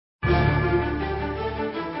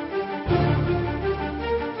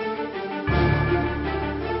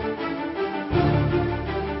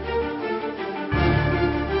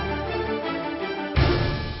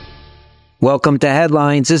Welcome to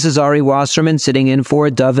Headlines. This is Ari Wasserman sitting in for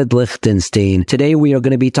David Lichtenstein. Today we are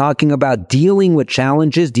going to be talking about dealing with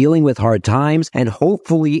challenges, dealing with hard times, and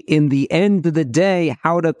hopefully in the end of the day,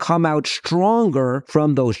 how to come out stronger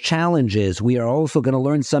from those challenges. We are also going to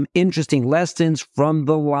learn some interesting lessons from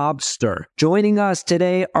the lobster. Joining us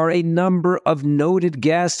today are a number of noted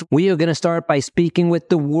guests. We are going to start by speaking with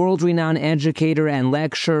the world-renowned educator and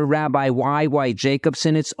lecturer, Rabbi Y.Y.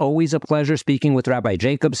 Jacobson. It's always a pleasure speaking with Rabbi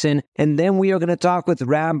Jacobson. And then we are going to talk with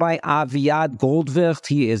Rabbi Aviad Goldwicht.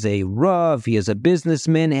 He is a Rav, he is a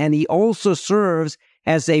businessman, and he also serves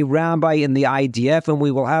as a rabbi in the IDF, and we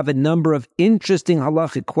will have a number of interesting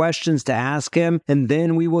halachic questions to ask him. And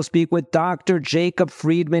then we will speak with Dr. Jacob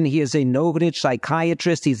Friedman. He is a noted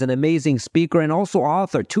psychiatrist. He's an amazing speaker and also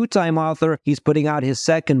author, two-time author. He's putting out his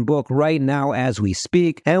second book right now as we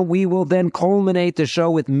speak. And we will then culminate the show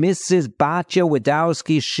with Mrs. Batya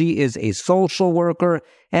Wadowski. She is a social worker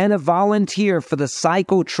and a volunteer for the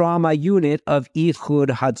psychotrauma unit of Ichud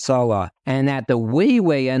Hatzalah. And at the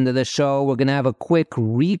way end of the show, we're going to have a quick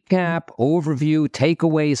recap, overview,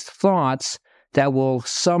 takeaways, thoughts that will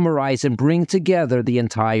summarize and bring together the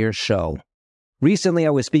entire show. Recently, I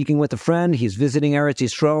was speaking with a friend. He's visiting Eretz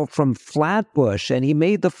Yisrael from Flatbush, and he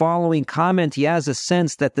made the following comment. He has a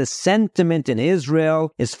sense that the sentiment in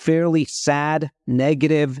Israel is fairly sad,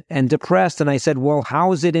 negative, and depressed. And I said, well,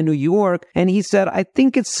 how is it in New York? And he said, I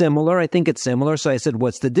think it's similar. So I said,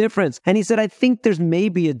 what's the difference? And he said, I think there's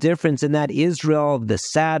maybe a difference in that Israel, the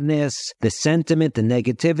sadness, the sentiment, the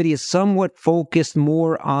negativity is somewhat focused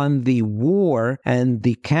more on the war and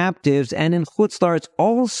the captives. And in Chutz La'aretz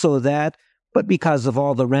also that, but because of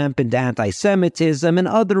all the rampant anti-Semitism and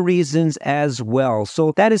other reasons as well.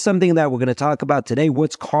 So that is something that we're going to talk about today.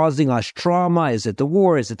 What's causing us trauma? Is it the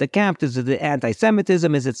war? Is it the captives? Is it the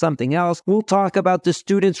anti-Semitism? Is it something else? We'll talk about the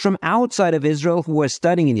students from outside of Israel who are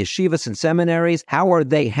studying in yeshivas and seminaries. How are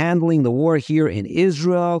they handling the war here in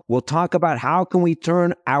Israel? We'll talk about how can we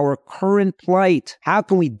turn our current plight? How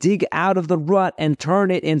can we dig out of the rut and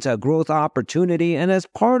turn it into a growth opportunity? And as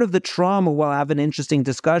part of the trauma, we'll have an interesting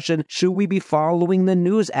discussion. Should we be following the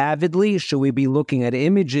news avidly? Should we be looking at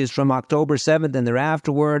images from October 7th and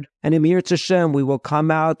thereafterward? And in Yirtzeh Hashem, we will come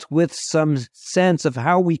out with some sense of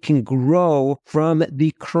how we can grow from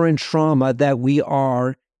the current trauma that we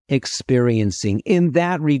are experiencing. In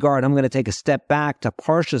that regard, I'm going to take a step back to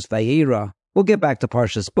Parshas Vayera. We'll get back to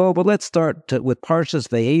Parshas Bo, but let's start with Parshas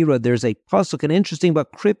Vayera. There's a pasuk, an interesting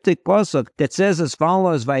but cryptic pasuk that says as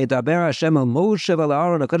follows: Vayidaber Hashem el Moshe vel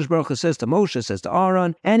Aaron. HaKadosh Baruch Hu says to Moshe, says to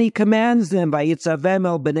Aaron, and he commands them, Vayitzavem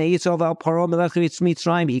el Bnei Yisrael vel Paro melech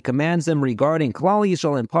Mitzrayim. He commands them regarding Klal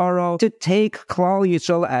Yisrael and Paro to take Klal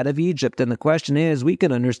Yisrael out of Egypt. And the question is, we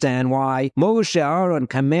can understand why Moshe, Aaron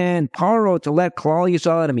command Paro to let Klal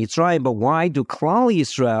Yisrael out of Mitzrayim, but why do Klal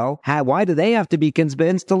Yisrael, why do they have to be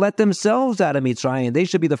convinced to let themselves out of Mitzrayim? They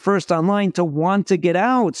should be the first online to want to get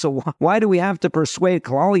out. So why do we have to persuade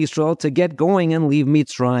Klal Yisrael to get going and leave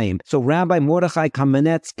Mitzrayim? So Rabbi Mordechai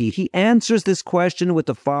Kamenetsky, he answers this question with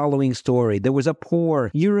the following story. There was a poor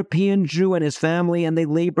European Jew and his family, and they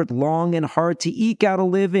labored long and hard to eke out a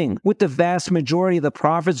living, with the vast majority of the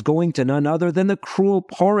profits going to none other than the cruel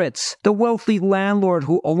Poritz, the wealthy landlord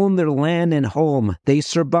who owned their land and home. They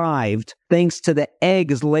survived thanks to the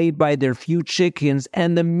eggs laid by their few chickens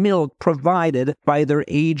and the milk provided by their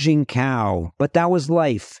aging cow. But that was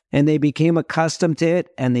life, and they became accustomed to it,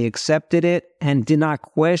 and they accepted it, and did not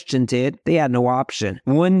question it. They had no option.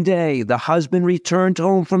 One day, the husband returned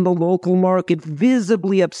home from the local market,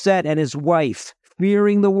 visibly upset, and his wife,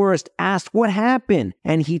 fearing the worst, asked what happened,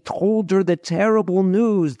 and he told her the terrible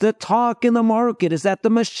news. The talk in the market is that the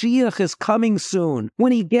Mashiach is coming soon.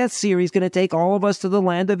 When he gets here, he's going to take all of us to the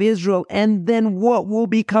land of Israel, and then what will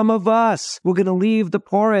become of us? We're going to leave the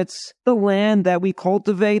Poritz, the land that we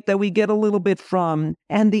cultivate, that we get a little bit from,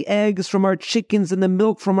 and the eggs from our chickens and the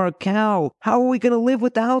milk from our cow. How are we going to live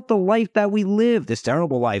without the life that we live, this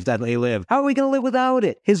terrible life that they live? How are we going to live without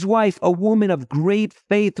it? His wife, a woman of great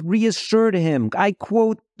faith, reassured him, I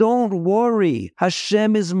quote, "Don't worry.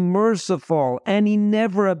 Hashem is merciful, and he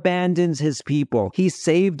never abandons his people. He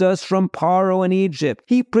saved us from Paro in Egypt.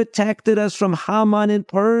 He protected us from Haman in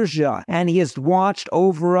Persia, and he has watched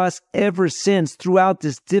over us ever since throughout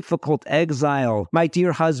this difficult exile. My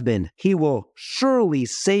dear husband, he will surely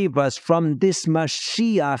save us from this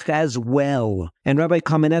Mashiach as well." And Rabbi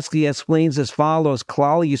Kamenetsky explains as follows: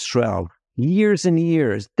 Klal Yisrael, years and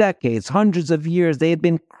years, decades, hundreds of years, they had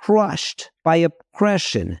been crushed by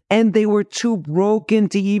oppression, and they were too broken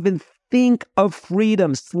to even think of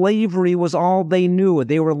freedom. Slavery was all they knew.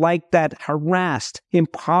 They were like that harassed,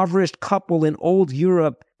 impoverished couple in old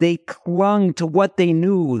Europe They clung to what they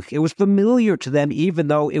knew. It was familiar to them, even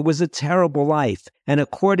though it was a terrible life. And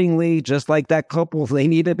accordingly, just like that couple, they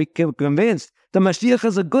need to be convinced the Mashiach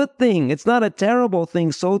is a good thing. It's not a terrible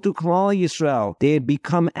thing. So to Klal Yisrael, they had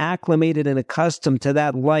become acclimated and accustomed to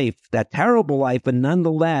that life, that terrible life, but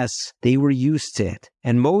nonetheless, they were used to it.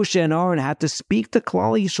 And Moshe and Aaron had to speak to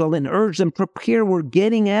Klal Yisrael and urge them, prepare, we're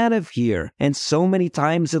getting out of here. And so many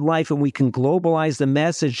times in life, and we can globalize the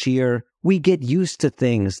message here, we get used to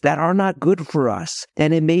things that are not good for us.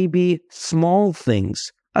 And it may be small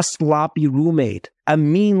things, a sloppy roommate, a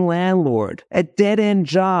mean landlord, a dead-end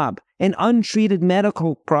job, an untreated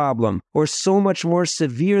medical problem, or so much more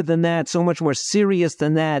severe than that, so much more serious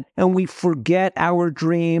than that, and we forget our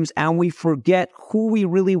dreams, and we forget who we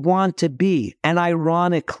really want to be. And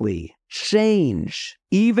ironically, change,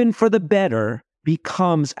 even for the better,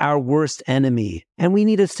 becomes our worst enemy. And we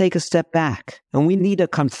need to take a step back, and we need to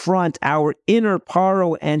confront our inner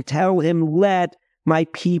Paro and tell him, let my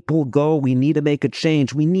people go. We need to make a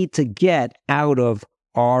change. We need to get out of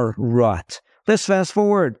our rut. Let's fast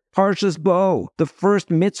forward. Parshas Bo, the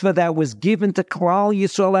first mitzvah that was given to Klal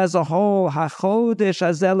Yisrael as a whole. HaChodesh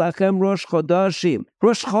hazeh lachem Rosh Chodashim.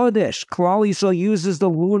 Rosh Chodesh. Klal Yisrael uses the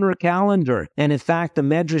lunar calendar. And in fact, the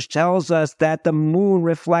Medrash tells us that the moon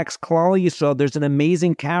reflects Klal Yisrael. There's an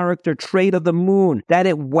amazing character trait of the moon, that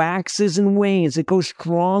it waxes and wanes. It goes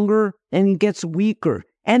stronger and it gets weaker.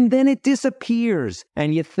 And then it disappears,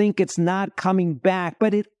 and you think it's not coming back,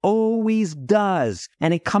 but it always does.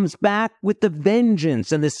 And it comes back with the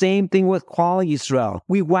vengeance. And the same thing with Klal Yisrael.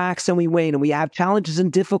 We wax and we wane, and we have challenges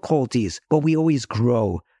and difficulties, but we always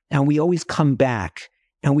grow, and we always come back.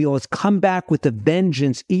 And we always come back with the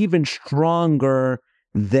vengeance even stronger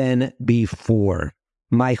than before.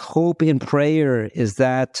 My hope in prayer is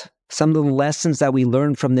that some of the lessons that we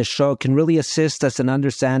learn from this show can really assist us in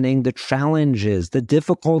understanding the challenges, the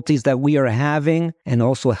difficulties that we are having, and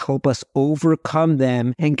also help us overcome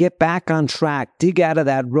them and get back on track, dig out of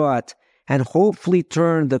that rut, and hopefully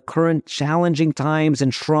turn the current challenging times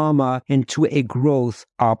and trauma into a growth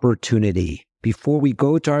opportunity. Before we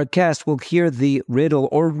go to our guest, we'll hear the riddle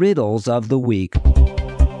or riddles of the week.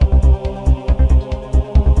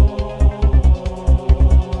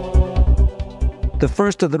 The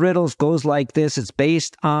first of the riddles goes like this. It's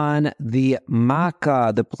based on the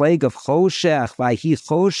Makkah, the plague of Choshech. Vayhi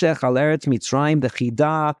Choshech al Eretz Mitzrayim. The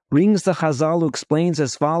Chidah brings the Chazal, who explains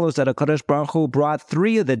as follows, that HaKadosh Baruch Hu brought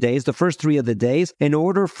 3 of the days, the first 3 of the days, in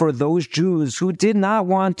order for those Jews who did not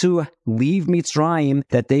want to leave Mitzrayim,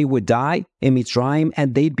 that they would die in Mitzrayim,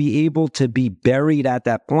 and they'd be able to be buried at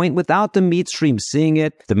that point without the Mitzrayim seeing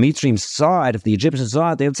it. The Mitzrayim saw it. If the Egyptians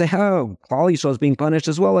saw it, they would say, oh, Klal Yisrael is being punished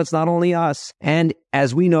as well. It's not only us. And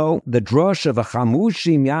as we know, the drush of a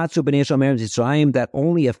chamushim yatsu b'nei shomer Mitzrayim, that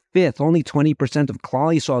only a fifth, only 20% of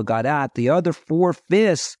Klal Yisrael got out. The other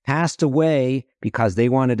 4/5 passed away because they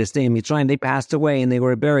wanted to stay in Mitzrayim. They passed away and they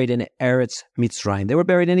were buried in Eretz Mitzrayim. They were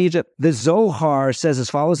buried in Egypt. The Zohar says as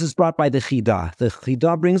follows, is brought by the Chidah. The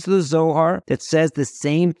Chidah brings the Zohar that says the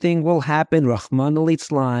same thing will happen, Rahman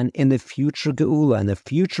al-Litzlan, in the future Geula, in the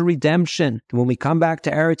future redemption, when we come back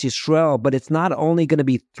to Eretz Yisrael. But it's not only going to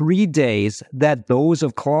be 3 days that those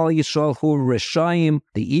of Klal Yisrael who are Rishayim,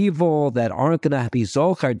 the evil, that aren't going to be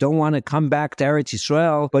Zohar, don't want to come back to Eretz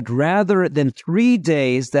Yisrael, but rather than 3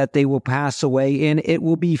 days that they will pass away in, it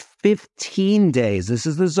will be 15 days. This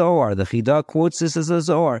is the Zohar. The Chidah quotes this as the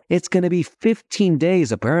Zohar. It's going to be 15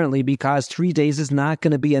 days, apparently, because 3 days is not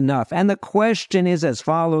going to be enough. And the question is as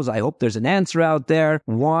follows. I hope there's an answer out there.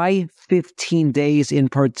 Why 15 days in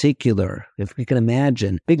particular? If we can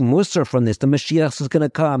imagine. Big Musar from this. The Mashiach is going to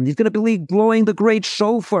come. He's going to be blowing the great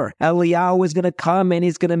shofar. Eliyahu is going to come and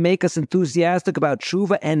he's going to make us enthusiastic about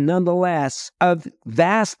tshuva. And nonetheless, a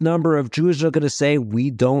vast number of Jews are going to say,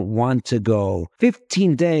 we don't want to go.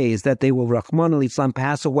 15 days that they will, Rahman al-Islam,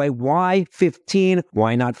 pass away. Why 15?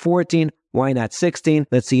 Why not 14? Why not 16?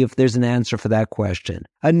 Let's see if there's an answer for that question.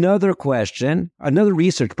 Another question, another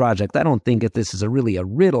research project. I don't think that this is really a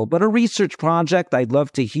riddle, but a research project. I'd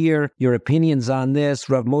love to hear your opinions on this.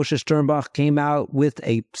 Rav Moshe Sternbach came out with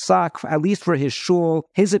a psak, at least for his shul.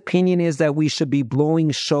 His opinion is that we should be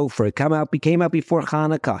blowing shofar. It came out before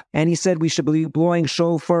Hanukkah. And he said we should be blowing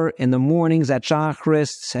shofar in the mornings at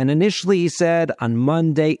Shachris. And initially he said on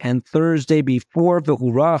Monday and Thursday before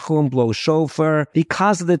V'hurachum, blow shofar,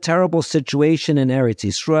 because of the terrible situation in Eretz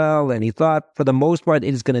Yisrael. And he thought for the most part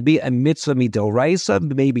it is going to be a mitzvah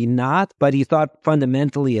midoraisa, maybe not, but he thought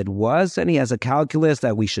fundamentally it was, and he has a calculus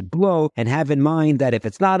that we should blow, and have in mind that if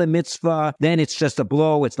it's not a mitzvah, then it's just a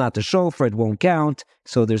blow, it's not the shofar, it won't count.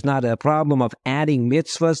 so there's not a problem of adding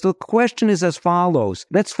mitzvahs. The question is as follows.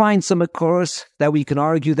 Let's find some, of course, that we can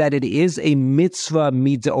argue that it is a mitzvah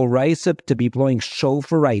midoraisa to be blowing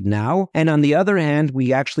shofar right now. And on the other hand,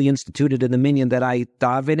 we actually instituted in the minyan that I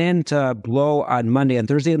daven in to blow on Monday and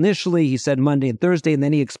Thursday. Initially, he said Monday and Thursday, and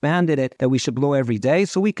then he expanded it that we should blow every day.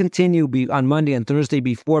 So we continue on Monday and Thursday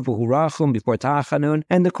before V'hurachum, before Tachanun.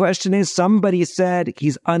 And the question is, somebody said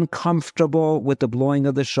he's uncomfortable with the blowing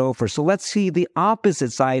of the shofar. So let's see the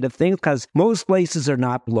opposite side of things, because most places are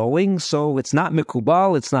not blowing, so it's not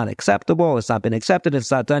mikubal, it's not acceptable, it's not been accepted,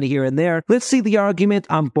 it's not done here and there. Let's see the argument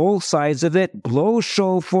on both sides of it, blow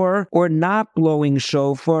shofar or not blowing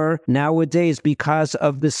shofar nowadays because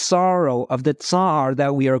of the sorrow of the tsar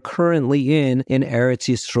that we are currently in Eretz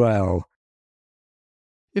Yisrael.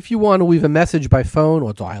 If you want to leave a message by phone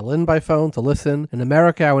or dial in by phone to listen, in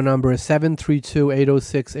America our number is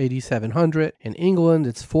 732-806-8700. In England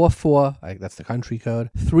it's 44, that's the country code,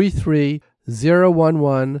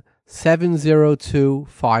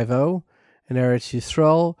 33-011-70250. In Eretz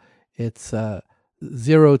Yisrael it's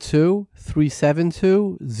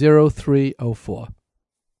 02-372-0304.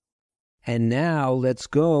 And now let's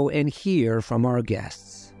go and hear from our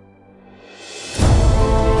guests.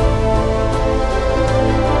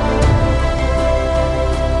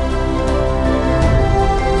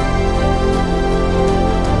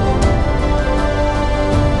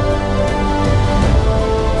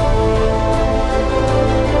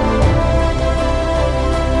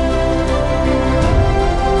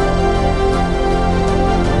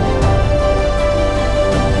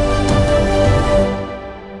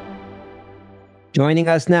 Joining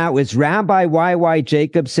us now is Rabbi Y.Y.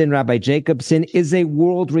 Jacobson. Rabbi Jacobson is a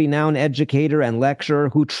world-renowned educator and lecturer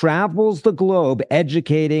who travels the globe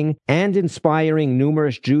educating and inspiring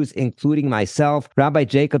numerous Jews, including myself. Rabbi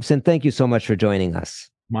Jacobson, thank you so much for joining us.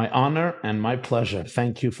 My honor and my pleasure.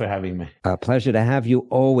 Thank you for having me. A pleasure to have you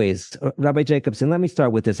always. Rabbi Jacobson, let me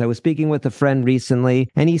start with this. I was speaking with a friend recently,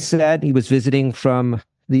 and he said he was visiting from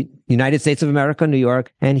the United States of America, New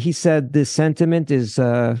York, and he said the sentiment is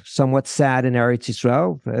somewhat sad in Eretz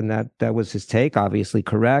Yisrael, and that was his take, obviously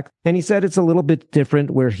correct. And he said it's a little bit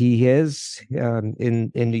different where he is.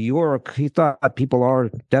 In New York, he thought people are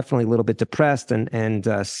definitely a little bit depressed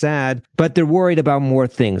and sad, but they're worried about more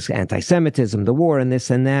things, anti-Semitism, the war, and this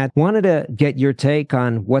and that. Wanted to get your take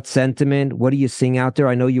on what sentiment, what are you seeing out there?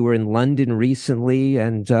 I know you were in London recently,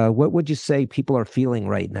 and what would you say people are feeling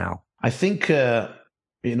right now? I think...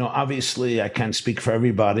 obviously I can't speak for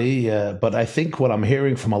everybody, but I think what I'm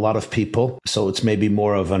hearing from a lot of people, so it's maybe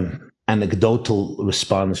more of an anecdotal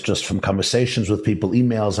response just from conversations with people,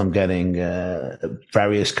 emails I'm getting,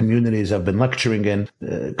 various communities I've been lecturing in,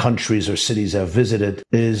 countries or cities I've visited,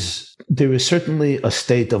 is there is certainly a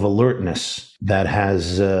state of alertness that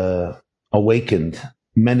has awakened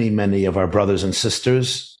many of our brothers and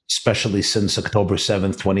sisters, especially since October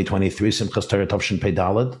 7th, 2023, Simchas Torah Tavshin Pei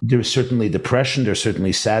Daled. There's certainly depression, there's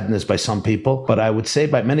certainly sadness by some people, but I would say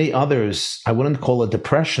by many others, I wouldn't call it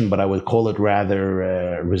depression, but I would call it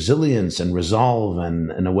rather resilience and resolve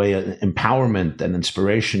and, in a way, empowerment and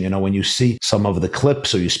inspiration. When you see some of the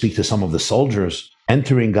clips or you speak to some of the soldiers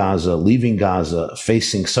entering Gaza, leaving Gaza,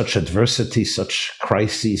 facing such adversity, such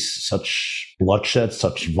crises, such bloodshed,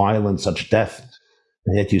 such violence, such death,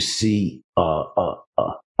 and yet you see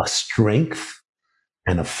a strength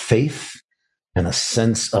and a faith and a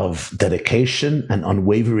sense of dedication and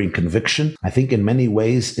unwavering conviction. I think in many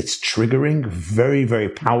ways it's triggering very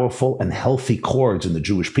powerful and healthy chords in the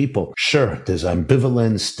Jewish people. Sure, there's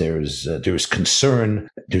ambivalence, there's concern,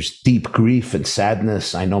 there's deep grief and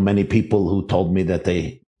sadness. I know many people who told me that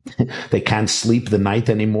they can't sleep the night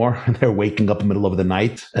anymore. They're waking up in the middle of the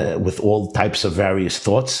night with all types of various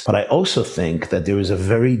thoughts. But I also think that there is a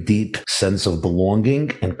very deep sense of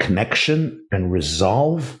belonging and connection and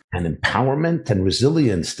resolve and empowerment and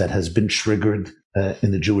resilience that has been triggered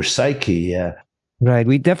in the Jewish psyche. Right.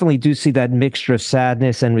 We definitely do see that mixture of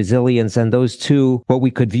sadness and resilience, and those two, what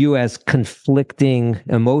we could view as conflicting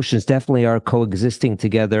emotions, definitely are coexisting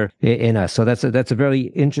together in us. So that's a very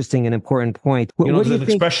interesting and important point. There's an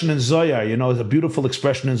expression in Zohar, there's a beautiful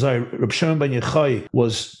expression in Zohar. Reb Shimon ben Yochai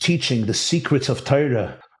was teaching the secrets of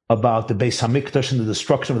Torah about the Beis HaMikdash and the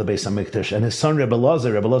destruction of the Beis HaMikdash. And his son, Rebbe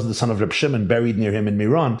Elazar, the son of Reb Shimon, buried near him in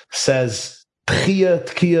Miran, says, the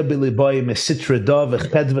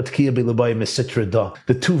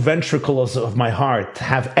two ventricles of my heart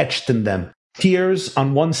have etched in them tears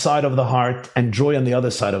on one side of the heart and joy on the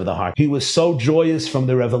other side of the heart. He was so joyous from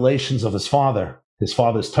the revelations of his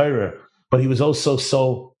father's Torah, but he was also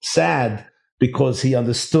so sad because he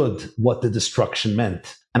understood what the destruction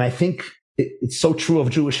meant. And I think it's so true of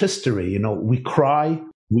Jewish history. We cry,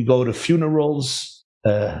 we go to funerals,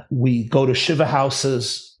 we go to shiva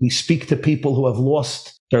houses, we speak to people who have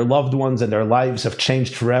lost their loved ones and their lives have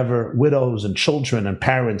changed forever, widows and children and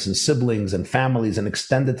parents and siblings and families and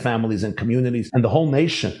extended families and communities and the whole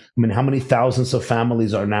nation. I mean, how many thousands of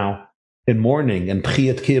families are now in mourning? And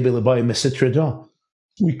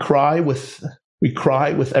we cry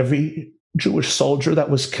with every Jewish soldier that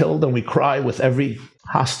was killed, and we cry with every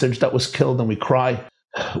hostage that was killed, and we cry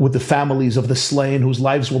with the families of the slain whose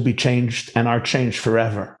lives will be changed and are changed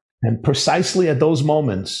forever. And precisely at those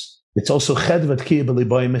moments, it's also chedvet ki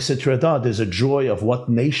b'libai mesitra. There's a joy of what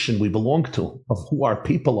nation we belong to, of who our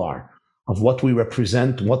people are, of what we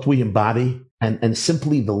represent, what we embody, and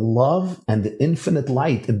simply the love and the infinite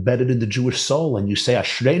light embedded in the Jewish soul. And you say,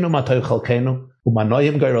 Ashreinu matay chalkeinu,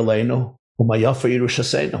 umanoyim gairaleinu, umayafa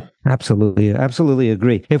Yerushaseinu. Absolutely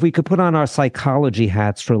agree. If we could put on our psychology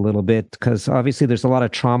hats for a little bit, because obviously there's a lot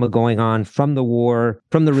of trauma going on from the war,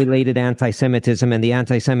 from the related anti-Semitism, and the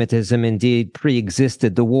anti-Semitism indeed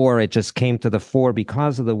pre-existed the war. It just came to the fore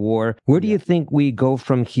because of the war. Where do you think we go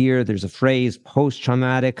from here? There's a phrase,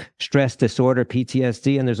 post-traumatic stress disorder,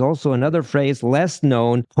 PTSD, and there's also another phrase, less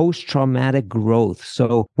known, post-traumatic growth.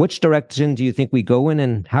 So which direction do you think we go in,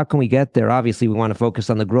 and how can we get there? Obviously, we want to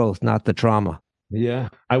focus on the growth, not the trauma. Yeah,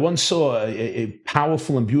 I once saw a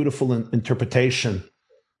powerful and beautiful interpretation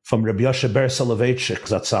from Rabbi Yoshe Ber Soloveitchik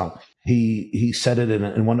Zatzal. He said it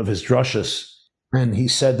in one of his drushes, and he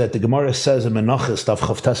said that the Gemara says in Menachos Daf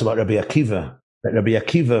Chavtes about Rabbi Akiva, that Rabbi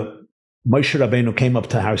Akiva, Moshe Rabbeinu came up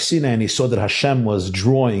to Har Sinai and he saw that Hashem was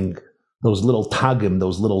drawing those little tagim,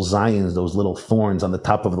 those little zayins, those little thorns on the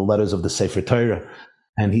top of the letters of the Sefer Torah.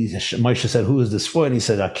 And Moshe said, who is this for? And he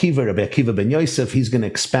said, Rabbi Akiva ben Yosef, he's going to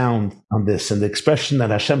expound on this. And the expression that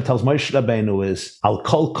Hashem tells Moshe Rabbeinu is, Al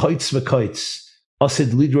kol koitz v'koitz, asid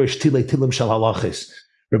lidrosh tilei tilim shel halachis.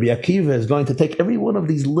 Rabbi Akiva is going to take every one of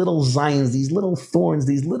these little zayins, these little thorns,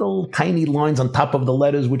 these little tiny lines on top of the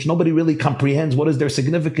letters, which nobody really comprehends what is their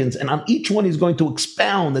significance. And on each one, he's going to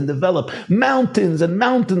expound and develop mountains and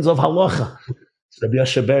mountains of halacha. So Rabbi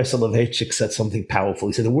Yoshe Ber Soloveitchik said something powerful.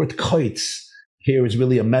 He said, the word koitz here is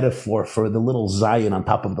really a metaphor for the little zayin on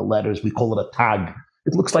top of the letters. We call it a tag.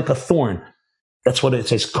 It looks like a thorn. That's what it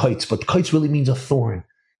says, koitz. But koitz really means a thorn.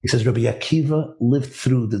 He says Rabbi Akiva lived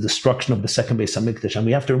through the destruction of the second Beis Hamikdash. And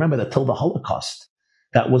we have to remember that till the Holocaust,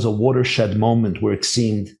 that was a watershed moment where it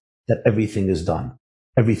seemed that everything is done.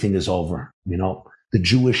 Everything is over. The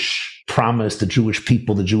Jewish promise, the Jewish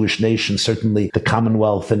people, the Jewish nation, certainly the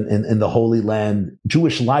Commonwealth in the Holy Land.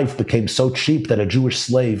 Jewish life became so cheap that a Jewish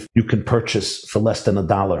slave you can purchase for less than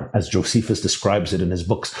 $1, as Josephus describes it in his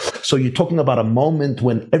books. So you're talking about a moment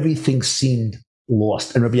when everything seemed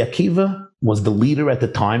lost. And Rabbi Akiva was the leader at the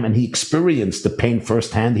time, and he experienced the pain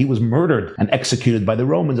firsthand. He was murdered and executed by the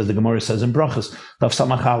Romans, as the Gemara says in Brachos, Daf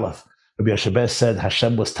Samach Aleph. Rabbi Yoshe said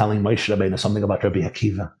Hashem was telling Moshe Rabbeinu something about Rabbi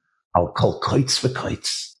Akiva. Al kol koitz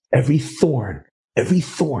v'koitz. Every thorn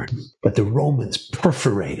that the Romans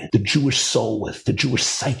perforated the Jewish soul with, the Jewish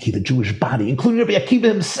psyche, the Jewish body, including Rabbi Akiva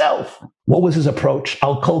himself. What was his approach?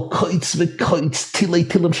 Al kol koitz v'koitz tilei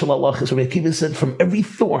tilim shel halachos. Rabbi Akiva said, from every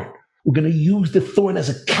thorn, we're going to use the thorn as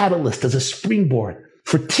a catalyst, as a springboard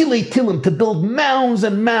for tilei tilim, to build mounds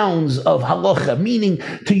and mounds of halacha, meaning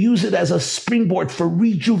to use it as a springboard for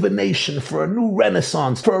rejuvenation, for a new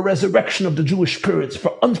renaissance, for a resurrection of the Jewish spirits,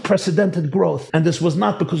 for unprecedented growth. And this was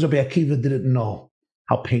not because Rabbi Akiva didn't know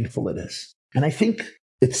how painful it is. And I think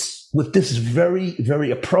it's with this very, very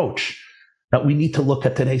approach that we need to look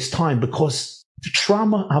at today's time, because the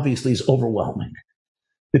trauma obviously is overwhelming.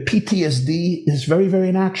 The PTSD is very,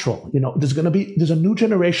 very natural. There's a new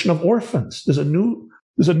generation of orphans. There's a new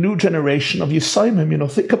generation of Yisayimim.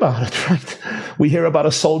 Think about it, right? We hear about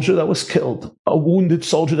a soldier that was killed, a wounded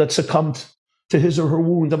soldier that succumbed to his or her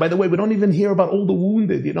wound. And by the way, we don't even hear about all the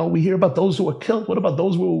wounded. We hear about those who were killed. What about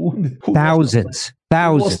those who were wounded? Thousands.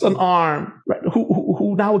 Who lost an arm, right?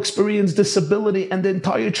 Who now experience disability, and the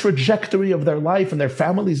entire trajectory of their life and their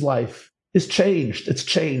family's life is changed. It's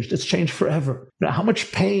changed forever. How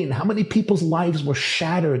much pain, how many people's lives were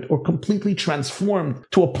shattered or completely transformed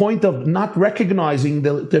to a point of not recognizing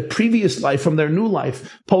their previous life from their new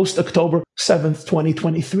life post October 7th,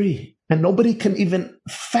 2023. And nobody can even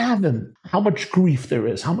fathom how much grief there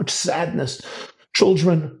is, how much sadness.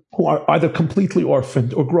 Children who are either completely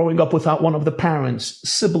orphaned or growing up without one of the parents,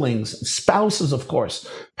 siblings, spouses, of course,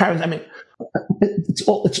 parents. It's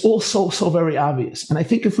all so very obvious. And I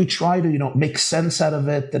think if we try to, make sense out of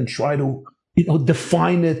it and try to,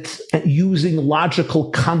 define it using logical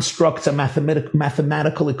constructs and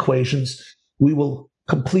mathematical equations, we will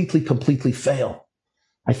completely fail.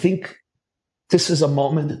 I think This is a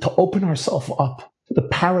moment to open ourselves up to the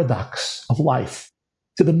paradox of life,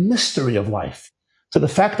 to the mystery of life, to the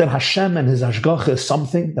fact that Hashem and His Hashgacha is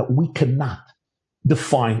something that we cannot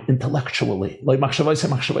define intellectually,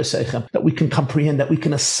 that we can comprehend, that we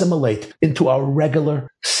can assimilate into our regular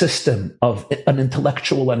system of an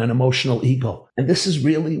intellectual and an emotional ego. And this is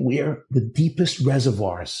really where the deepest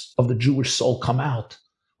reservoirs of the Jewish soul come out,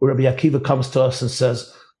 where Rabbi Akiva comes to us and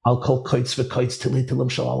says, Al kol koitz v'koitz tili tilim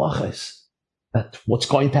shel halachos. That what's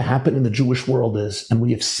going to happen in the Jewish world is, and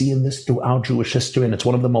we have seen this throughout Jewish history, and it's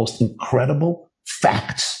one of the most incredible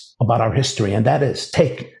facts about our history, and that is,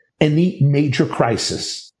 take any major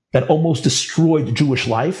crisis that almost destroyed Jewish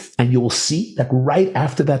life, and you will see that right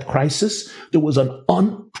after that crisis, there was an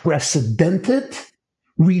unprecedented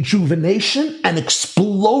rejuvenation and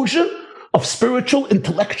explosion of spiritual,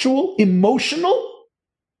 intellectual, emotional,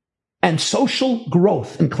 and social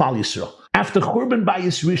growth in Klal Yisrael. After Churban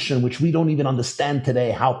Bayis Rishon, which we don't even understand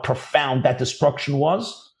today how profound that destruction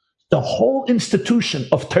was, the whole institution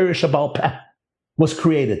of Torah Shebaal Peh was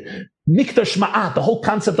created. Mikdash Ma'at, the whole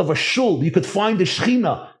concept of a shul, you could find the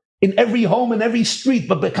Shechina in every home and every street,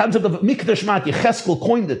 but the concept of Mikdash Ma'at, Yecheskel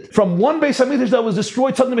coined it. From one Beis HaMikdash that was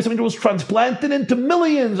destroyed, suddenly Beis HaMikdash was transplanted into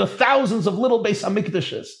millions or thousands of little Beis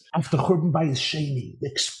HaMikdashes. After Churban Bayis Sheni, the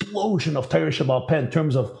explosion of Torah Shebaal Peh in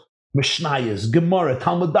terms of Mishnayos, Gemara,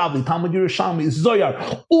 Talmud Bavli, Talmud Yerushalmi,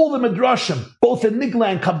 Zoyar, all the Midrashim, both in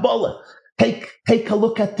Nigla and Kabbalah. Take a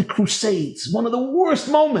look at the Crusades, one of the worst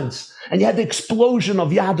moments. And you had the explosion of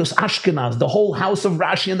Yadus Ashkenaz, the whole house of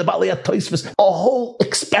Rashi and the Balei HaTosfos, a whole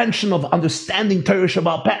expansion of understanding Torah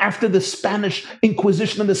Shebaal Peh after the Spanish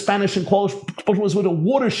Inquisition and the Spanish Inquisition was with a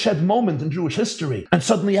watershed moment in Jewish history. And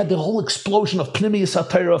suddenly you had the whole explosion of Pnimiyus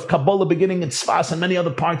HaTorah, of Kabbalah beginning in Tzfas and many other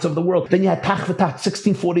parts of the world. Then you had Tach V'Tach,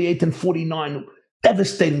 1648 and 49,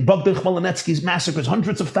 devastating. Bogdan Khmelnytsky's massacres.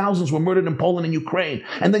 Hundreds of thousands were murdered in Poland and Ukraine.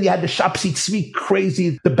 And then you had the Shapsi Tzvi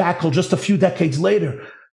crazy debacle just a few decades later.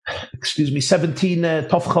 17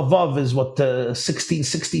 Tov Chavav is what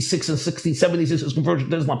 1666 and 1676 is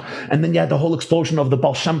conversion to Islam. And then you had the whole explosion of the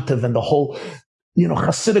Baal Shem Tov and the whole,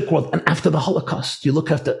 Hasidic world. And after the Holocaust, you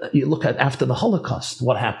look at after the Holocaust,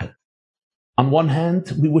 what happened? On one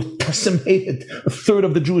hand, we were decimated. A third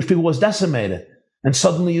of the Jewish people was decimated. And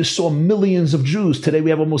suddenly you saw millions of Jews. Today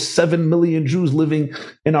we have almost 7 million Jews living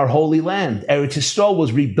in our holy land. Eretz Yisrael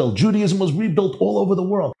was rebuilt. Judaism was rebuilt all over the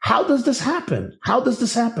world. How does this happen?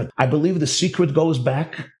 I believe the secret goes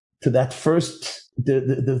back to that first,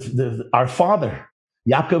 our father,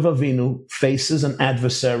 Yaakov Avinu, faces an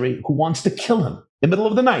adversary who wants to kill him in the middle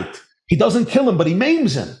of the night. He doesn't kill him, but he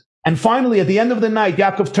maims him. And finally, at the end of the night,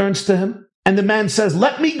 Yaakov turns to him. And the man says,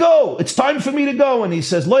 let me go. It's time for me to go. And he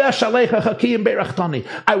says, Lo yashalecha chakim be'rachtani.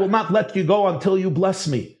 I will not let you go until you bless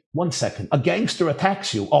me. 1 second. A gangster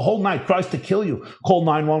attacks you. A whole night tries to kill you. Call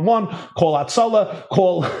 911, call Atzala,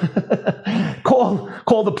 call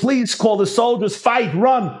the police, call the soldiers, fight,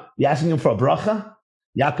 run. You asking him for a bracha?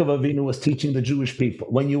 Yaakov Avinu was teaching the Jewish people,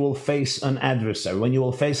 when you will face an adversary, when you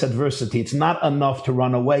will face adversity, it's not enough to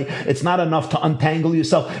run away. It's not enough to untangle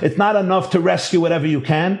yourself. It's not enough to rescue whatever you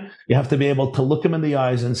can. You have to be able to look him in the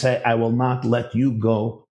eyes and say, I will not let you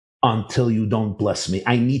go until you don't bless me.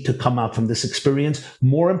 I need to come out from this experience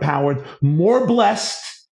more empowered, more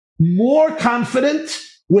blessed, more confident,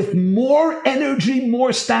 with more energy,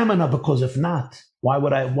 more stamina, because if not, what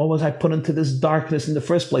was I put into this darkness in the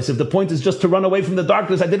first place? If the point is just to run away from the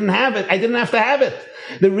darkness, I didn't have it. I didn't have to have it.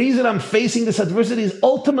 The reason I'm facing this adversity is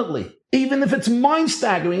ultimately, even if it's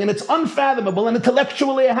mind-staggering and it's unfathomable and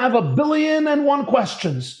intellectually I have 1,000,000,001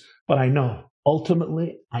 questions, but I know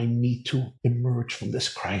ultimately I need to emerge from this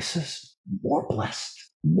crisis more blessed,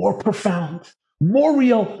 more profound, more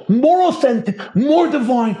real, more authentic, more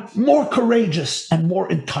divine, more courageous, and more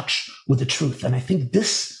in touch with the truth. And I think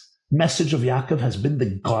this message of Yaakov has been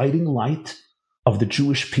the guiding light of the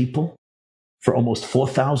Jewish people for almost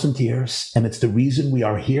 4,000 years. And it's the reason we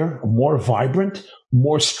are here, more vibrant,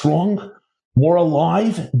 more strong, more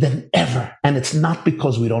alive than ever. And it's not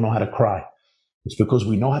because we don't know how to cry. It's because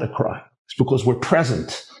we know how to cry. It's because we're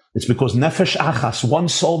present. It's because nefesh achas, one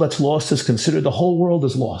soul that's lost, is considered the whole world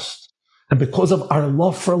is lost. And because of our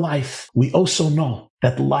love for life, we also know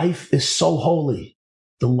that life is so holy.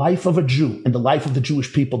 The life of a Jew and the life of the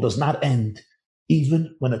Jewish people does not end,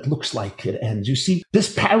 even when it looks like it ends. You see,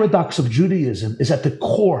 this paradox of Judaism is at the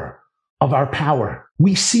core of our power.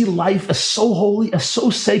 We see life as so holy, as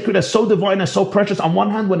so sacred, as so divine, as so precious. On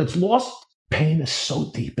one hand, when it's lost, pain is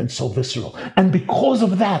so deep and so visceral. And because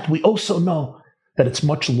of that, we also know that it's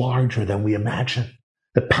much larger than we imagine.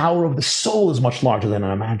 The power of the soul is much larger than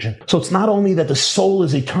I imagine. So it's not only that the soul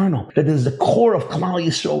is eternal, that is the core of Klal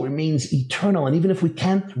Yisrael remains eternal. And even if we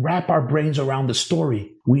can't wrap our brains around the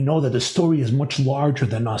story, we know that the story is much larger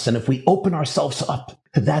than us. And if we open ourselves up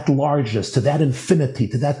to that largeness, to that infinity,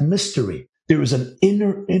 to that mystery, there is an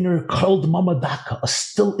inner cold mamadaka, a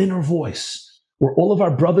still inner voice, where all of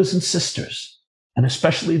our brothers and sisters, and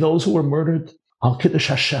especially those who were murdered, Al Kiddush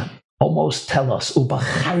Hashem, almost tell us,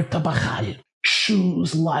 Ubacharta b'chayim,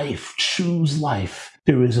 choose life, choose life.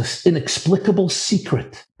 There is an inexplicable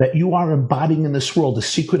secret that you are embodying in this world, the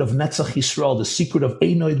secret of Netzach Yisrael, the secret of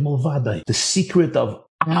Einoid Mulvadai, the secret of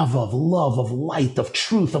Ava, of love, of light, of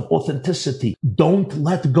truth, of authenticity. Don't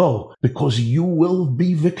let go, because you will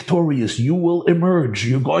be victorious. You will emerge.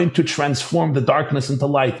 You're going to transform the darkness into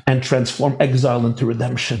light and transform exile into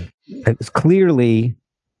redemption. It's clearly,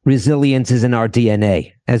 resilience is in our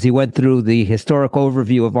DNA. As he went through the historic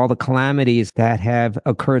overview of all the calamities that have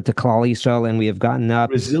occurred to Klal Yisrael, and we have gotten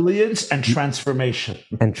up. Resilience and transformation.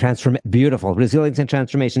 Beautiful. Resilience and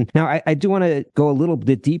transformation. Now, I do want to go a little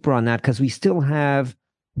bit deeper on that, because we still have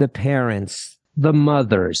the parents, the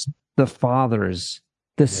mothers, the fathers,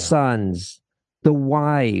 the sons, the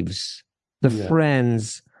wives, the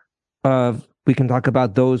friends of, we can talk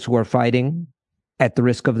about those who are fighting at the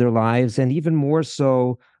risk of their lives, and even more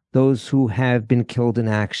so, those who have been killed in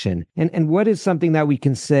action. And what is something that we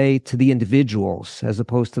can say to the individuals, as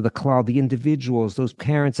opposed to the klal, the individuals, those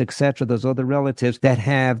parents, etc., those other relatives that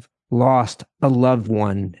have lost a loved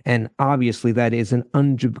one? And obviously that is an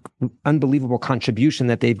unbelievable contribution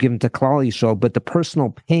that they've given to Klal Yisrael, but the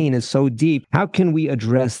personal pain is so deep. How can we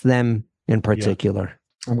address them in particular?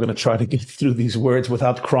 I'm going to try to get through these words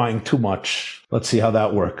without crying too much. Let's see how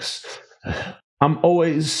that works. I'm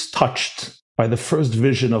always touched by the first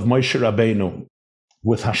vision of Moshe Rabbeinu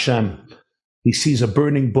with Hashem. He sees a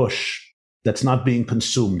burning bush that's not being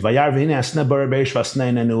consumed. And he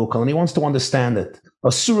wants to understand it.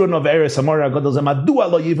 What's the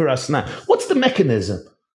mechanism?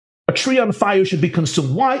 A tree on fire should be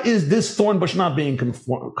consumed. Why is this thorn bush not being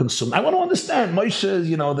consumed? I want to understand. Moshe is,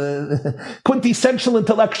 the quintessential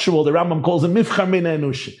intellectual. The Rambam calls him Mifchar Min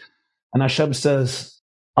Enushi. And Hashem says,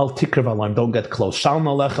 Al tikr v'alarm, don't get close.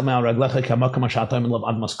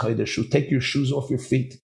 Take your shoes off your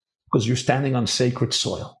feet, because you're standing on sacred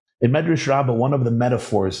soil. In Medrash Rabbah, one of the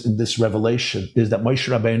metaphors in this revelation is that Moshe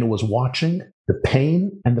Rabbeinu was watching the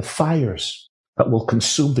pain and the fires that will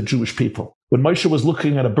consume the Jewish people. When Moshe was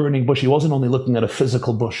looking at a burning bush, he wasn't only looking at a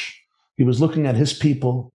physical bush. He was looking at his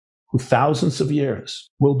people who thousands of years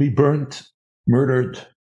will be burnt, murdered,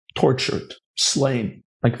 tortured, slain,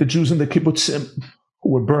 like the Jews in the kibbutzim who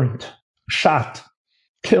were burnt, shot,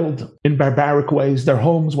 killed in barbaric ways. Their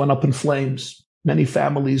homes went up in flames. Many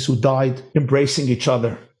families who died embracing each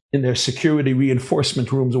other in their security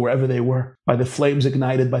reinforcement rooms or wherever they were, by the flames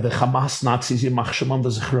ignited by the Hamas Nazis in Machshamam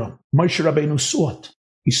v'Zichron. Moshe Rabbeinu saw it.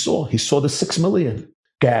 He saw the 6 million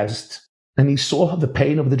gassed, and he saw the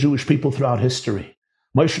pain of the Jewish people throughout history.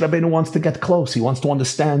 Moshe Rabbeinu wants to get close. He wants to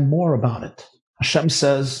understand more about it. Hashem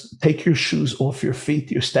says, take your shoes off your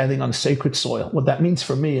feet. You're standing on sacred soil. What that means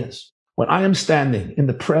for me is, when I am standing in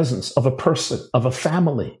the presence of a person, of a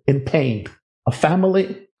family in pain, a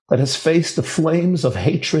family that has faced the flames of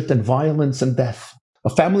hatred and violence and death, a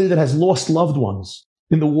family that has lost loved ones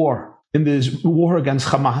in the war against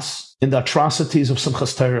Hamas, in the atrocities of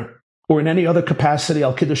Simchas Torah, or in any other capacity,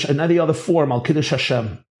 Al-Kiddush, in any other form, Al-Kiddush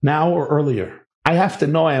Hashem, now or earlier. I have to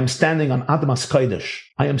know I am standing on Admas Kodesh.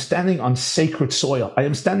 I am standing on sacred soil. I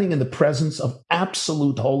am standing in the presence of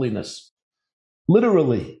absolute holiness.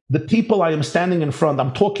 Literally, the people I am standing in front,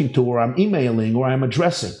 I'm talking to, or I'm emailing, or I'm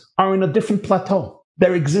addressing, are in a different plateau.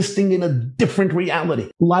 They're existing in a different reality.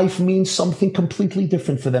 Life means something completely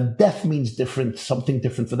different for them. Death means something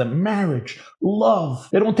different for them. Marriage, love.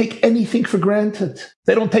 They don't take anything for granted.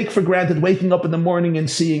 They don't take for granted waking up in the morning and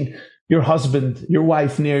seeing your husband, your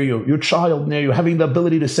wife near you, your child near you, having the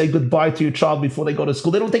ability to say goodbye to your child before they go to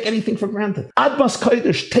school. They don't take anything for granted. Admas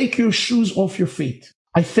Kodesh, take your shoes off your feet.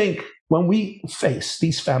 I think when we face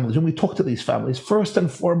these families, when we talk to these families, first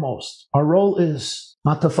and foremost, our role is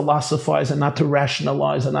not to philosophize and not to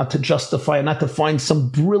rationalize and not to justify and not to find some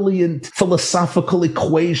brilliant philosophical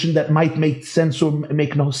equation that might make sense or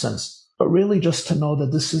make no sense, but really just to know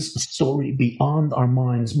that this is a story beyond our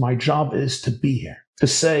minds. My job is to be here, to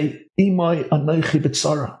say, Imai Anochi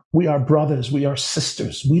B'tzara. We are brothers, we are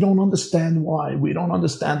sisters. We don't understand why. We don't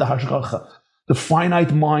understand the hashgacha. The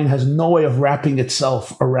finite mind has no way of wrapping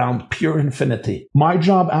itself around pure infinity. My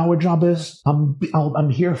job, our job is, I'm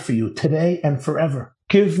here for you today and forever.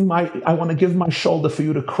 I want to give my shoulder for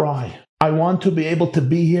you to cry. I want to be able to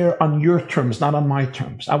be here on your terms, not on my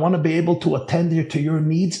terms. I want to be able to attend here to your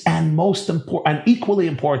needs. And most important, and equally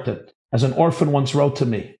important, as an orphan once wrote to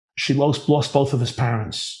me, she lost both of his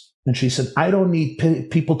parents. And she said, I don't need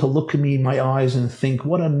people to look at me in my eyes and think,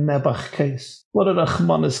 what a Nebuch case, what a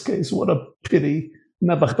Rachmanis case, what a pity.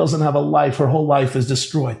 Nebuch doesn't have a life, her whole life is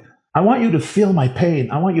destroyed. I want you to feel my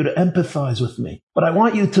pain. I want you to empathize with me. But I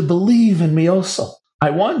want you to believe in me also. I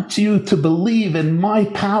want you to believe in my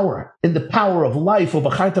power, in the power of life. I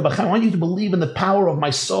want you to believe in the power of my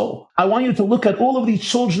soul. I want you to look at all of these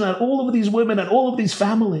children and all of these women and all of these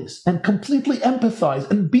families and completely empathize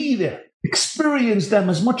and be there. Experience them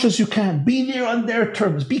as much as you can. Be there on their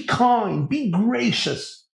terms. Be kind. Be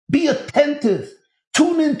gracious. Be attentive.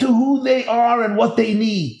 Tune into who they are and what they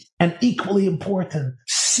need. And equally important,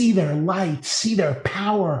 see their light, see their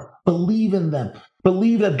power. Believe in them.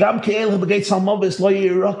 Believe that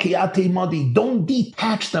don't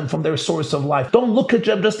detach them from their source of life. Don't look at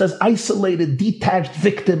them just as isolated, detached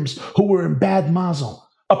victims who were in bad mazel.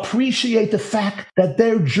 Appreciate the fact that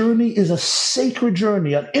their journey is a sacred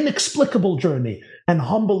journey, an inexplicable journey. And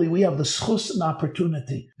humbly, we have the schus and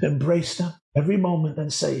opportunity to embrace them every moment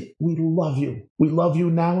and say, we love you. We love you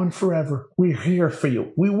now and forever. We're here for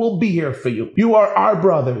you. We will be here for you. You are our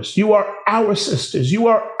brothers. You are our sisters. You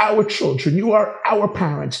are our children. You are our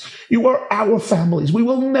parents. You are our families. We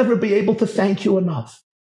will never be able to thank you enough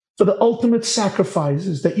for the ultimate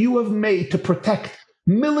sacrifices that you have made to protect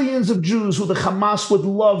millions of Jews who the Hamas would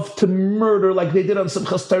love to murder like they did on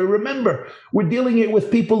Simchas Torah. Remember, we're dealing here with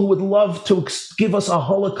people who would love to give us a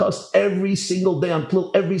Holocaust every single day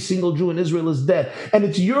until every single Jew in Israel is dead. And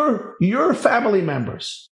it's your family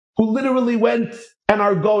members who literally went and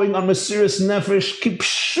are going on Mesiras Nefesh,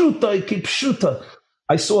 kipshuta.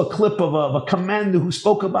 I saw a clip of a commander who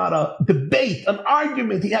spoke about a debate, an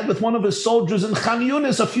argument he had with one of his soldiers in Khan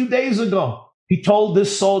Yunis a few days ago. He told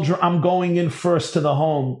this soldier, I'm going in first to the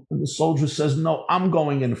home. And the soldier says, no, I'm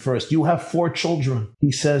going in first. You have 4 children.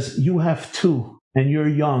 He says, you have 2 and you're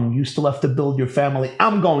young. You still have to build your family.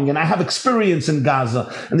 I'm going and I have experience in Gaza.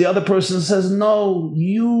 And the other person says, no,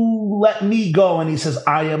 you let me go. And he says,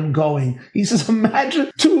 I am going. He says, imagine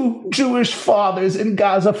 2 Jewish fathers in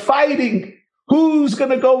Gaza fighting. Who's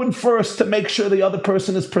going to go in first to make sure the other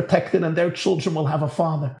person is protected and their children will have a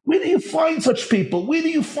father? Where do you find such people? Where do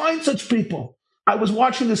you find such people? I was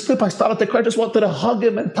watching this clip. I started to cry. I just wanted to hug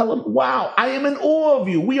him and tell him, wow, I am in awe of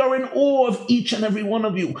you. We are in awe of each and every one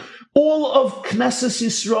of you. All of Knesset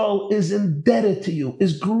Yisrael is indebted to you,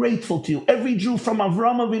 is grateful to you. Every Jew from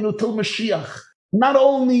Avraham Avinu till Mashiach not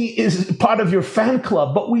only is part of your fan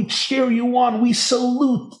club, but we cheer you on. We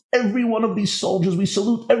salute every one of these soldiers. We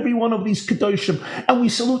salute every one of these Kedoshim. And we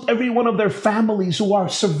salute every one of their families who are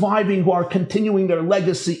surviving, who are continuing their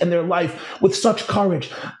legacy and their life with such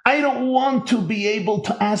courage. I don't want to be able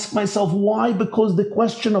to ask myself why, because the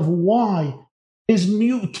question of why is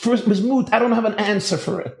mute. I don't have an answer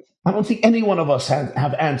for it. I don't think any one of us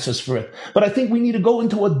have answers for it. But I think we need to go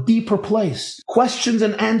into a deeper place. Questions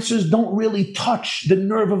and answers don't really touch the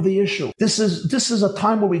nerve of the issue. This is a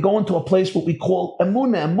time where we go into a place what we call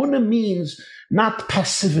emunah. Emunah means not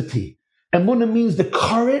passivity. Emunah means the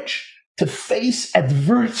courage to face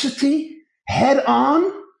adversity head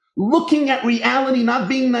on, looking at reality, not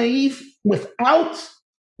being naive, without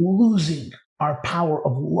losing our power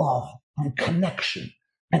of love and connection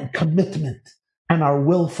and commitment and our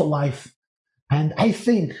will for life. And I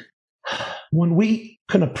think when we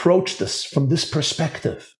can approach this from this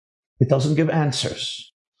perspective, it doesn't give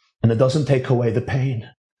answers and it doesn't take away the pain.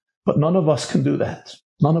 But none of us can do that.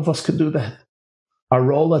 None of us can do that. Our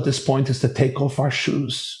role at this point is to take off our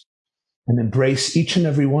shoes and embrace each and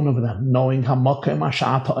every one of them, knowing how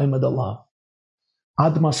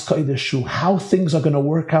things are going to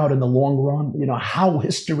work out in the long run, how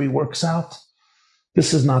history works out.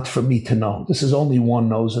 This is not for me to know. This is only one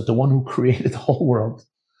knows it, the one who created the whole world,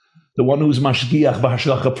 the one who's mashgiach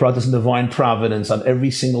b'hashgacha pratis and divine providence on every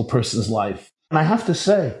single person's life. And I have to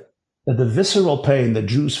say that the visceral pain that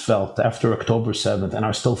Jews felt after October 7th and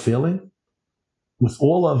are still feeling, with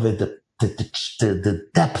all of it, the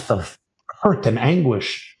depth of hurt and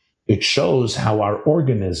anguish, it shows how our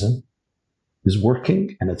organism is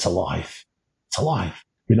working and it's alive. It's alive.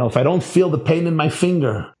 If I don't feel the pain in my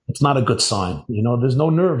finger, it's not a good sign. There's no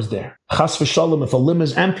nerves there. Chas v'shalom, if a limb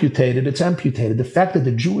is amputated, it's amputated. The fact that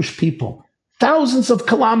the Jewish people, thousands of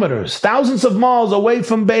kilometers, thousands of miles away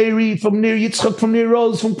from Beirut, from near Yitzchak, from near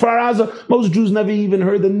Rose, from Kfar Aza, most Jews never even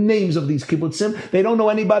heard the names of these kibbutzim. They don't know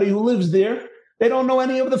anybody who lives there. They don't know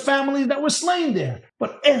any of the families that were slain there.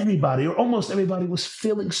 But everybody, or almost everybody, was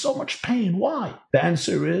feeling so much pain. Why? The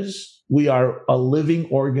answer is We are a living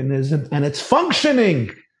organism and it's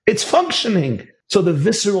functioning. It's functioning. So the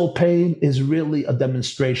visceral pain is really a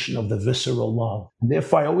demonstration of the visceral love.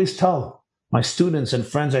 Therefore, I always tell my students and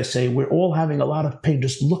friends, I say, we're all having a lot of pain.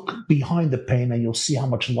 Just look behind the pain and you'll see how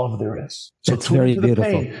much love there is. So It's tune very into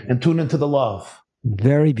beautiful. the pain and tune into the love.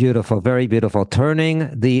 Very beautiful, very beautiful.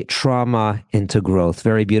 Turning the trauma into growth.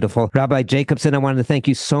 Very beautiful. Rabbi Jacobson, I wanted to thank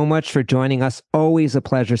you so much for joining us. Always a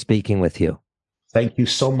pleasure speaking with you. Thank you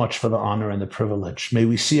so much for the honor and the privilege. May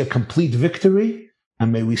we see a complete victory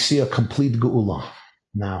and may we see a complete geula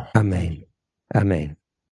now. Amen. Amen.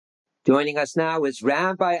 Joining us now is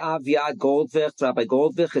Rabbi Aviad Goldvich. Rabbi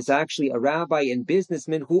Goldvich is actually a rabbi and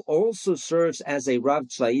businessman who also serves as a Rav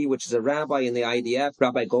Tzvai, which is a rabbi in the IDF.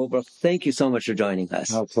 Rabbi Goldvich, thank you so much for joining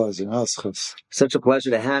us. Our pleasure. Such a pleasure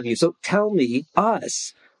to have you. So tell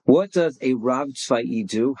us, what does a Rav Tzvai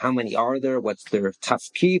do? How many are there? What's their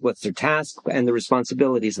tafkid? What's their task? And the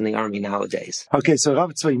responsibilities in the army nowadays? Okay, so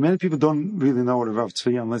Rav Tzvai, many people don't really know what a Rav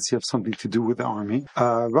Tzvai unless you have something to do with the army.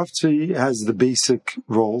 Rav Tzvai has the basic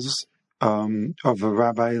roles of a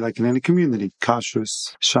rabbi, like in any community: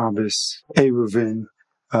 Kashrus, Shabbos, Eruvin,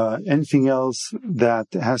 anything else that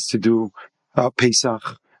has to do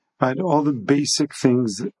Pesach, right? All the basic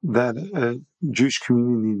things that a Jewish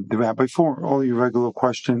community need the rabbi for. All your regular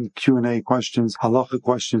questions, Q&A questions, halacha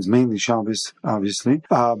questions, mainly Shabbos, obviously.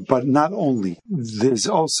 But not only. There's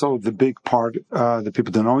also the big part that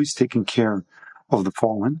people don't always taking care of the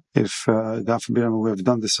fallen. If, God forbid, we've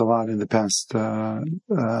done this a lot in the past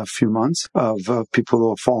few months of people who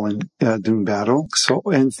have fallen during battle. So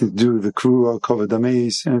anything to do with the crew, Kovad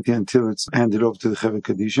Ameis, anything until it's handed over to the Cheved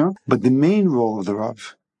Kadisha. But the main role of the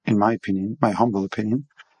Rav, in my opinion, my humble opinion,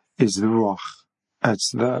 is the Ruach.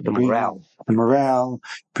 It's the morale,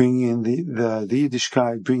 bringing in the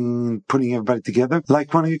Yiddishkeit, putting everybody together,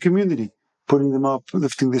 like running a community, putting them up,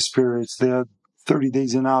 lifting their spirits. They're 30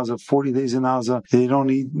 days in Gaza, 40 days in Gaza. They don't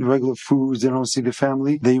eat regular foods. They don't see the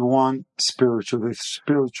family. They want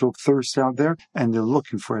spiritual thirst out there, and they're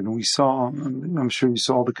looking for it. And we saw, I'm sure you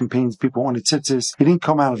saw all the campaigns. People wanted tzitzis. It didn't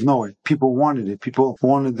come out of nowhere. People wanted it. People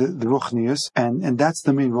wanted the ruchnius, and that's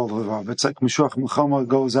the main role of the Rav. It's like Meshuach Milchama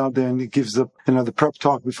goes out there and he gives the prep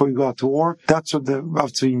talk before you go out to war. That's what the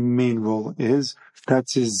Rav Tzvi's main role is.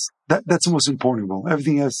 That's the most important role.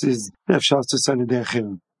 Everything else is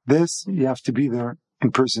this, you have to be there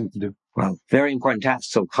in person to do. Well, very important task.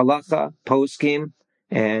 So halacha, poskim,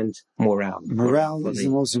 and morale. Morale is the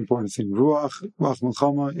most important thing. Ruach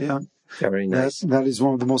Milchama, yeah. Very nice. That is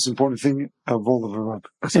one of the most important things of all of Iraq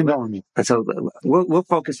in the army. So we'll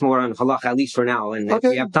focus more on halacha, at least for now. And if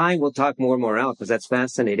we have time, we'll talk more morale, because that's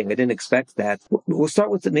fascinating. I didn't expect that. We'll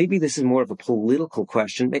start with maybe this is more of a political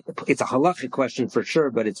question. It's a halachic question for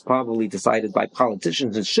sure, but it's probably decided by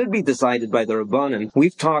politicians. It should be decided by the Rabbanim.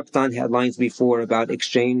 We've talked on headlines before about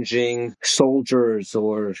exchanging soldiers,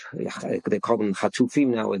 or they call them hatufim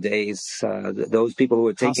nowadays, those people who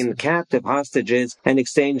are taken captive, hostages, and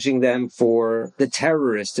exchanging them for the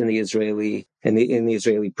terrorists in the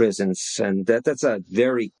Israeli prisons. And that's a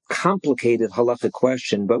very complicated halachic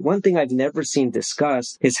question. But one thing I've never seen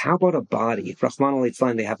discussed is, how about a body? Rahman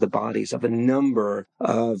al-Islam, they have the bodies of a number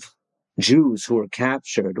of Jews who were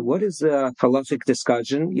captured. What is the halachic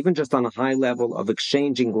discussion, even just on a high level, of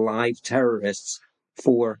exchanging live terrorists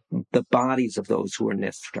for the bodies of those who were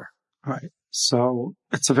nifter? Right. So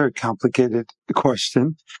it's a very complicated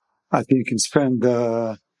question. I think you can spend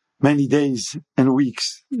many days and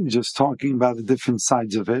weeks just talking about the different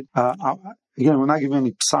sides of it. Again, we're not giving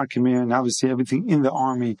any psakim here, and obviously everything in the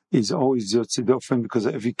army is always yotze because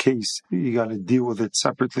every case you got to deal with it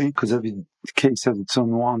separately, because every case has its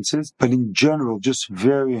own nuances. But in general, just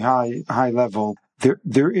very high level,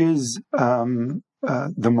 there is the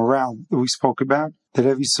morale that we spoke about, that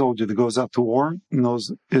every soldier that goes out to war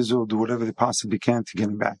knows Israel will do whatever they possibly can to get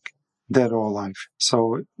him back, dead or alive.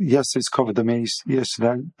 So yes, it's covered the mace. Yes,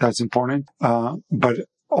 that's important. But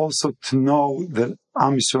also to know that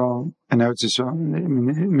Am Yisrael and Eretz Yisrael, I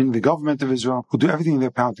mean the government of Israel, will do everything in their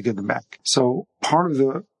power to get them back. So part of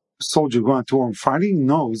the soldier going to war and fighting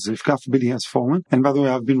knows that if God forbid he has fallen. And by the way,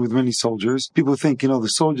 I've been with many soldiers. People think, the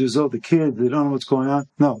soldiers, the kids, they don't know what's going on.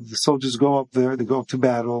 No, the soldiers go up there, they go up to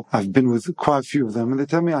battle. I've been with quite a few of them, and they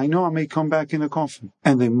tell me, I know I may come back in a coffin.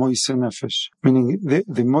 And they moisten nefesh, meaning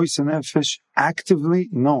they moisten nefesh actively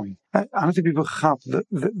knowing I don't think people have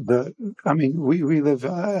I mean, we live,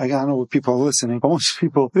 I don't know what people are listening, but most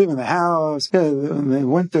people live in the house, in the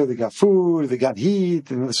winter, they got food, they got heat,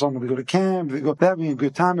 and in the summer they go to camp, they're having a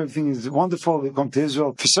good time, everything is wonderful, they come to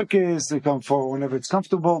Israel for sukkahs, they come for whenever it's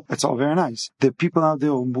comfortable, it's all very nice. There are people out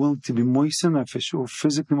there who are willing to be moisten nefesh, or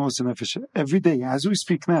physically moisten nefesh, every day, as we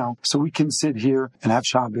speak now, so we can sit here and have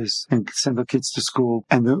Shabbos, and send our kids to school,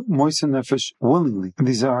 and the moisten nefesh willingly.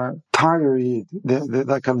 These are tired,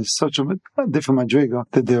 that kind of such a different madriga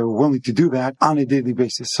that they're willing to do that on a daily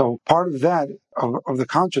basis. So part of that, of the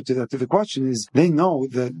counter to that, to the question is, they know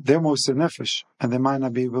that they're moisten nefesh, and they might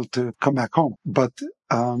not be able to come back home. But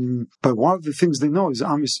one of the things they know is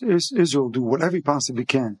Israel do whatever he possibly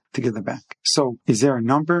can to get them back. So is there a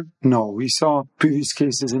number? No. We saw previous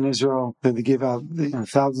cases in Israel that they gave out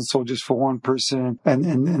 1,000 soldiers for one person, and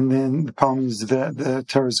then the problem is that the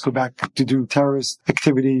terrorists go back to doing terrorist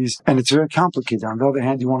activities, and it's very complicated. On the other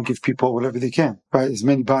hand, you want to give people whatever they can, right? As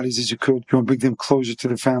many bodies as you could. You want to bring them closure to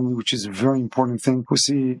the family, which is a very important thing. We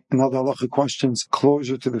see in other halachic questions,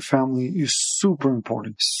 closure to the family is super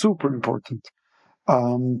important, super important.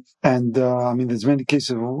 I mean, there's many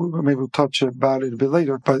cases, maybe we'll touch about it a bit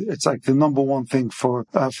later, but it's like the number one thing for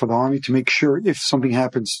the army to make sure if something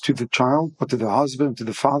happens to the child or to the husband, to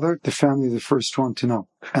the father, the family is the first one to know.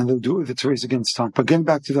 And they'll do it if it's a race against time. But getting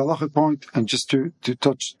back to the halachic point, and just to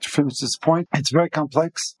finish this point, it's very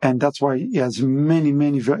complex, and that's why it has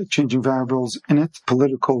many changing variables in it: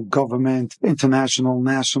 political, government, international,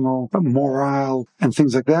 national, morale, and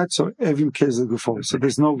things like that. So every case will go forward. So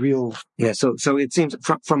there's no real... Yeah, so it seems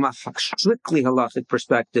from a strictly halachic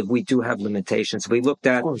perspective, we do have limitations. We looked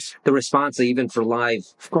at the response even for live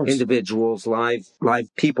individuals, live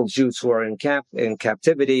people, Jews who are in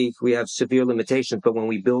captivity. We have severe limitations, but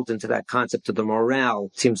when we build into that concept of the morale,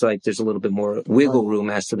 it seems like there's a little bit more wiggle room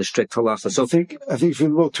as to the strict halacha. So I think if you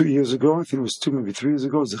look 2 years ago, I think it was maybe 3 years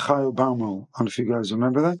ago, it was Shiur. I don't know if you guys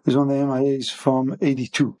remember that. He was one of the MIAs from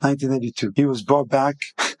 1982. He was brought back.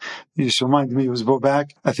 You just reminded me, he was brought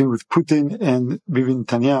back, I think, with Putin and Bibi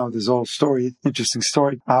Netanyahu. There's a whole story, interesting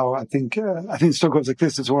story. How I think the story goes like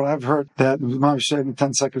this. It's what I've heard, that I'll share in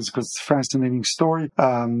 10 seconds because it's a fascinating story.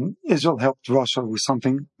 Israel helped Russia with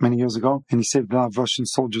something many years ago, and he saved a lot of Russian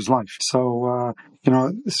soldiers' life. So,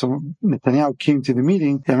 so Netanyahu came to the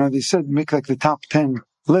meeting, and they said, make like the top 10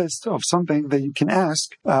 list of something that you can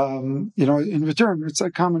ask, in return. It's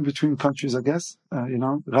like common between countries, I guess,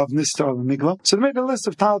 Rav Nistar and Migla. So they made a list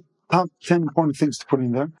of top 10 important things to put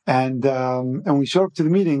in there. And when we showed up to the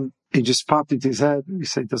meeting, it just popped into his head. He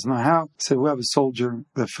said, he doesn't know how. He said, we have a soldier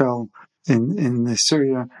that fell in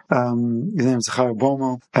Syria. His name is Shiur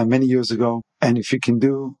Bomo, many years ago. And if you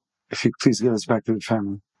please get us back to the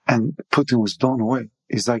family. And Putin was blown away.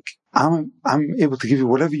 He's like, I'm able to give you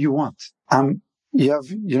whatever you want.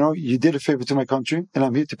 You did a favor to my country, and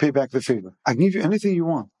I'm here to pay back the favor. I can give you anything you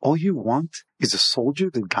want. All you want is a soldier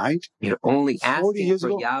that died. You're only asking for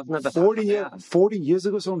Yavna. 40 years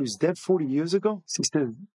ago, someone who's dead 40 years ago. He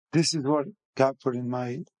said, this is what God put in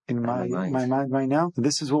my mind right now.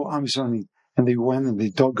 This is what Am Yisrael needs. And they went and they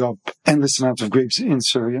dug up endless amounts of graves in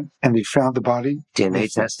Syria, and they found the body.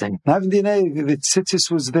 DNA testing. Not even DNA, the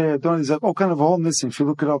tzitzis was there. There's all kind of wholeness. If you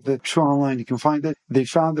look it up, the show online, you can find it. They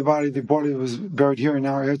found the body was buried here in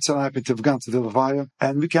our Herzl happened to have gone to the Levaya,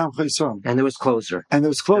 and And there was closure. And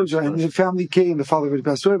the family came, the father already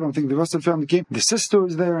passed away, but I think the rest of the family came. The sister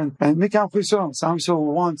was there, and Mikam Chayson. Am Yisrael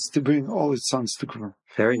wants to bring all his sons to Kfar.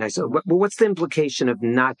 Very nice. So, but what's the implication of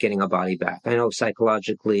not getting a body back? I know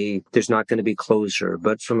psychologically there's not going to be closure,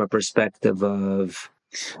 but from a perspective of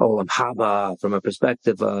Olam Haba, from a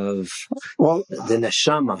perspective of the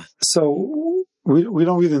neshama. So we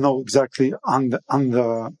don't really know exactly on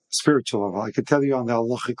the spiritual level. I could tell you on the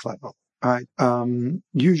halachic level, right?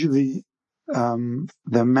 Usually,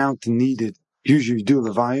 the amount needed. Usually, you do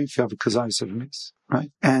levaya if you have a kazayis of mix,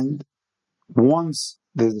 right? And once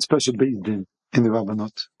there's a special beis din in the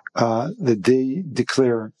Rabbanot, that they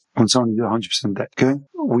declare when someone is 100% dead. Okay?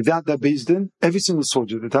 Without that beis din, every single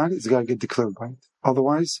soldier that died is got to get declared by it.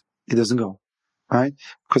 Otherwise, it doesn't go. Right?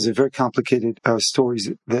 Because they're very complicated stories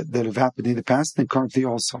that have happened in the past and currently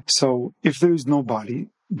also. So if there is no body,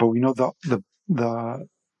 but we know the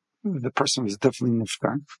person was definitely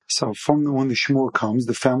niftar. So when the shmua comes,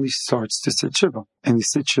 the family starts to sit shiva, and they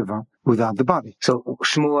sit shiva without the body. So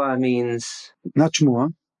shmua means not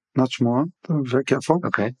shmua. Very careful.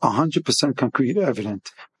 Okay. 100% concrete,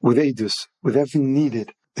 evident, with edus, with everything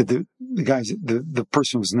needed that the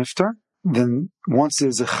person was niftar. Then once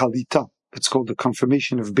there's a chalita, it's called the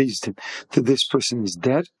confirmation of beis din, that this person is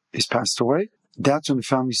dead, is passed away. That's when the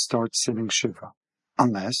family starts sitting shiva,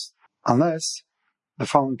 unless the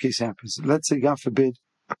following case happens. Let's say, God forbid,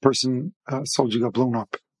 a soldier got blown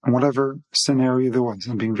up. And whatever scenario there was,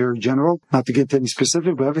 I'm being very general, not to get to any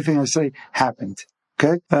specific, but everything I say happened.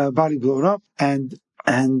 Okay, body blown up, and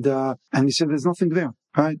he said there's nothing there,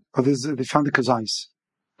 right? Or they found the kazais.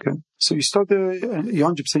 Okay, so you start the you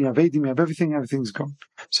 100% you have Adim, you have everything's gone.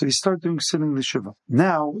 So you start sitting the shiva.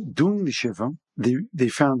 Now doing the shiva, they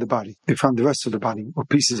found the body, they found the rest of the body or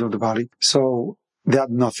pieces of the body. So they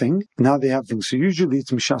had nothing. Now they have things. So usually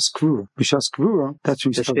it's Mishas Kvura. Mishas Kvura, that's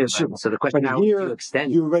when you start the Shiva. So the question now, here, you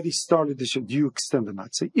extend. You already started the Shiva. Do you extend or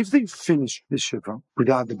not? So if they finish the Shiva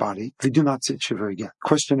without the body, they do not sit Shiva again.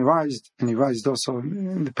 Question arised also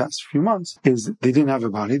in the past few months, is they didn't have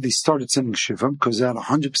a body. They started sending Shiva because they had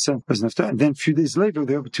 100% was nefta. And then a few days later,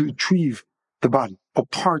 they were able to retrieve the body or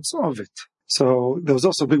parts of it. So there was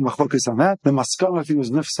also a big machlokas on that. The maskal, I think,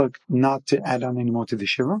 was nifsak not to add on anymore to the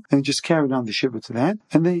shiva, and just carried on the shiva to that.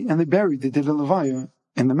 And they buried, they did a levaya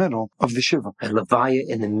in the middle of the shiva. A levaya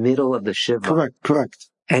in the middle of the shiva. Correct.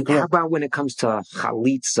 And how about when it comes to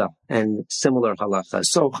chalitza and similar halachas?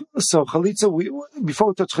 So chalitza, before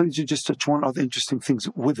we touch chalitza, just touch one other interesting things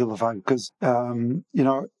with the levaya, because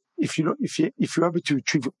if you're able to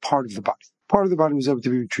retrieve part of the body was able to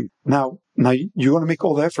be retrieved. Now you're going to make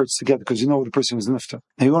all the efforts together because you know the person was nifta.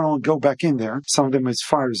 Now you're going to go back in there. Some of them is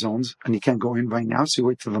fire zones and you can't go in right now, so you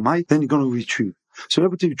wait till the night. Then you're going to retrieve. So you're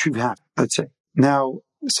able to retrieve half, let's say. Now,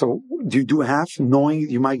 so do you do a half knowing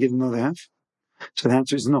you might get another half? So the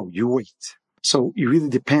answer is no, you wait. So it really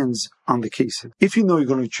depends on the case. If you know you're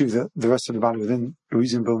going to retrieve the rest of the body within a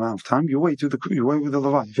reasonable amount of time, you wait with the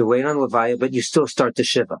levaya. You wait on levaya, but you still start the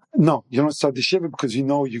shiva. No, you don't start the shiva because you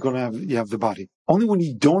know you have the body. Only when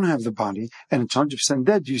you don't have the body and it's 100%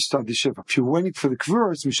 dead, you start the shiva. If you're waiting for the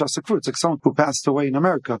kvura, it's mishasa kvura. It's like someone who passed away in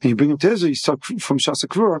America and you bring him to Israel, you start from shasa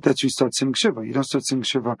kvura. That's when you start singing shiva. You don't start singing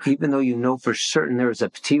shiva. Even though you know for certain there is a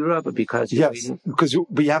ptira, but because you're waiting. Because you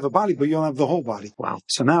have a body, but you don't have the whole body. Wow.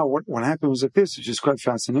 So now what happened was like this, which is quite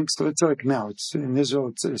fascinating. So it's like now, it's in Israel,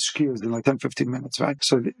 it's Shiur in like 10, 15 minutes, right?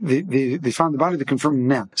 So they found the body, they confirmed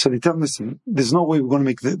now. So they tell them, listen, there's no way we're going to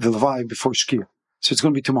make the levaya before Shiur. So it's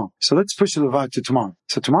going to be tomorrow. So let's push the levaya to tomorrow.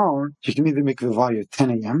 So tomorrow, you can either make the levaya at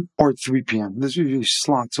 10 a.m. or at 3 p.m. There's usually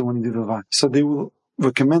slots when you do the levaya. So they will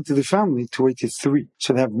recommend to the family to wait till 3.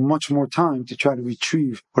 So they have much more time to try to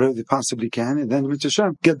retrieve whatever they possibly can. And then with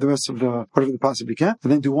Hashem, get the rest of whatever they possibly can.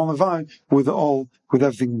 And then do one levaya with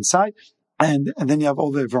everything inside. And then you have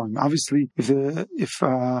all the Ivarim. Obviously,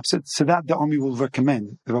 so that the army will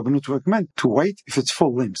recommend, the Rabbanut will recommend to wait if it's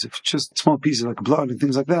full limbs. If it's just small pieces like blood and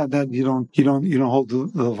things like that you don't hold the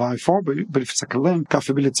levaya for. But if it's like a limb, God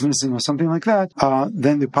forbid it's missing or something like that,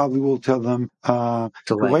 then they probably will tell them to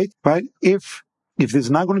wait. Right? If there's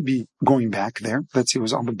not going to be going back there, let's say it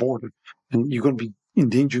was on the border, and you're going to be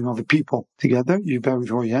endangering other people together, you bury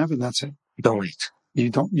what you have, and that's it. Don't wait. You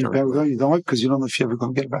don't wait because you don't know if you're ever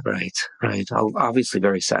going to get it back. Right. Obviously,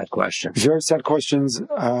 very sad questions. Very sad questions.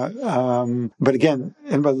 But again,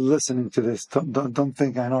 anybody listening to this, don't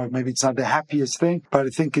think, I know maybe it's not the happiest thing, but I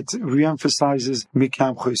think it reemphasizes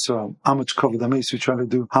how much cover we try to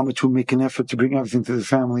do, how much we make an effort to bring everything to the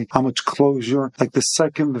family, how much closure. Like the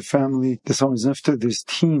second the family, the someone's after, there's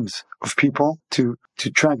teams of people to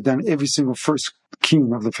track down every single first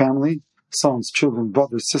kin of the family. Sons, children,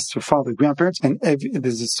 brothers, sister, father, grandparents, and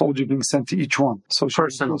there's a soldier being sent to each one. So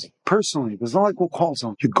personally, there's not like we'll call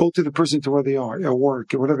someone. You go to the person to where they are, at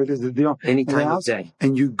work, or whatever it is that they are. Any time of day.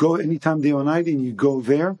 And you go anytime day or night, and you go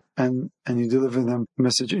there, and you deliver them a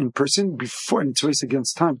message in person before, and it's a race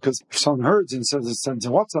against time, because if someone hears and says it sends a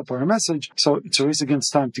WhatsApp or a message, so it's a race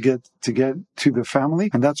against time to get to the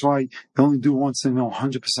family, and that's why they only do once they know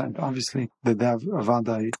 100%. Obviously, that they have a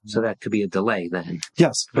vadai. So that could be a delay then.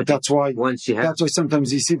 Yes, but that's why. That's why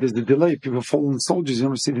sometimes you see there's the delay. People fallen soldiers, you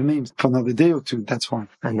don't see the names for another day or two. That's why.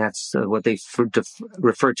 And that's what they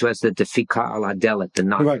refer to as the defika al adelet, the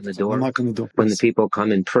knock on the door. The knock on the door. When the people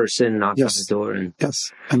come in person, knock on the door, and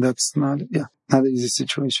and that's not an easy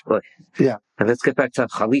situation. But, yeah. And let's get back to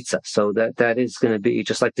chalitza. So that is going to be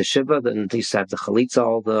just like the shiva. Then they used to have the chalitza,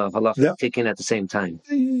 all the halacha taken at the same time.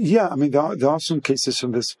 Yeah, I mean there are some cases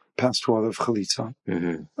from this past world of chalitza.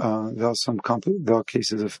 Mm-hmm. There are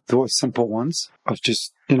cases of there were simple ones of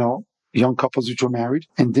just young couples which were married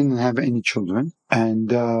and didn't have any children and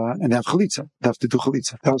they have chalitza. They have to do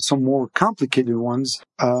chalitza. There are some more complicated ones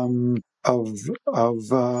of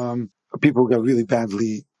people who got really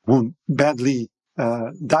badly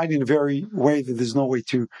died in a very way that there's no way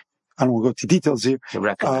to, I don't want to go to details here. To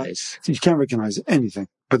recognize. You can't recognize anything,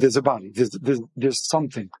 but there's a body. There's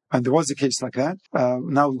something. And there was a case like that.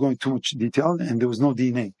 Now we're going too much detail, and there was no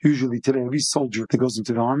DNA. Usually today, every soldier that goes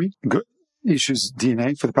into the army, issues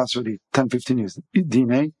DNA for the past already 10, 15 years.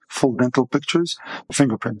 DNA, full dental pictures,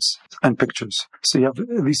 fingerprints, and pictures. So you have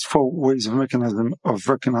at least 4 ways of recognizing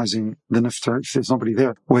the niftar if there's nobody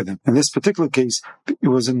there with him. In this particular case, it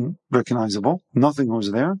wasn't recognizable. Nothing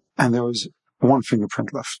was there, and there was 1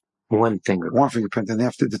 fingerprint left. One fingerprint, and they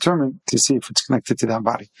have to determine to see if it's connected to that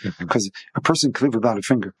body. Because a person could live without a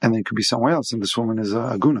finger, and then it could be somewhere else, and this woman is a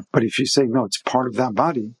aguna. But if you say, no, it's part of that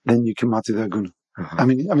body, then you can mati the aguna. I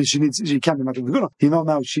mean, she can't be mati the aguna.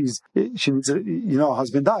 Now she needs her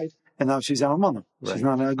husband died, and now she's almana. Right. She's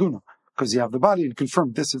not an aguna. Because you have the body and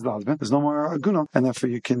confirm this is the husband. There's no more aguna, and therefore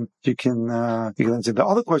you can answer. The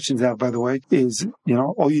other questions they have, by the way, is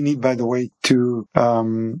all you need, by the way, to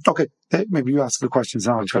maybe you ask the questions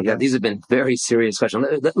now. Yeah, these have been very serious questions.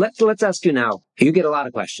 Let's ask you now. You get a lot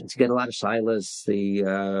of questions. You get a lot of shilas. The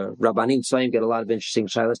Rabbanim Tzvayim get a lot of interesting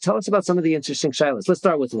shilas. Tell us about some of the interesting shilas. Let's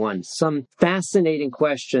start with one. Some fascinating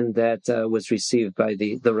question that was received by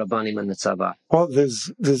the Rabbanim and the Tzava. Well,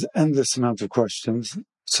 there's endless amount of questions.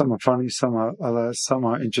 Some are funny, some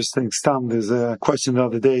are interesting. There's a question the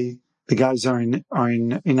other day. The guys are in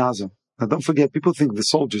Azam. Now, don't forget, people think the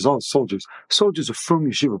soldiers are from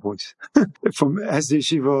yeshiva boys, from Hesed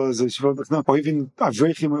yeshiva, or even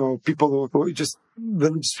Avrechim, or people, or just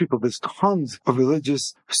religious people. There's tons of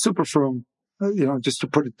religious, super from, just to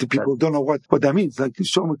put it to people who don't know what that means. Like,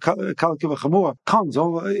 tons.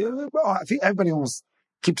 I think everybody almost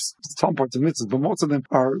keeps some parts of mitzvahs, but most of them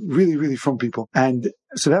are really, really from people. And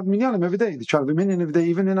so they have minyanim every day. They try to have a minyan every day,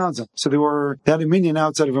 even in Azam. So they had a minyan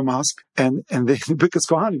outside of a mosque, and they the biggest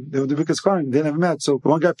kohanim. They were the biggest kohanim. They didn't have a mat. So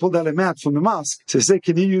one guy pulled out a mat from the mosque. So he said,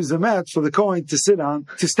 can you use the mat for the kohen to stand on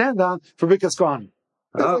for biggest kohanim?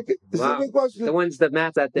 Oh, wow. The ones that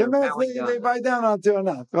mat that they're bowing down. They bow down onto or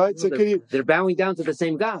not, right? So they're bowing down to the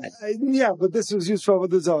same God. Yeah, but this was used for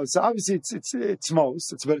the Zohar. So obviously it's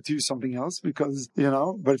most. It's better to use something else because,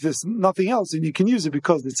 but if there's nothing else, then you can use it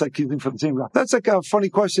because it's like using for the same God. That's like a funny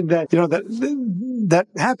question that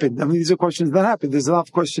happened. I mean, these are questions that happen. There's a lot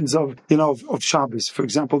of questions of Shabbos. For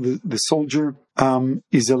example, the soldier,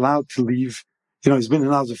 is allowed to leave, he's been in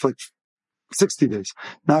Gaza for like 60 days.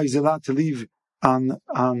 Now he's allowed to leave on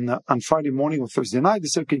Friday morning or Thursday night. They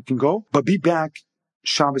said, okay, you can go, but be back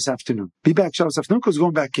Shabbos afternoon. Because he's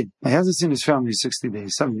going back in. He hasn't seen his family 60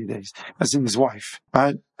 days, 70 days. Has seen his wife,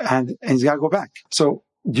 right? And he's got to go back. So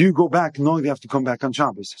do you go back knowing they have to come back on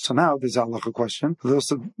Shabbos? So now there's a halacha question. You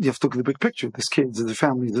have to look at the big picture. There's kids, there's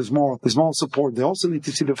family, there's more support. They also need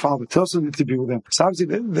to see their father. They also need to be with them. So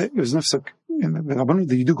obviously it was nefsek in the Rabbanon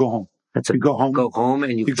that you do go home. You go home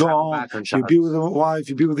and you go home, back on Shabbos. You be with the wife,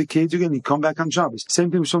 you be with the kids again, you come back on Shabbos.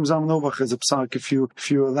 Same thing with Shom Zalman Novach as a psak. If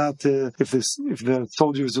you're allowed to, if the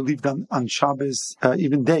soldiers are leave on Shabbos,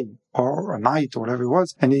 even day or a night or whatever it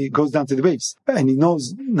was, and he goes down to the base and he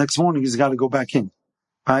knows next morning he's got to go back in,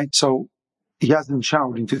 right? So he hasn't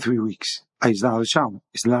showered in 2-3 weeks. He's not allowed to shower.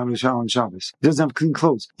 He's allowed to shower on Shabbos. He doesn't have clean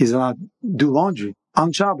clothes. He's allowed to do laundry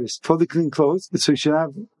on Shabbos for the clean clothes. So he should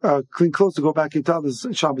have clean clothes to go back into others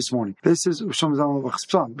Shabbos morning. This is Shom Zalman Novach's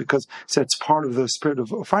psalm because it's part of the spirit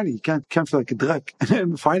of fighting. You can't feel like a drek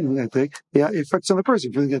and fighting that thing. Yeah, it affects another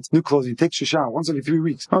person. If he gets new clothes, he takes a shower once every 3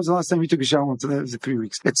 weeks. When was the last time you took a shower? Once every 3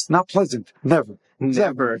 weeks. It's not pleasant. Never.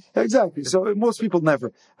 Exactly. So most people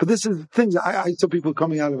never. But this is the thing. I saw people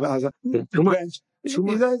coming out of Gaza. I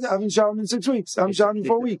haven't showered in 6 weeks. I haven't showered in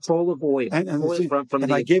 4 weeks. Full of oil.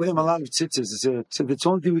 And I gave them a lot of tzitzis. So the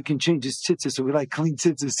only thing we can change is tzitzis. So we like clean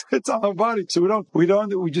tzitzis. It's on our body. So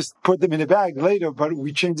we just put them in a bag later, but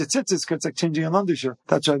we change the tzitzis because it's like changing an undershirt.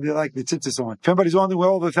 That's why they like the tzitzis on. If anybody's wondering where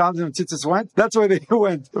all the thousands of tzitzis went, that's where they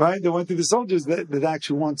went, right? They went to the soldiers that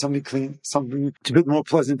actually want something clean, something a bit more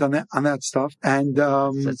pleasant on that stuff. And,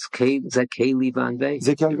 that's Kaylee Van Veil.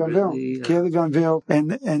 Kaylee Van Veil.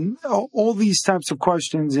 And all these types of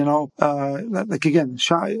questions, like again,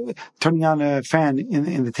 turning on a fan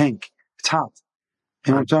in the tank. It's hot.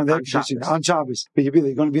 On Shabbos. But you're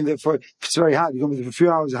going to be in there if it's very hot, you're going to be there for a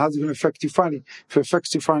few hours. How's it going to affect you finally? If it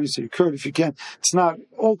affects you finally, so you could, if you can't. It's not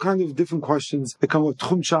all kinds of different questions that come with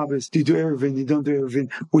Tchum Shabbos. Do you do Erevin? You don't do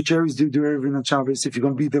Erevin? Which areas do you do Erevin on Shabbos? If you're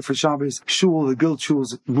going to be there for Shabbos, shul, they build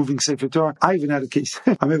shuls, moving Sefer Torah. I even had a case.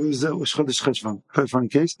 I remember it was Chodesh Cheshvan. Very funny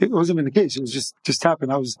case. It wasn't even a case. It was just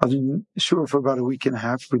happened. I was in Shiur for about a week and a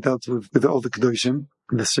half. We dealt with all the Kedoshim.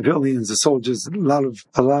 The civilians, the soldiers, a lot of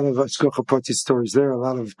Ashkocha Prati stories there, a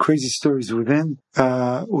lot of crazy stories within.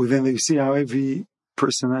 You see how every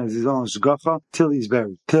person has his own Ashkocha till he's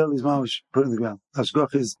buried, till he's maush put in the ground.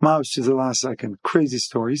 Ashkocha is maush to the last second. Crazy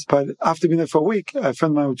stories. But after being there for a week, a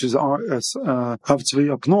friend of mine, which is Rav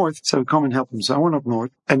Tzvi up north, said, come and help him. So I went up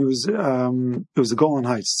north, and it was the Golan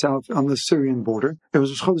Heights, south on the Syrian border. It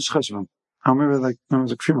was Chodesh Cheshvan. I remember it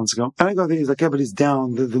was a few months ago. And I go there, he's like, everybody's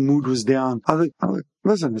down. The mood was down. I'm like,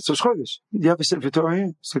 listen, it's Rosh Chodesh. You have a Sefer Torah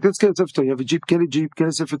here? It's like, let's get a Sefer Torah. You have a Jeep, get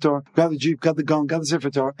a Sefer Torah. Got the Jeep, got the gun, got the Sefer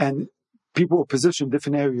Torah. And people were positioned in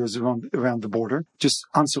different areas around the border. Just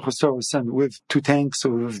Ansur Torah was sent with 2 tanks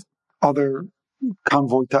or with other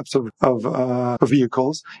convoy types of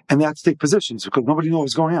vehicles. And they had to take positions because nobody knew what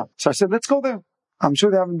was going on. So I said, let's go there. I'm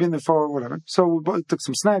sure they haven't been there for whatever. So we took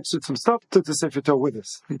some snacks, took some stuff, took the Sefer Torah with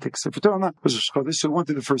us. We take Sefer Torah, it was Rosh Chodesh, so we went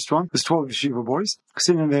to the first one. There's 12 yeshiva boys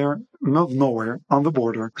sitting there, middle of nowhere, on the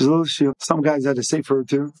border. Because a little shield, some guys had a Sefer or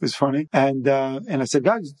two. It was funny. And I said,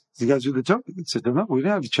 guys, you guys do the Torah? They said, no, we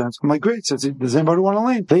didn't have a chance. I'm like, great. So I said, does anybody want to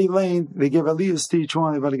lane? They laned, they gave Aliyahs to each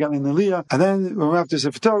one, everybody got in Aliyah. And then when we were after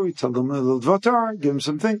Sefer Torah, we told them a little Dvatar, give them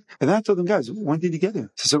something. And then I told them, guys, when did you get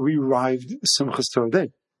here? So we arrived Simchas Torah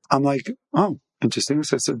Day. I'm like, oh. Interesting.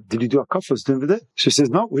 So I said, did you do Akafos during the day? She says,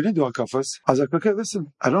 no, we didn't do Akafos. I was like, okay,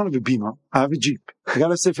 listen, I don't have a Beamer. I have a Jeep. I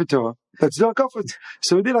got a Sefer Torah. Let's do Akafos.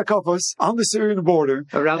 So we did Akafos on the Syrian border.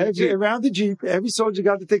 Around the Jeep. Every soldier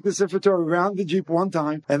got to take the Sefer Torah around the Jeep one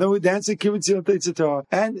time. And then we danced in Kibbutz Sefer Torah.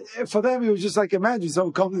 And for them, it was just like, imagine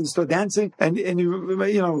someone comes and start dancing. And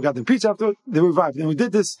we got the pizza after. They revived. And we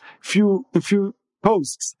did this few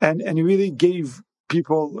posts. And it really gave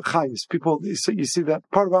people chayus. People, so you see that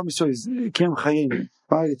part of Am Yisrael is Kem Chayenu,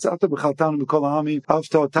 right? It's Ata B'chaltanu B'kol Ha'amim,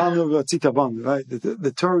 Avta Otanu V'atzita Banu, right?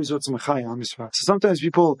 The Torah is what's Mechayah Am Yisrael. So sometimes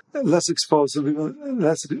people less exposed,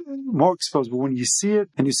 more exposed, but when you see it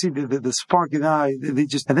and you see the spark in the eye, they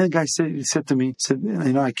just. And then the guy said to me,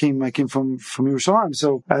 I came from Yerushalayim,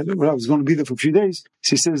 so I was going to be there for a few days.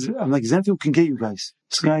 So he says, I'm like, is there anything we can get you guys?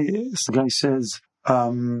 This guy says,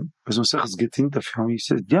 was Maseches Gittin, Daf Yomi. He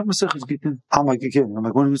said, do you have Maseches Gittin? I'm like, again,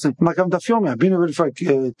 what are you saying? I'm like, I'm Daf Yomi. I've been already for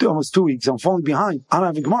almost 2 weeks. I'm falling behind. I don't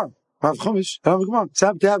have a Gemara. I have Chumash. I don't have a Gemara. So I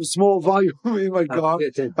have to have a small volume in my car.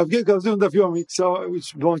 I'm doing Daf Yomi, so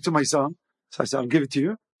which belongs to my son. So I said, I'll give it to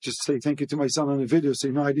you. Just say thank you to my son on the video, so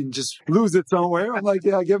I didn't just lose it somewhere. I'm like,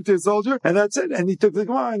 yeah, I gave it to a soldier, and that's it. And he took the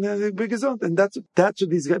Gemara and the biggest one, and that's what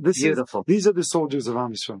these guys. Beautiful. These are the soldiers of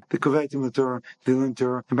Am Yisrael. The Kovetim, the Torah, the Lin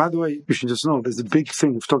Torah. And by the way, you should just know there's a big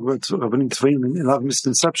thing. We've talked about Rabbanim Tzvaim and a lot of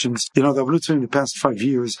misconceptions. The Rabbanim Tzvaim in the past 5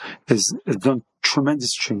 years has done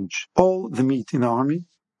tremendous change. All the meat in the army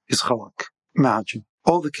is chalak, ma'ajin.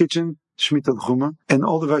 All the kitchen, shmita al-chuma, and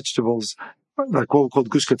all the vegetables, like what we call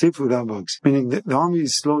gush katif without bugs. Meaning that the army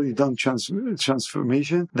is slowly done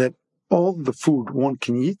transformation that all the food one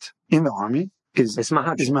can eat in the army is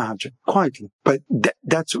mahajin, quietly. But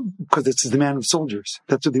that's because it's the demand of soldiers.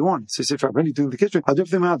 That's what they want. So if I'm really doing the kitchen, I'll do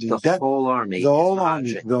the mahajin. The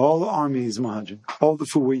whole army is mahajin. All the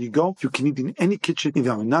food where you go, you can eat in any kitchen in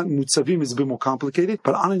the army. Not mutzavim is a bit more complicated,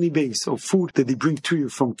 but on any base of food that they bring to you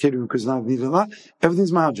from catering because not needed a lot,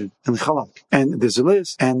 everything's mahajin and chalak. And there's a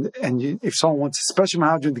list. And if someone wants a special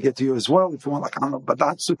mahajin to get to you as well, if you want, like, I don't know, but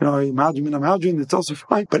that's, mahajin, it's also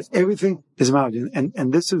fine. But everything is mahajin.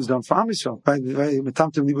 And this is done for Am Yisrael, right?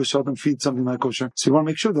 Feed something like kosher. So you want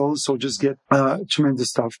to make sure that all the soldiers get tremendous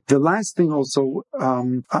stuff. The last thing also,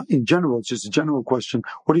 in general, just a general question,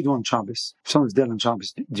 what do you do on Shabbos? If someone's dead on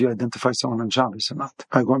Shabbos, do you identify someone on Shabbos or not?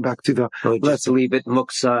 Right, going back to let's leave it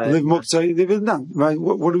muksai. Leave it done. Right?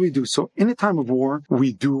 What do we do? So in a time of war,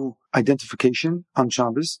 we do identification on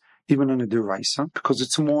Shabbos, even in a deraisa, because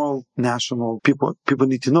it's more national. People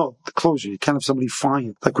need to know the closure. You can't have somebody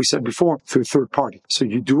find, like we said before, through a third party. So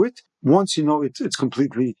you do it. Once you know it's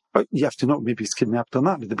completely, you have to know maybe he's kidnapped or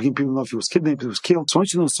not. At the beginning, people know if he was kidnapped, if he was killed. So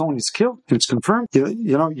once you know someone is killed and it's confirmed,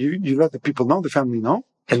 you let the people know, the family know.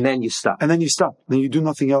 And then you stop. Then you do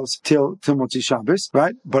nothing else till Motzi Shabbos,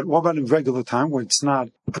 right? But what about in regular time where it's not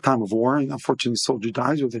a time of war and unfortunately a soldier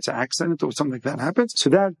dies or it's an accident or something like that happens? So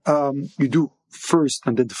that you do first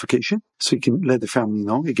identification, so you can let the family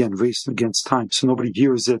know. Again, race against time, so nobody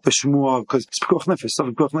hears it. Because it's pikuach nefesh, stuff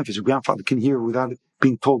of pikuach nefesh. Your grandfather can hear without it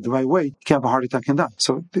being told the right way. You can have a heart attack and die.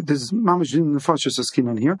 So there's mamash din nefashos skin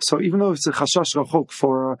on here. So even though it's a chashash rachok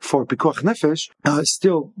for pikuach nefesh,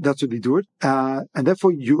 still that's what they do it. And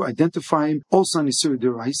therefore you identify him also on Isur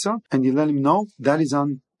Deraisa, and you let him know that is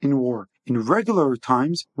on in war. In regular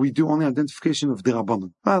times, we do only identification of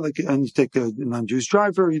Derabanan. And you take a non-Jewish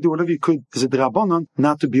driver, you do whatever you could as a Derabanan,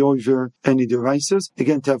 not to be over any deraisas,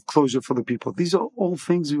 again, to have closure for the people. These are all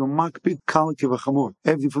things, makbid, kalik, v'chamor.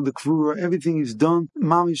 Everything from the kvura, everything is done,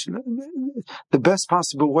 mamish, the best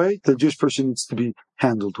possible way the Jewish person needs to be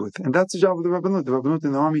handled with. And that's the job of the Rabbanut. The Rabbanut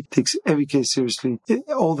in the army takes every case seriously.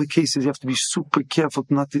 All the cases, you have to be super careful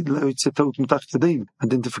not to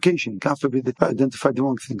identification. God forbid, identify the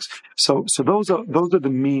wrong things. So So those are the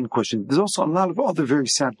main questions. There's also a lot of other very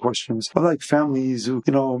sad questions, like families who,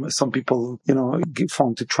 some people, fall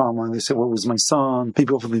into trauma and they say, "What was my son?"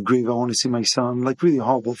 People from the grave, "I want to see my son." Like really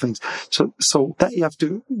horrible things. So that you have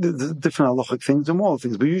to the different halachic things and moral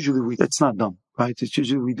things, but usually it's not done. Right? It's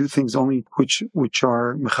usually we do things only which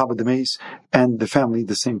are mechabed the mace and the family at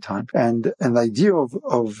the same time. And the idea of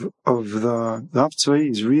the Rav Tzvi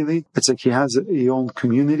is really, it's like he has a own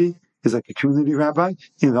community. He's like a community rabbi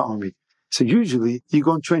in the army. So usually you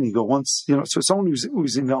go and train, you go once, so someone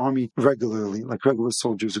who's in the army regularly, like regular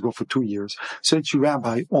soldiers who go for 2 years. So it's your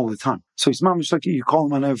rabbi all the time. So it's mamish like you call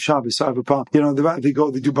him on Erev Shabbos, so I have a problem. They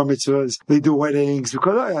go, they do bar mitzvahs, they do weddings,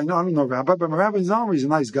 because I don't know rabbi, but my rabbi in the army is a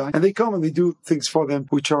nice guy. And they come and they do things for them,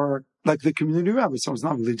 which are like the community rabbi. Someone's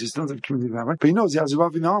not religious, doesn't have a community rabbi, but he knows he has a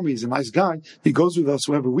rabbi in the army. He's a nice guy. He goes with us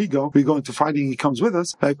wherever we go into fighting, he comes with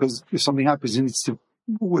us, right? Because if something happens, he needs to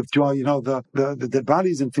withdraw, the dead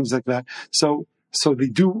bodies and things like that. So they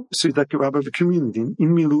do, so it's like a rabbi of a community. In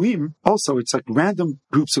Miluim, also, it's like random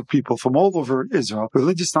groups of people from all over Israel,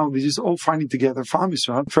 religious knowledge, all fighting together for Am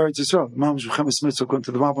Yisrael, for Eretz Yisrael. Going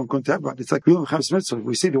to the Rabbim, going to everybody. It's like,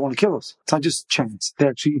 we see they want to kill us. It's not just chance. They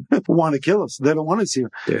actually want to kill us. They don't want us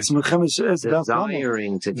here. They're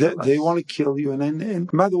desiring to kill us. They want to kill you.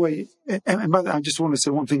 And by the way, I just want to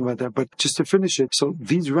say one thing about that, but just to finish it, so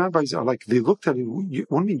these rabbis are like, they looked at it, what do you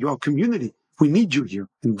mean, you're a community. We need you here.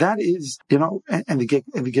 And that is, and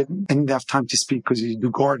they have time to speak because you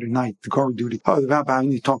do guard at night, the guard duty. Oh, the rabbi, I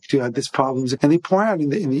need to talk to you, I had this problems. And they pour out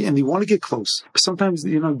and they want to get close. But sometimes,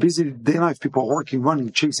 busy day life, people are working,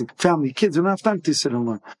 running, chasing, family, kids, they don't have time to sit and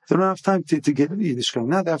learn. They don't have time to get Yiddishkeit.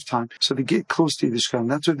 Not have time. So they get close to Yiddishkeit.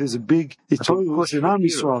 And that's why there's a big, it's totally in Am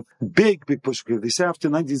Yisrael, big push. They say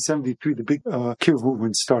after 1973, the big Kiruv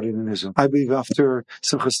movement started in Israel. I believe after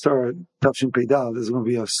Simchas Torah, Tavshin Peidal, there's going to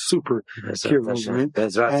be a super movement.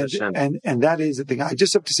 And that is the thing. I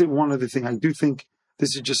just have to say one other thing. I do think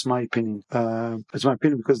this is just my opinion. It's my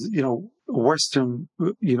opinion because, Western,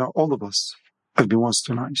 all of us have been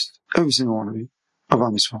westernized. Every single one of you, of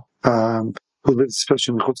Am Yisrael. Who lives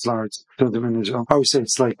especially in Chutz La'aretz, in Israel. I always say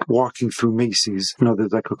it's like walking through Macy's.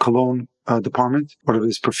 There's like a cologne department, whatever it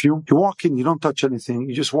is, perfume. You walk in, you don't touch anything.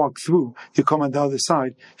 You just walk through. You come on the other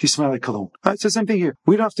side, you smell like cologne. It's the same thing here.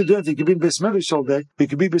 We don't have to do anything. You can be in Beis Medrash all day. You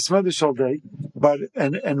can be Beis Medrash all day, but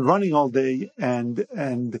and running all day and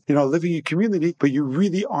living in your community, but you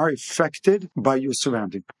really are affected by your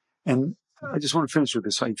surrounding. And I just want to finish with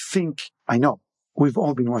this. I know. We've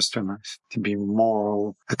all been westernized to be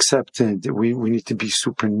moral, accepted. We need to be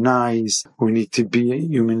super nice. We need to be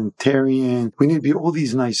humanitarian. We need to be all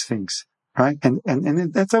these nice things, right?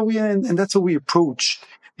 And that's how we approach,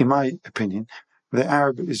 in my opinion, the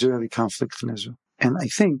Arab-Israeli conflict in Israel. And I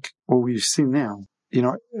think what we've seen now,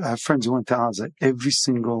 I have friends who went to Gaza. Every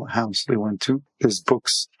single house they went to, there's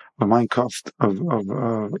books of Minecraft, of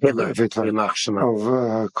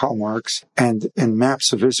Karl Marx, and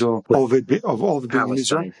maps of Israel, of all the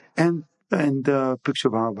buildings in Israel, and picture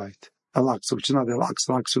of Arbeit, Al-Aqsa, which is not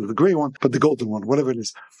Al-Aqsa, the grey one, but the golden one, whatever it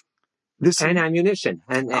is. And ammunition,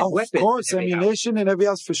 and weapons. Of course, ammunition and everything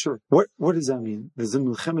else for sure. What does that mean? There's a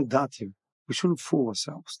Milchemet Dat here. We shouldn't fool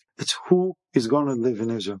ourselves. It's who is going to live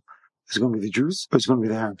in Israel. It's going to be the Jews or it's going to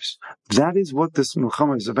be the Arabs. That is what this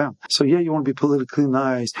Milchama is about. So you want to be politically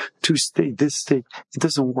nice, two-state, this state. It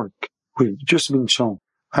doesn't work. We've just been shown,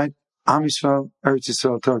 right? Am Yisrael, Eretz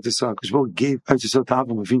Yisrael, Torah Yisrael. Because God gave Eretz Yisrael to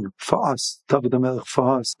Avraham Avinu. For us, David HaMelech,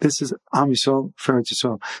 for us. This is Am Yisrael, for Eretz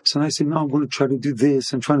Yisrael. So now I say, no, I'm going to try to do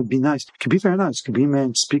this and trying to be nice. You can be very nice. You can be a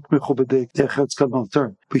man, speak mechubedek, derech kadmal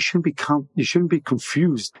Torah. But you shouldn't be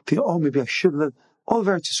confused. Think, maybe I should let. All of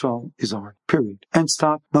Eretz Yisrael is ours, period. And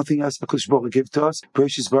stop, nothing else. HaKadosh Baruch Hu gave it to us.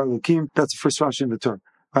 Bereshis bara Elokim, that's the first Rashi in the Torah.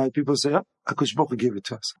 Right? People say, HaKadosh Baruch Hu gave it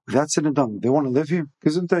to us. That's it and done. They want to live here.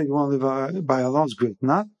 Because sometimes you want to live by Allah's great.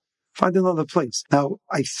 Not find another place. Now,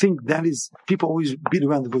 I think that is, people always beat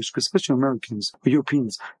around the bush, especially Americans or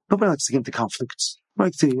Europeans. Nobody likes to get into conflicts.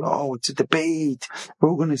 Like to say, it's a debate.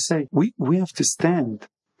 What we're going to say, we have to stand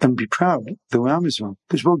and be proud that we're Am Yisrael.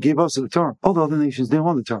 HaKadosh Baruch Hu gave us the Torah. All the other nations, they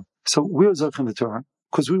want the Torah. So we're Zach in the Torah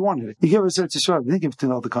because we wanted it. He gave us Eretz Yisrael. We didn't give it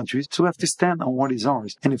to other countries. So we have to stand on what is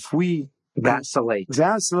ours. And if we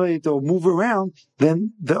vacillate or move around,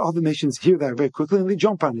 then the other nations hear that very quickly and they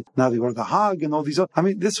jump on it. Now they go to the Hague and all these other.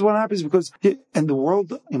 This is what happens because and the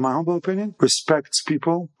world, in my humble opinion, respects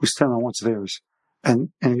people who stand on what's theirs. And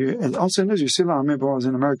also in Israel, you see, I remember I was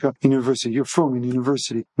in America, university, you're from in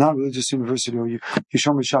university, not religious university, or you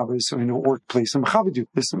show me Shabbos, or in a workplace. I'm Chabadu.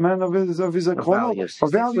 It's a man of his values.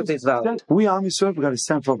 We, Am Yisrael, we got to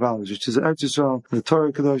stand for values, which is Eretz Yisrael, the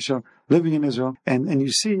Torah Kedosha, living in Israel. And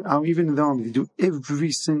you see, even in the army, they do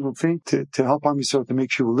every single thing to help Am Yisrael, to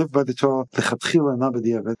make sure we live by the Torah, the Chatchila, not by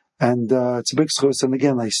the Eved. And it's a big schos. And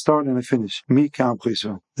again, I start and I finish. Me, Am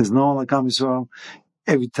Yisrael. There's no one like Am Yisrael.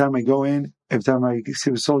 Every time I go in, every time I see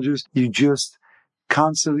the soldiers, you just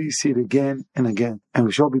constantly see it again and again. And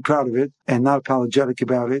we should all be proud of it and not apologetic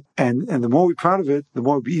about it. And the more we're proud of it, the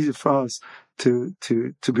more it'll be easy for us to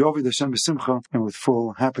be over the Hashem b'simcha and with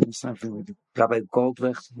full happiness and everything we do. Rabbi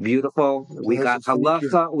Goldwicht, beautiful. We got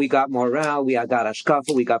halacha, we got morale, we got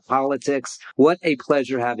ashkafa, we got politics. What a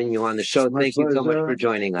pleasure having you on the show. Thank you so much for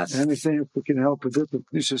joining us. Anything if we can help with it,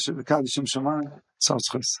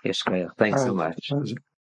 thanks so much. Pleasure.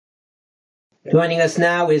 Joining us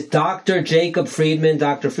now is Dr. Jacob Friedman.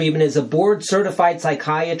 Dr. Friedman is a board-certified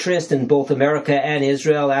psychiatrist in both America and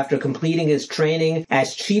Israel after completing his training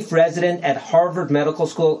as chief resident at Harvard Medical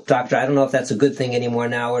School. Doctor, I don't know if that's a good thing anymore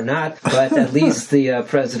now or not, but at least the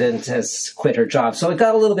president has quit her job. So it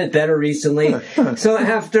got a little bit better recently. So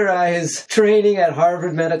after his training at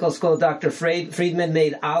Harvard Medical School, Dr. Friedman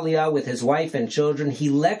made Aliyah with his wife and children.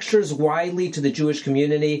 He lectures widely to the Jewish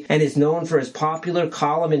community and is known for his popular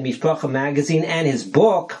column in Mishpacha magazine and his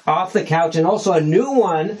book, Off the Couch, and also a new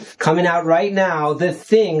one coming out right now, The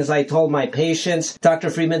Things I Told My Patients. Dr.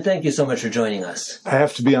 Friedman, thank you so much for joining us. I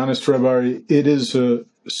have to be honest, Rabbi, it is a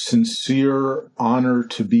sincere honor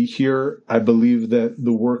to be here. I believe that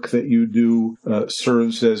the work that you do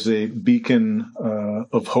serves as a beacon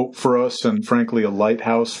of hope for us and, frankly, a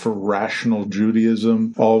lighthouse for rational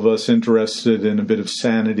Judaism. All of us interested in a bit of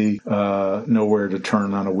sanity, nowhere to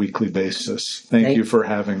turn on a weekly basis. Thank you for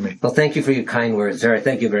having me. Well, thank you for your kind words.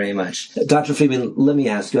 Thank you very much. Dr. Friedman, let me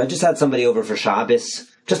ask you, I just had somebody over for Shabbos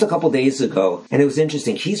just a couple days ago, and it was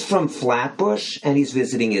interesting. He's from Flatbush, and he's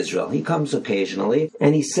visiting Israel. He comes occasionally,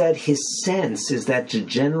 and he said his sense is that the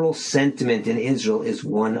general sentiment in Israel is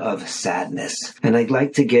one of sadness. And I'd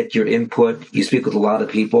like to get your input. You speak with a lot of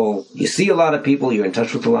people. You see a lot of people. You're in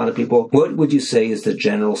touch with a lot of people. What would you say is the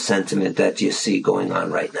general sentiment that you see going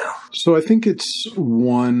on right now? So I think it's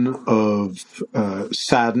one of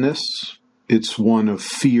sadness. It's one of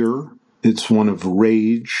fear. It's one of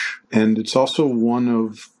rage, and it's also one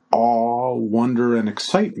of awe, wonder, and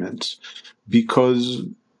excitement, because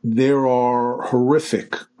there are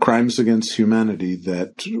horrific crimes against humanity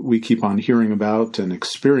that we keep on hearing about and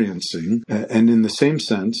experiencing. And in the same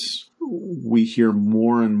sense, we hear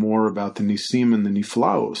more and more about the Nisim and the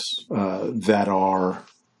Niflaos that are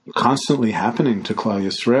constantly happening to Klal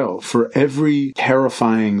Yisrael. For every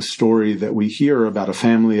terrifying story that we hear about a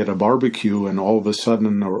family at a barbecue and all of a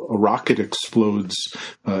sudden a rocket explodes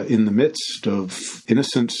in the midst of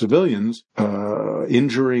innocent civilians,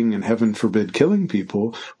 injuring and, heaven forbid, killing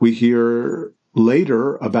people, we hear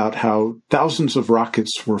later about how thousands of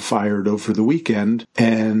rockets were fired over the weekend,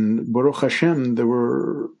 and Baruch Hashem, there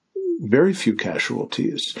were very few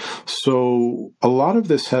casualties. So a lot of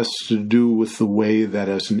this has to do with the way that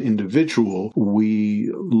as an individual, we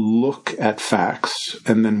look at facts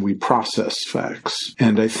and then we process facts.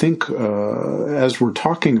 And I think as we're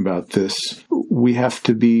talking about this, we have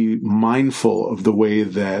to be mindful of the way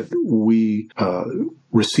that we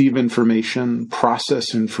receive information,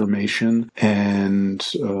 process information, and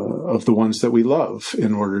of the ones that we love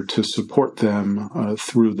in order to support them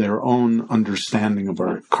through their own understanding of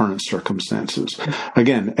our current circumstances.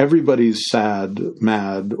 Again, everybody's sad,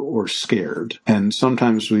 mad, or scared, and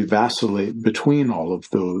sometimes we vacillate between all of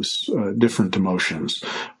those different emotions.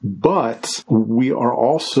 But we are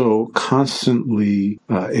also constantly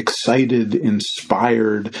excited,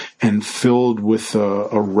 inspired, and filled with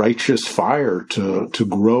a righteous fire to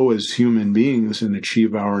grow as human beings and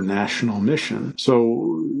achieve our national mission.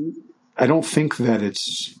 So I don't think that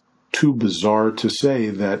it's too bizarre to say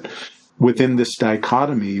that within this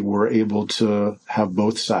dichotomy, we're able to have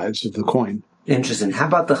both sides of the coin. Interesting. How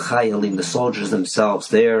about the chayalim, the soldiers themselves?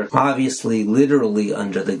 They're obviously literally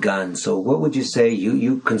under the gun. So what would you say?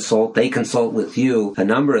 You consult, they consult with you, a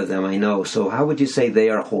number of them I know. So how would you say they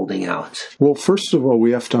are holding out? Well, first of all,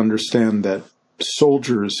 we have to understand that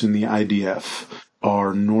soldiers in the IDF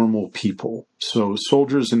are normal people. So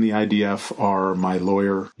soldiers in the IDF are my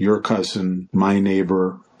lawyer, your cousin, my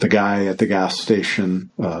neighbor, the guy at the gas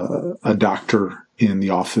station, a doctor in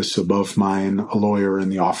the office above mine, a lawyer in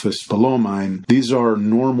the office below mine. These are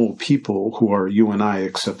normal people who are you and I,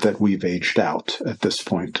 except that we've aged out at this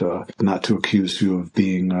point. Not to accuse you of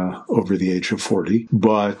being over the age of 40,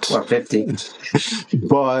 but... Or 50.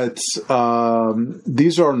 But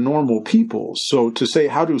these are normal people. So to say,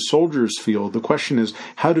 how do soldiers feel? The question is,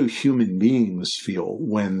 how do human beings feel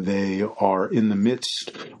when they are in the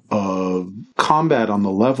midst of combat on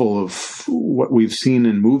the level of what we've seen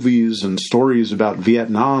in movies and stories about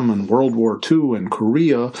Vietnam and World War II and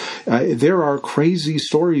Korea? There are crazy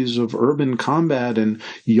stories of urban combat and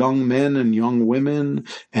young men and young women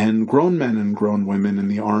and grown men and grown women in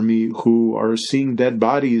the army who are seeing dead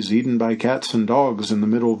bodies eaten by cats and dogs in the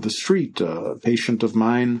middle of the street. A patient of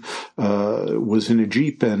mine was in a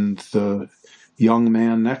Jeep, and the young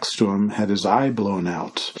man next to him had his eye blown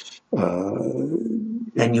out.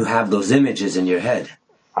 And you have those images in your head.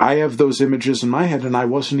 I have those images in my head, and I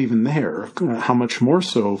wasn't even there. How much more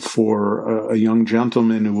so for a young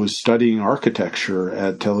gentleman who was studying architecture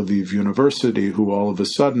at Tel Aviv University, who all of a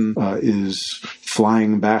sudden is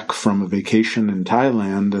flying back from a vacation in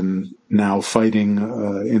Thailand and now fighting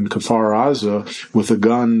in Kfar Aza with a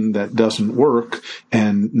gun that doesn't work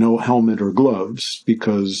and no helmet or gloves,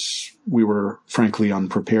 because we were frankly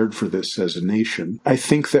unprepared for this as a nation. I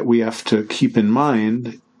think that we have to keep in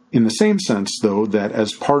mind, in the same sense, though, that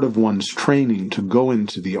as part of one's training to go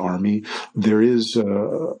into the army, there is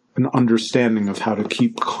an understanding of how to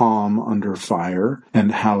keep calm under fire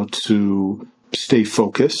and how to stay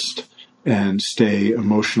focused and stay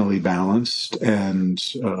emotionally balanced. And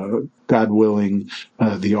God willing,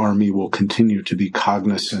 the Army will continue to be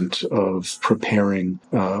cognizant of preparing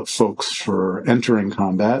folks for entering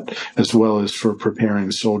combat, as well as for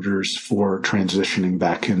preparing soldiers for transitioning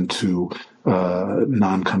back into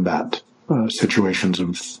non-combat situations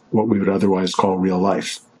of what we would otherwise call real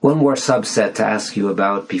life. One more subset to ask you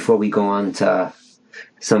about before we go on to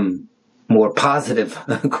some more positive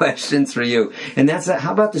questions for you. And that's,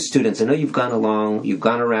 how about the students? I know you've gone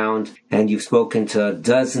around, and you've spoken to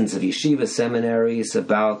dozens of yeshiva seminaries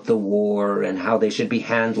about the war and how they should be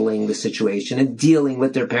handling the situation and dealing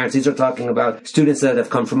with their parents. These are talking about students that have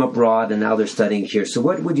come from abroad and now they're studying here. So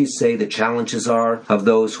what would you say the challenges are of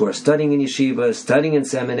those who are studying in yeshiva, studying in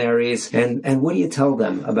seminaries, and what do you tell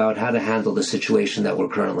them about how to handle the situation that we're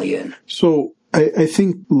currently in? So I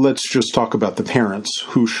think let's just talk about the parents,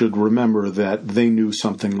 who should remember that they knew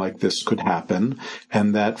something like this could happen,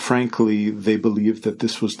 and that, frankly, they believed that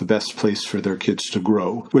this was the best place for their kids to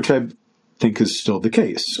grow, which I think is still the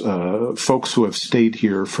case. Folks who have stayed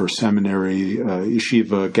here for seminary,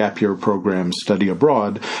 yeshiva, gap year programs, study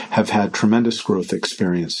abroad, have had tremendous growth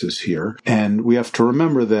experiences here. And we have to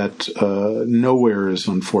remember that nowhere is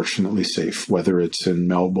unfortunately safe, whether it's in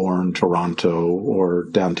Melbourne, Toronto, or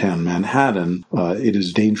downtown Manhattan. It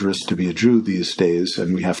is dangerous to be a Jew these days,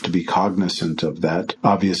 and we have to be cognizant of that.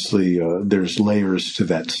 Obviously, there's layers to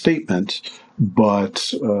that statement.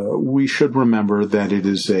 But we should remember that it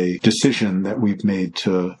is a decision that we've made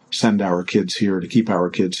to send our kids here, to keep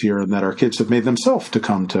our kids here, and that our kids have made themselves to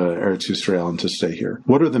come to Eretz Yisrael and to stay here.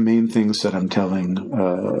 What are the main things that I'm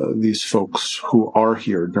telling these folks who are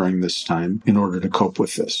here during this time in order to cope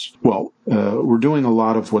with this? Well, we're doing a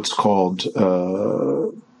lot of what's called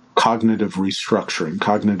cognitive restructuring,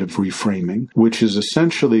 cognitive reframing, which is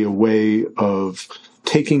essentially a way of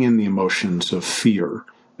taking in the emotions of fear.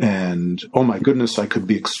 And, oh my goodness, I could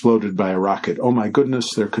be exploded by a rocket. Oh my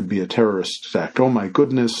goodness, there could be a terrorist attack. Oh my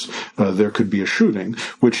goodness, there could be a shooting,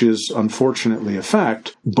 which is unfortunately a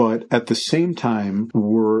fact. But at the same time,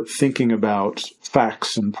 we're thinking about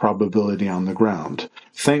facts and probability on the ground.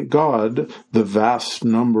 Thank God, the vast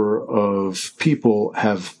number of people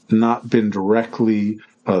have not been directly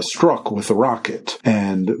struck with a rocket,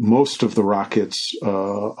 and most of the rockets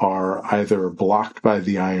are either blocked by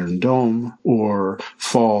the Iron Dome or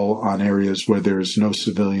fall on areas where there's no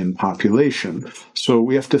civilian population. So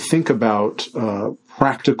we have to think about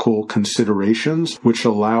practical considerations which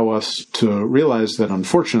allow us to realize that,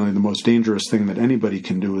 unfortunately, the most dangerous thing that anybody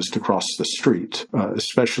can do is to cross the street,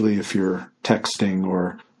 especially if you're texting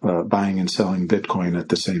or buying and selling Bitcoin at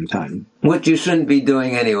the same time. Which you shouldn't be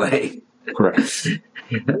doing anyway. Correct.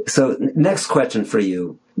 So next question for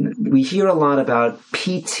you. We hear a lot about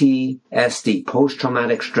PTSD,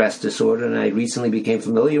 post-traumatic stress disorder, and I recently became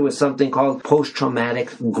familiar with something called post-traumatic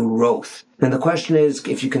growth. And the question is,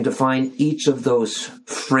 if you can define each of those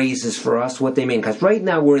phrases for us, what they mean. Because right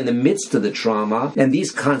now we're in the midst of the trauma, and these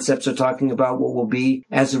concepts are talking about what will be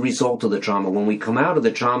as a result of the trauma. When we come out of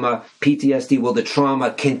the trauma, PTSD, will the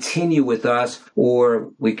trauma continue with us? Or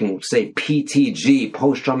we can say PTG,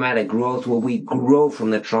 post-traumatic growth, will we grow from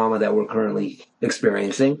the trauma that we're currently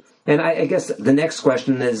experiencing. And I guess the next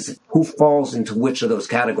question is, who falls into which of those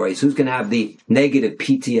categories? Who's going to have the negative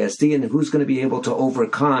PTSD, and who's going to be able to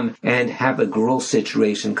overcome and have a growth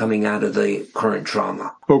situation coming out of the current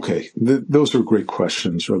trauma? Okay, those are great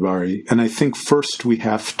questions, Rabari. And I think first we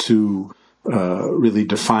have to really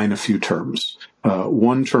define a few terms.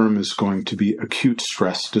 One term is going to be acute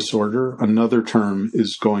stress disorder. Another term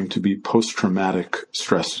is going to be post-traumatic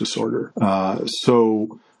stress disorder.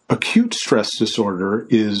 So acute stress disorder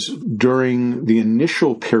is during the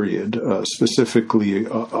initial period, specifically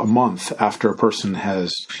a month after a person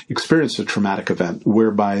has experienced a traumatic event,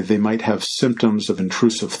 whereby they might have symptoms of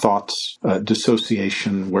intrusive thoughts,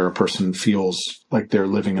 dissociation, where a person feels like they're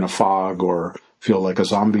living in a fog or feel like a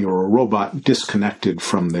zombie or a robot, disconnected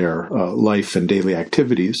from their life and daily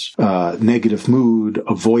activities, negative mood,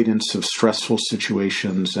 avoidance of stressful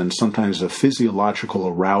situations, and sometimes a physiological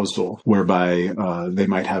arousal whereby they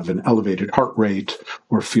might have an elevated heart rate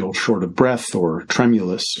or feel short of breath or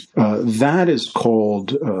tremulous. That is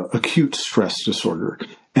called acute stress disorder.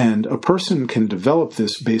 And a person can develop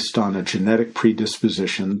this based on a genetic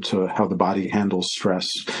predisposition to how the body handles stress,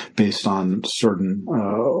 based on certain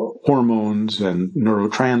hormones and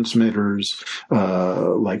neurotransmitters,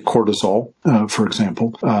 like cortisol, for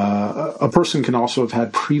example. A person can also have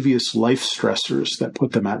had previous life stressors that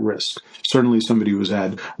put them at risk. Certainly somebody who's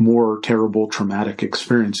had more terrible traumatic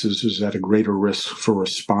experiences is at a greater risk for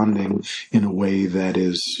responding in a way that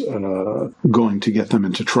is going to get them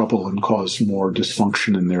into trouble and cause more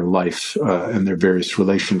dysfunction in their life and their various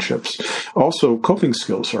relationships. Also, coping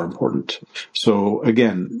skills are important. So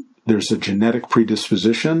again, there's a genetic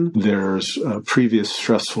predisposition, there's previous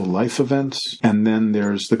stressful life events, and then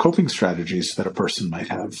there's the coping strategies that a person might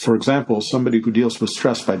have. For example, somebody who deals with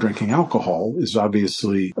stress by drinking alcohol is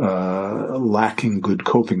obviously lacking good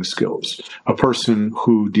coping skills. A person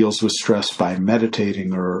who deals with stress by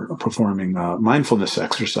meditating or performing mindfulness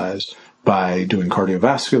exercise, by doing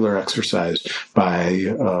cardiovascular exercise, by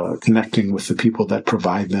connecting with the people that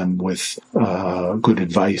provide them with good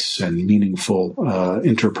advice and meaningful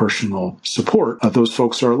interpersonal support, those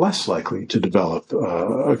folks are less likely to develop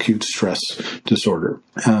acute stress disorder.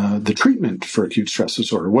 The treatment for acute stress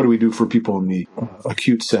disorder, what do we do for people in the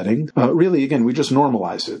acute setting? Really, again, we just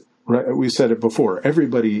normalize it. Right? We said it before.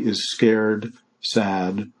 Everybody is scared,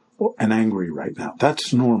 sad, and angry right now.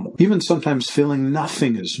 That's normal. Even sometimes feeling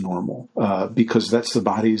nothing is normal, because that's the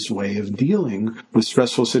body's way of dealing with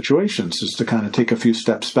stressful situations, is to kind of take a few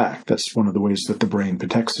steps back. That's one of the ways that the brain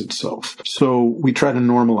protects itself. So we try to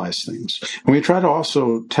normalize things. And we try to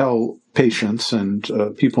also tell patients and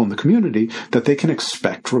people in the community that they can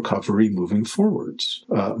expect recovery moving forwards.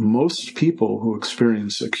 Most people who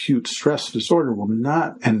experience acute stress disorder will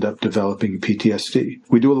not end up developing PTSD.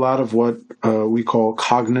 We do a lot of what we call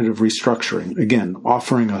cognitive restructuring. Again,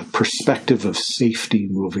 offering a perspective of safety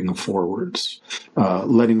moving forwards,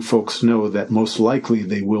 letting folks know that most likely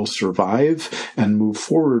they will survive and move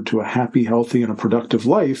forward to a happy, healthy, and a productive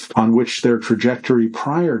life on which their trajectory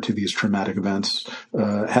prior to these traumatic events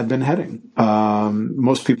had been heading.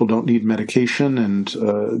 Most people don't need medication, and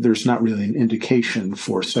there's not really an indication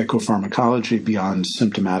for psychopharmacology beyond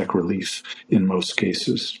symptomatic relief in most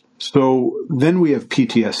cases. So then we have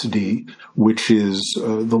PTSD, which is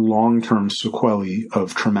the long-term sequelae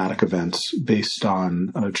of traumatic events based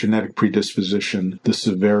on genetic predisposition, the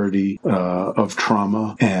severity of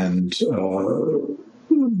trauma, and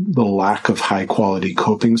the lack of high-quality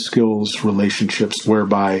coping skills, relationships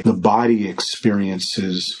whereby the body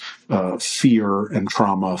experiences fear and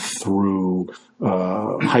trauma through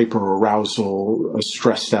hyperarousal, a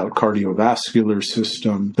stressed out cardiovascular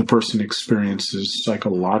system. The person experiences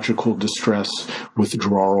psychological distress,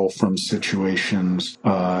 withdrawal from situations,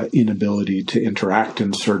 inability to interact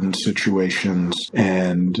in certain situations,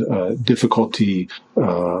 and difficulty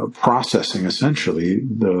processing, essentially,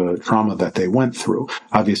 the trauma that they went through.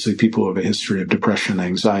 Obviously, people who have a history of depression,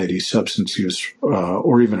 anxiety, substance use,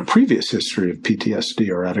 or even a previous history of PTSD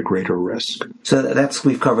are at a greater risk. So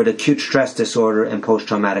we've covered acute stress disorder and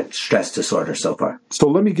post-traumatic stress disorder so far. So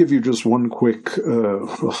let me give you just one quick,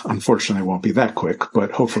 unfortunately it won't be that quick,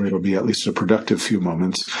 but hopefully it'll be at least a productive few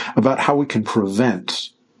moments about how we can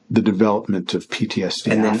prevent the development of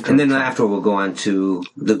PTSD. And then after we'll go on to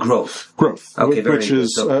the growth. Okay, which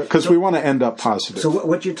is, because we want to end up positive. So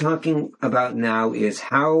what you're talking about now is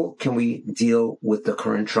how can we deal with the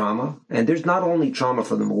current trauma? And there's not only trauma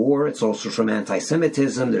from the war, it's also from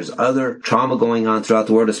anti-Semitism. There's other trauma going on throughout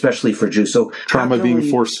the world, especially for Jews. So trauma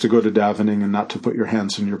being forced to go to davening and not to put your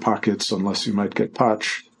hands in your pockets unless you might get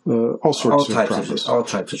potch. All types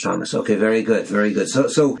of traumas. Okay, very good, very good. So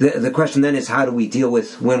the question then is, how do we deal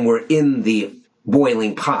with when we're in the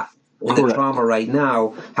boiling pot. In the Correct. trauma right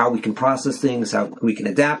now, how we can process things, how we can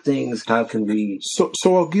adapt things, how can we... So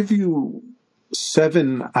I'll give you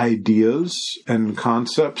 7 ideas and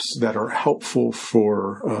concepts that are helpful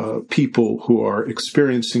for people who are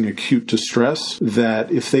experiencing acute distress, that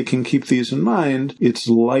if they can keep these in mind, it's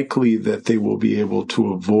likely that they will be able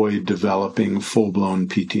to avoid developing full-blown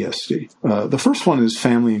PTSD. The first one is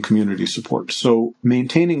family and community support. So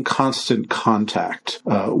maintaining constant contact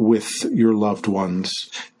with your loved ones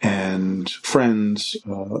and friends,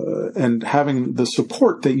 and having the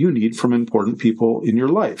support that you need from important people in your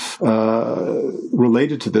life.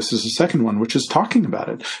 Related to this is the second one, which is talking about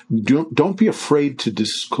it. Don't be afraid to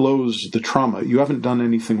disclose the trauma. You haven't done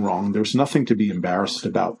anything wrong. There's nothing to be embarrassed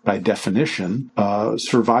about by definition.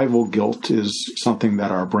 Survival guilt is something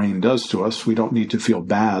that our brain does to us. We don't need to feel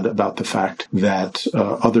bad about the fact that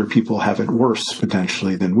other people have it worse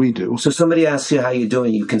potentially than we do. So somebody asks you how you're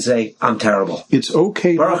doing, you can say, I'm terrible. It's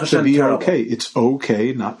okay not to be terrible. Okay. It's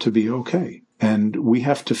okay not to be okay. And we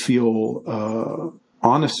have to feel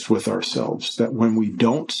honest with ourselves that when we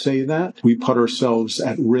don't say that, we put ourselves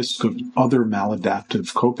at risk of other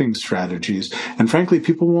maladaptive coping strategies. And frankly,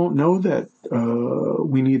 people won't know that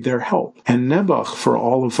we need their help. And Nebuch, for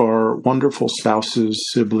all of our wonderful spouses,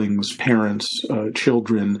 siblings, parents,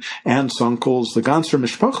 children, aunts, uncles, the Ganzer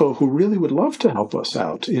Mishpacha, who really would love to help us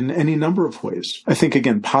out in any number of ways. I think,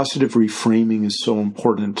 again, positive reframing is so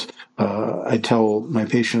important. I tell my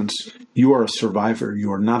patients, you are a survivor.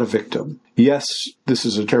 You are not a victim. Yes, this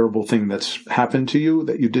is a terrible thing that's happened to you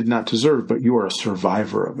that you did not deserve, but you are a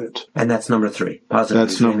survivor of it. And that's number 3. Positive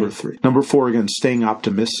That's reframing. number 3. Number 4, again, staying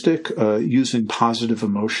optimistic, using positive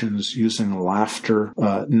emotions, using laughter,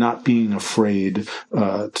 not being afraid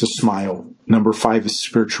to smile. Number 5 is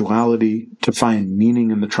spirituality, to find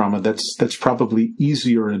meaning in the trauma. That's probably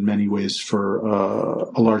easier in many ways for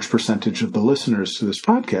a large percentage of the listeners to this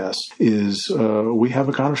podcast, is we have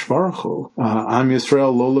a Kadosh Baruch Hu. Am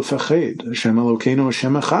Yisrael lo lefached. Hashem Elokeinu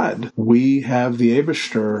Hashem Echad. We have the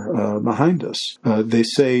Eibishter behind us. They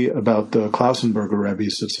say about the Klausenberger Rebbe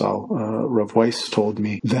Zitzal, Rav Weiss told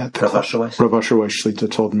me that Rav Asher Weiss Shlita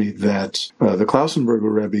told me that the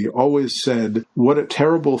Klausenberger Rebbe always said, what a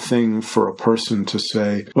terrible thing for a person to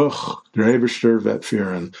say, ugh, der Eibishter vet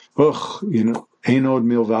führen. Ugh, Einod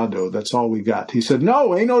Milvado, that's all we got. He said, no,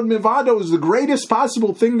 Einod Milvado is the greatest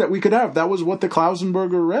possible thing that we could have. That was what the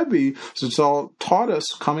Klausenberger Rebbe Zitzal taught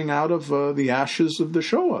us coming out of the ashes of the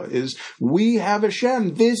Shoah, is we have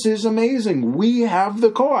Hashem. This is amazing. We have the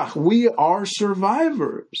Koach. We are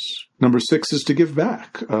survivors. Number 6 is to give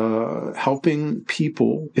back. Helping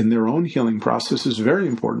people in their own healing process is very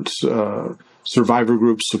important. Survivor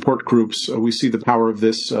groups, support groups. We see the power of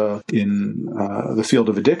this in the field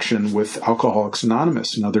of addiction with Alcoholics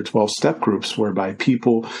Anonymous and other 12-step groups, whereby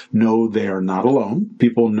people know they are not alone.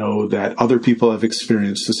 People know that other people have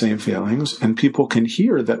experienced the same feelings, and people can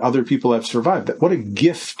hear that other people have survived. That what a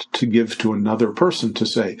gift to give to another person to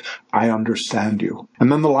say, I understand you.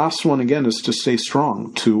 And then the last one, again, is to stay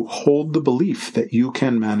strong, to hold the belief that you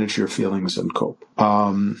can manage your feelings and cope.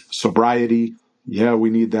 Sobriety. Yeah, we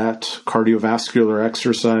need that. Cardiovascular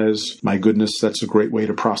exercise. My goodness, that's a great way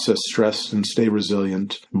to process stress and stay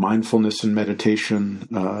resilient. Mindfulness and meditation.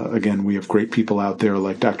 Again, we have great people out there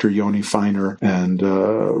like Dr. Yoni Feiner and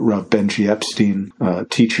Rav Benji Epstein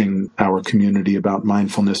teaching our community about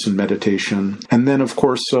mindfulness and meditation. And then, of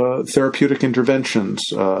course, therapeutic interventions,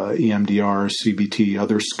 EMDR, CBT,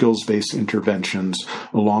 other skills-based interventions,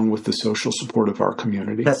 along with the social support of our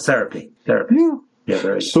community. That's therapy. Yeah,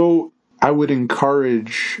 very. So I would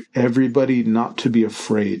encourage everybody not to be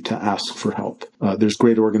afraid to ask for help. There's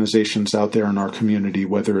great organizations out there in our community,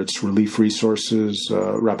 whether it's Relief Resources,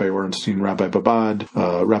 Rabbi Orenstein, Rabbi Babad,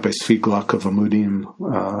 Rabbi Sviglak of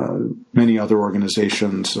Amudim, many other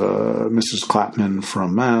organizations, Mrs. Clapman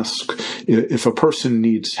from Mask. If a person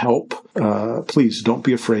needs help, please don't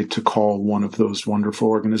be afraid to call one of those wonderful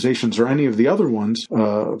organizations or any of the other ones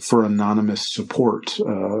for anonymous support.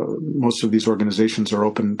 Most of these organizations are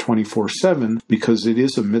open 24/7 because it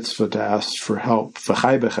is a mitzvah to ask for help.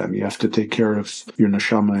 V'chai bechem, you have to take care of your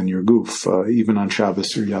neshama and your goof, even on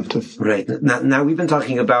Shabbos or Yom Tov. Right. Now we've been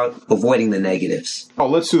talking about avoiding the negatives. Oh,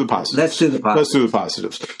 let's do the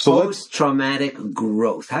positives. So post-traumatic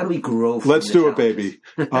growth. How do we grow from let's the do it, challenges?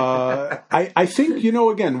 baby. I think,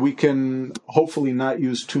 again, we can hopefully not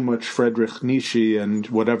use too much Friedrich Nietzsche and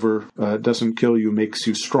whatever doesn't kill you makes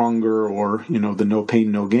you stronger, or, the no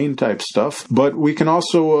pain, no gain type stuff. But we can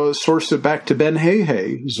also source reverse it back to Ben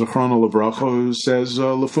Heihei, Zechrono Livracha, who says,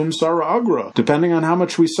 Lefum Sara Agra. Depending on how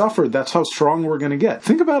much we suffered, that's how strong we're going to get.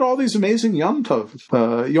 Think about all these amazing Yom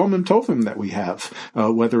Yomim Tovim that we have,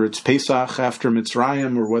 whether it's Pesach after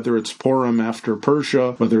Mitzrayim, or whether it's Purim after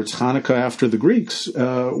Persia, whether it's Hanukkah after the Greeks.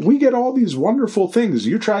 We get all these wonderful things.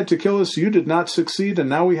 You tried to kill us, you did not succeed, and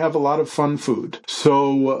now we have a lot of fun food.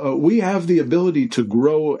 So we have the ability to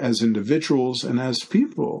grow as individuals and as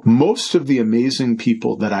people. Most of the amazing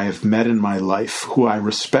people that I have met in my life, who I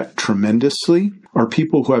respect tremendously, are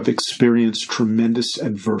people who have experienced tremendous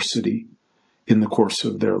adversity in the course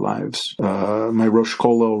of their lives. My Rosh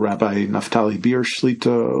Kollel, Rabbi Naftali Beer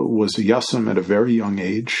Shlita, was a Yassim at a very young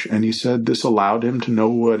age, and he said this allowed him to know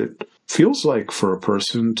what it feels like for a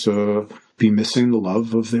person to be missing the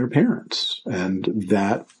love of their parents, and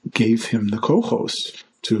that gave him the kochos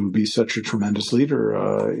to be such a tremendous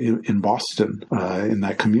leader in Boston, in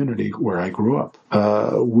that community where I grew up.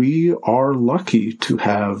 We are lucky to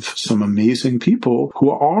have some amazing people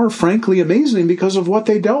who are frankly amazing because of what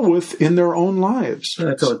they dealt with in their own lives.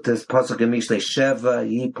 That's what this pasuk in Mishlei Sheva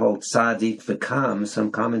Yipol Tzadik V'Kam.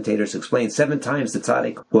 Some commentators explain 7 times the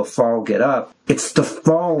tzaddik will fall, get up. It's the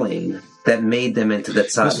falling that made them into the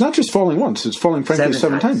tzaddik. It's not just falling once, it's falling, frankly,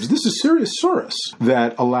 7 times. This is serious soros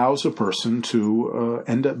that allows a person to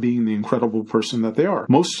end up being the incredible person that they are.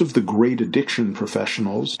 Most of the great addiction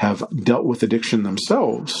professionals have dealt with addiction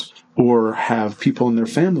themselves, or have people in their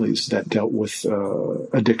families that dealt with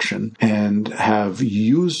addiction and have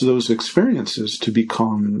used those experiences to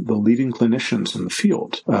become the leading clinicians in the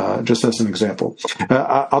field, just as an example.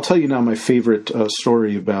 I'll tell you now my favorite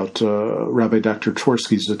story about Rabbi Dr.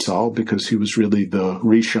 Twersky Zitzal, because he was really the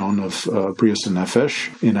Rishon of Brius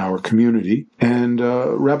Nefesh in our community. And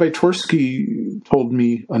Rabbi Twersky told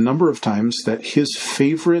me a number of times that his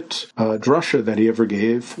favorite drasha that he ever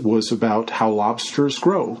gave was about how lobsters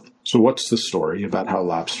grow. So what's the story about how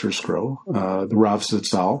lobsters grow? The Rav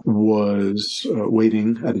Zitzal was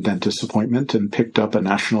waiting at a dentist's appointment and picked up a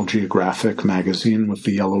National Geographic magazine with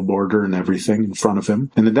the yellow border and everything in front of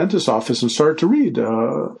him in the dentist's office and started to read,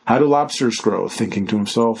 how do lobsters grow? Thinking to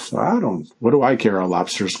himself, what do I care how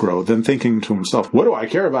lobsters grow? Then thinking to himself, what do I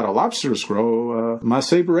care about how lobsters grow?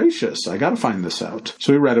 Maseh Bereshis, I gotta find this out.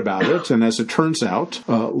 So he read about it, and as it turns out,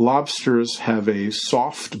 lobsters have a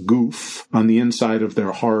soft goof on the inside of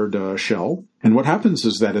their hard shell. And what happens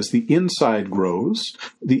is that as the inside grows,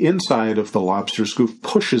 the inside of the lobster's goof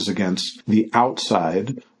pushes against the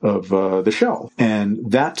outside of the shell.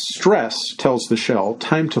 And that stress tells the shell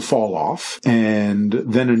time to fall off, and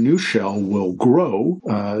then a new shell will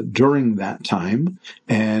grow during that time,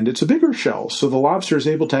 and it's a bigger shell. So the lobster is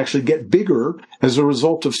able to actually get bigger as a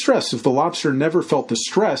result of stress. If the lobster never felt the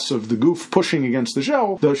stress of the goof pushing against the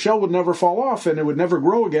shell would never fall off, and it would never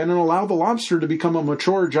grow again and allow the lobster to become a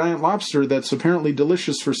mature giant lobster that's apparently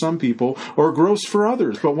delicious for some people or gross for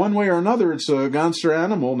others. But one way or another, it's a monster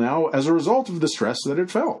animal now as a result of the stress that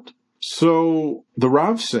it felt. So the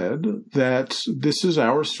Rav said that this is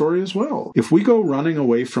our story as well. If we go running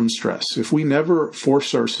away from stress, if we never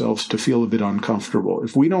force ourselves to feel a bit uncomfortable,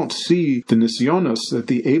 if we don't see the nisyonos that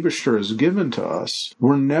the Eibishter has given to us,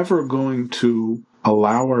 we're never going to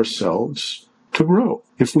allow ourselves to grow.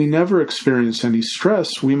 If we never experience any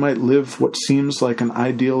stress, we might live what seems like an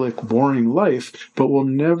idyllic, boring life, but will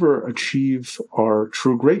never achieve our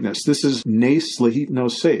true greatness. This is nes lehit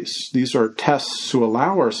noses. These are tests to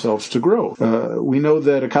allow ourselves to grow. We know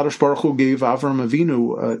that HaKadosh Baruch Hu gave Avram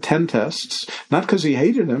Avinu 10 tests, not because he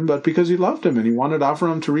hated him, but because he loved him and he wanted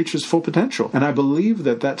Avram to reach his full potential. And I believe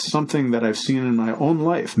that that's something that I've seen in my own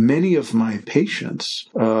life. Many of my patients,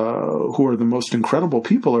 who are the most incredible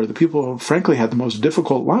people, are the people who frankly had the most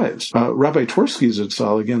difficult lives. Rabbi Twersky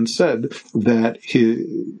Zitzal again said that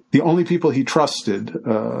the only people he trusted,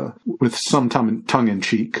 with some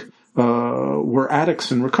tongue-in-cheek, were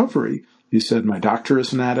addicts in recovery. He said, my doctor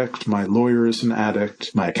is an addict, my lawyer is an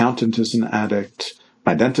addict, my accountant is an addict,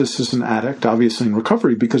 my dentist is an addict, obviously in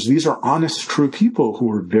recovery, because these are honest, true people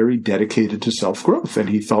who are very dedicated to self-growth, and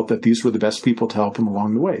he felt that these were the best people to help him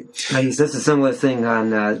along the way. He says a similar thing on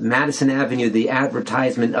Madison Avenue, the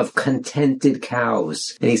advertisement of contented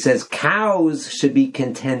cows. And he says cows should be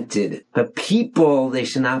contented, but people, they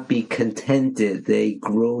should not be contented. They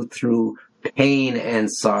grow through pain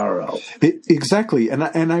and sorrow. Exactly. And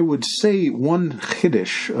I would say one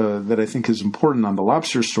chiddush that I think is important on the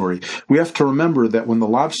lobster story, we have to remember that when the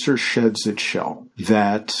lobster sheds its shell,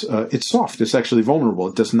 that it's soft. It's actually vulnerable.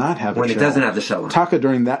 It does not have a shell. When it doesn't have the shell. Taka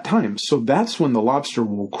during that time. So that's when the lobster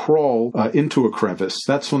will crawl into a crevice.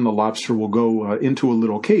 That's when the lobster will go into a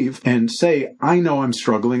little cave and say, I know I'm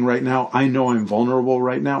struggling right now. I know I'm vulnerable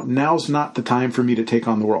right now. Now's not the time for me to take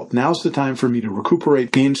on the world. Now's the time for me to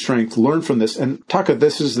recuperate, gain strength, learn from this. And Taka,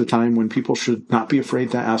 this is the time when people should not be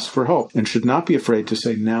afraid to ask for help and should not be afraid to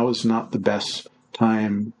say, now is not the best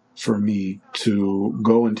time for me to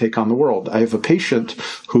go and take on the world. I have a patient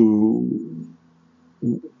who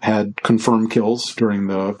had confirmed kills during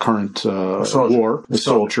the current war, a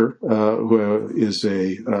soldier who is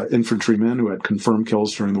a infantryman who had confirmed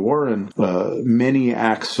kills during the war, and many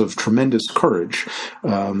acts of tremendous courage.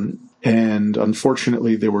 And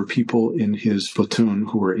unfortunately, there were people in his platoon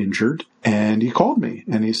who were injured. And he called me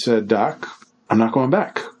and he said, Doc, I'm not going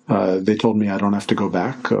back. They told me I don't have to go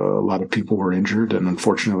back. A lot of people were injured, and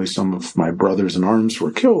unfortunately, some of my brothers in arms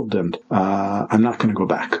were killed, and I'm not going to go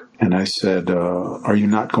back. And I said, are you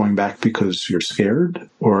not going back because you're scared,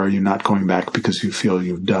 or are you not going back because you feel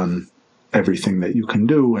you've done everything that you can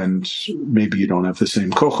do, and maybe you don't have the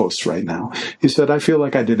same kohos right now? He said, I feel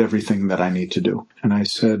like I did everything that I need to do. And I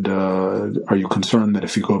said, are you concerned that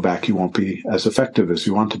if you go back, you won't be as effective as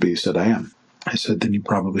you want to be? He said, I am. I said, then you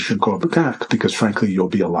probably should go back because, frankly, you'll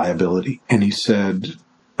be a liability. And he said,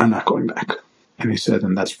 I'm not going back. And he said,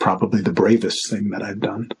 and that's probably the bravest thing that I've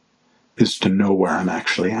done, is to know where I'm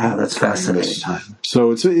actually at. That's fascinating. This time.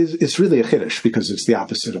 So it's really a chiddush because it's the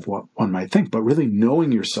opposite of what one might think. But really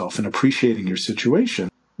knowing yourself and appreciating your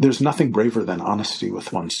situation, there's nothing braver than honesty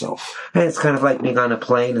with oneself. And it's kind of like being on a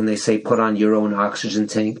plane and they say put on your own oxygen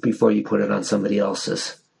tank before you put it on somebody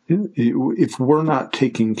else's. If we're not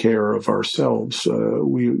taking care of ourselves,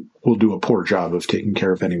 we will do a poor job of taking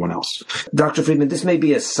care of anyone else. Dr. Friedman, this may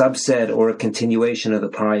be a subset or a continuation of the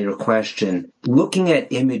prior question. Looking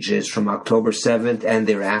at images from October 7th and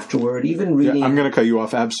thereafterward, even reading... Yeah, I'm going to cut you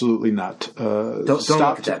off. Absolutely not. Don't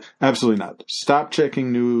look at that. Absolutely not. Stop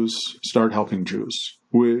checking news. Start helping Jews.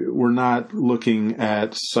 We're not looking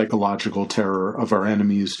at psychological terror of our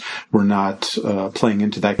enemies. We're not playing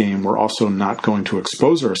into that game. We're also not going to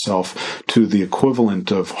expose ourselves to the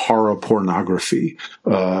equivalent of horror pornography.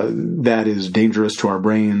 That is dangerous to our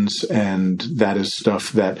brains, and that is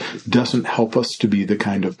stuff that doesn't help us to be the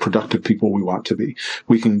kind of productive people we want to be.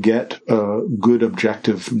 We can get good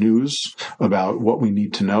objective news about what we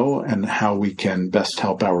need to know and how we can best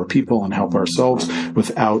help our people and help ourselves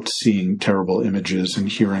without seeing terrible images and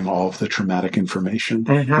hearing all of the traumatic information.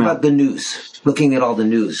 And how about the news? Looking at all the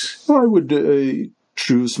news. Well, I would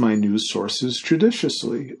choose my news sources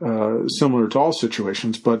judiciously, similar to all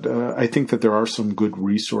situations, but I think that there are some good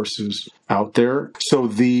resources out there. So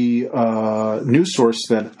the news source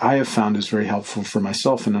that I have found is very helpful for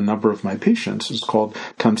myself and a number of my patients is called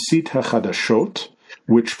Tamsit HaChadashot,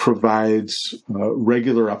 which provides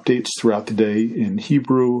regular updates throughout the day in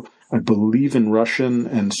Hebrew, I believe in Russian,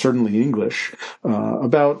 and certainly English,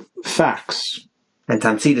 about facts. And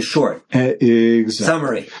Tamsit is short. Exactly.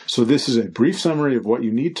 Summary. So this is a brief summary of what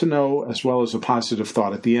you need to know, as well as a positive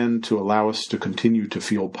thought at the end to allow us to continue to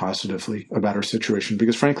feel positively about our situation.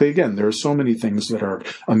 Because frankly, again, there are so many things that are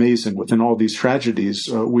amazing. Within all these tragedies,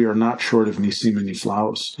 we are not short of nisim and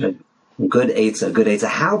niflaos. Good eitzah.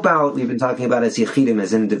 How about, we've been talking about as yechidim,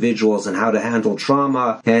 as individuals, and how to handle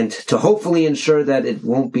trauma, and to hopefully ensure that it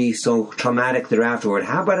won't be so traumatic thereafterward.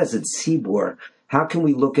 How about as a tzibur? How can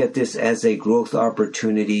we look at this as a growth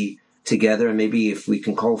opportunity together? And maybe if we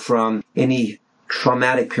can call from any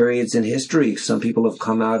traumatic periods in history. Some people have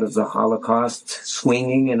come out of the Holocaust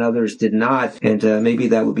swinging and others did not. And maybe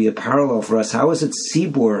that would be a parallel for us. How is it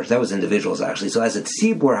Tzibur? That was individuals, actually. So as a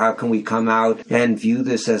Tzibur, how can we come out and view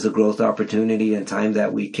this as a growth opportunity and time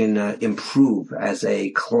that we can improve as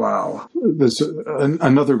a klal? That's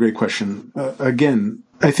another great question. Again,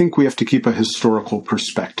 I think we have to keep a historical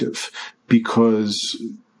perspective because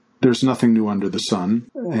there's nothing new under the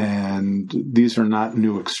sun, and these are not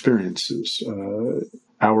new experiences.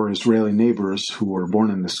 Our Israeli neighbors who were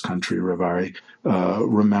born in this country, Ravari,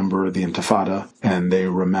 remember the Intifada, and they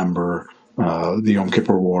remember the Yom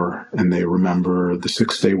Kippur War, and they remember the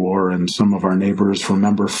Six-Day War, and some of our neighbors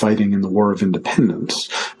remember fighting in the War of Independence.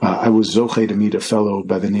 I was zoche to meet a fellow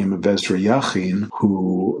by the name of Ezra Yachin,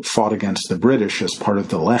 who fought against the British as part of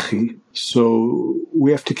the Lehi, So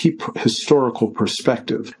we have to keep historical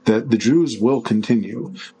perspective that the Jews will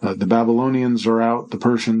continue. The Babylonians are out, the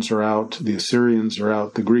Persians are out, the Assyrians are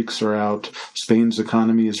out, the Greeks are out, Spain's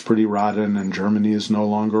economy is pretty rotten, and Germany is no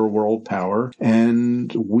longer a world power,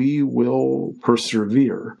 and we will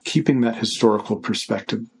persevere, keeping that historical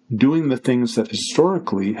perspective, doing the things that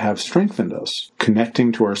historically have strengthened us,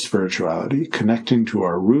 connecting to our spirituality, connecting to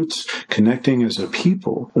our roots, connecting as a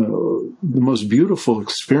people. The most beautiful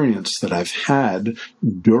experience that I've had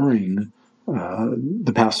during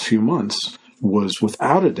the past few months was,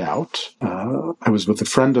 without a doubt, I was with a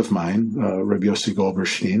friend of mine, Rabbi Yossi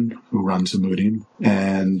Goldberstein, who runs Amudim,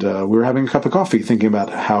 and we were having a cup of coffee thinking about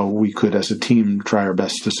how we could, as a team, try our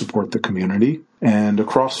best to support the community. And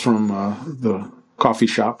across from the coffee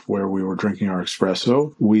shop where we were drinking our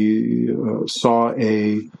espresso, we saw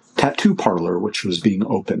a tattoo parlor which was being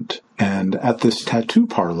opened. And at this tattoo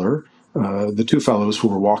parlor, the two fellows who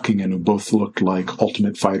were walking in, who both looked like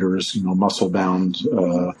ultimate fighters, muscle-bound,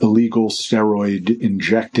 illegal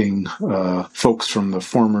steroid-injecting folks from the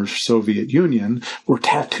former Soviet Union, were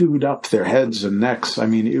tattooed up their heads and necks. I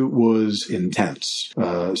mean, it was intense.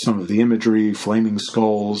 Some of the imagery, flaming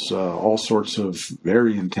skulls, all sorts of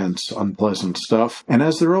very intense, unpleasant stuff. And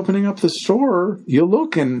as they're opening up the store, you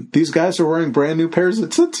look, and these guys are wearing brand new pairs of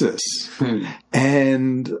tzitzis.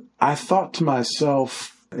 And I thought to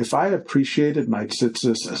myself, if I appreciated my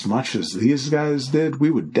tzitzis as much as these guys did, we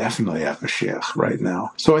would definitely have a Mashiach right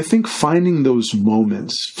now. So I think finding those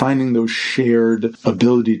moments, finding those shared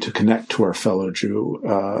ability to connect to our fellow Jew,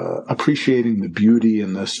 appreciating the beauty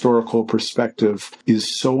and the historical perspective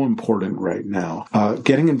is so important right now.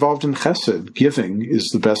 Getting involved in chesed, giving,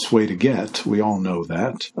 is the best way to get. We all know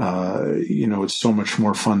that. It's so much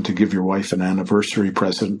more fun to give your wife an anniversary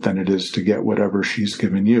present than it is to get whatever she's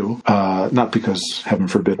given you. Not because, heaven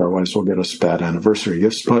forbid, our wives will get us bad anniversary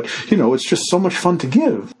gifts, but, it's just so much fun to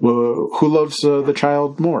give. Who loves the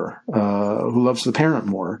child more? Who loves the parent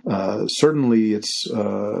more? Certainly it's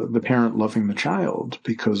the parent loving the child,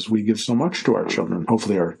 because we give so much to our children.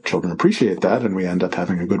 Hopefully our children appreciate that and we end up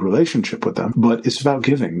having a good relationship with them. But it's about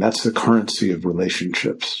giving. That's the currency of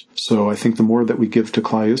relationships. So I think the more that we give to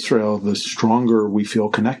Klal Yisrael, the stronger we feel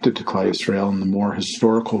connected to Klal Yisrael, and the more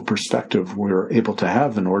historical perspective we're able to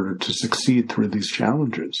have in order to succeed through these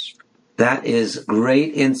challenges. That is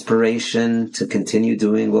great inspiration to continue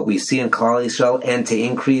doing what we see in Klal Yisrael and to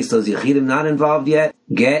increase those Yechidim not involved yet.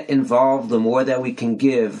 Get involved. The more that we can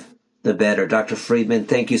give, the better. Dr. Friedman,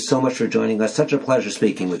 thank you so much for joining us. Such a pleasure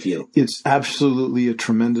speaking with you. It's absolutely a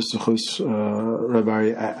tremendous zechus,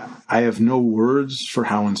 Rabbi. I have no words for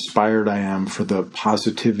how inspired I am for the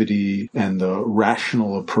positivity and the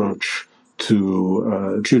rational approach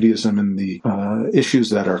to Judaism and the issues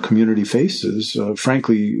that our community faces.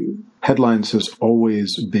 Frankly, Headlines has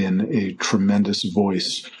always been a tremendous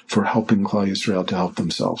voice for helping Klal Yisrael to help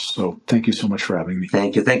themselves. So thank you so much for having me.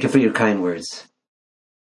 Thank you. Thank you for your kind words.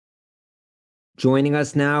 Joining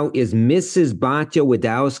us now is Mrs. Batya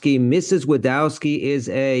Wadowski. Mrs. Wadowski is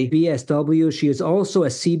a BSW. She is also a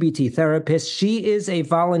CBT therapist. She is a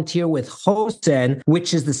volunteer with Chosen,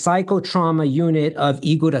 which is the psychotrauma unit of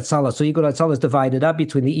Igud Hatzalah. So Igud Hatzalah is divided up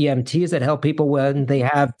between the EMTs that help people when they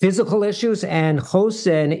have physical issues, and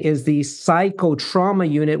Chosen is the psychotrauma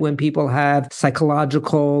unit when people have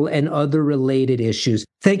psychological and other related issues.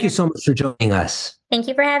 Thank you so much for joining us. Thank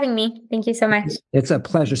you for having me. Thank you so much. It's a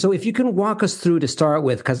pleasure. So if you can walk us through to start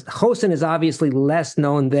with, because Chosen is obviously less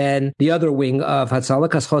known than the other wing of Hatzalah,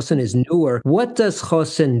 because Chosen is newer. What does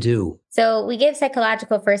Chosen do? So we give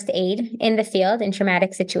psychological first aid in the field in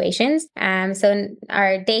traumatic situations. So in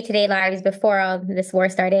our day-to-day lives before all this war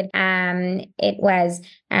started, it was,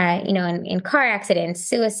 in car accidents,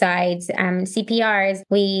 suicides, CPRs.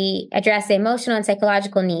 We address the emotional and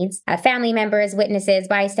psychological needs of family members, witnesses,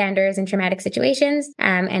 bystanders in traumatic situations.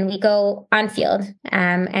 And we go on field.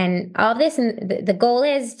 And all of this, and the goal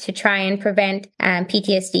is to try and prevent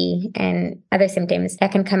PTSD and other symptoms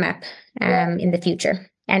that can come up in the future.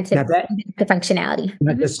 And to the functionality.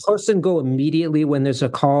 Now, does Chosen go immediately when there's a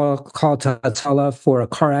call to Hatzalah for a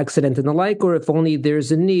car accident and the like, or if only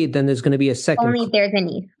there's a need, then there's going to be a second? Only if there's a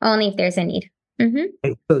need. Only if there's a need.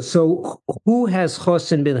 Mm-hmm. So who has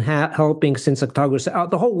Chosen been helping since October?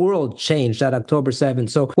 The whole world changed at October 7th.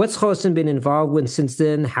 So what's Chosen been involved with since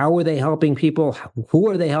then? How are they helping people? Who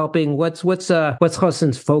are they helping? What's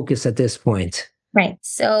Chosen's focus at this point? Right.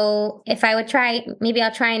 So if I would maybe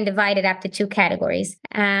I'll try and divide it up to two categories.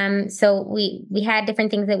 So we had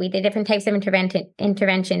different things that we did, different types of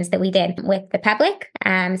interventions that we did with the public.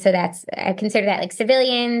 So I consider that like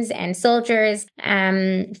civilians and soldiers,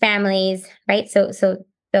 families, right? So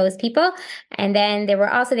those people. And then there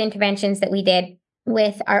were also the interventions that we did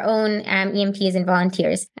with our own EMTs and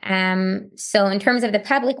volunteers. So in terms of the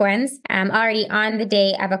public ones, already on the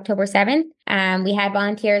day of October 7th, we had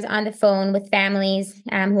volunteers on the phone with families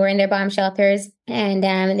who were in their bomb shelters, and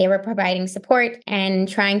they were providing support and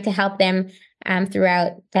trying to help them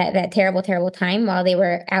throughout that terrible, terrible time while they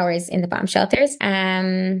were hours in the bomb shelters.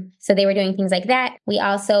 So they were doing things like that. We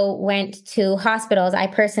also went to hospitals. I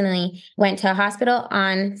personally went to a hospital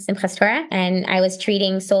on Simchas Torah, and I was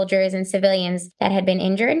treating soldiers and civilians that had been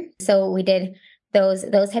injured. So we did those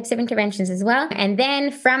types of interventions as well. And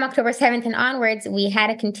then from October 7th and onwards, we had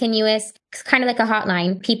a continuous, kind of like a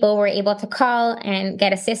hotline. People were able to call and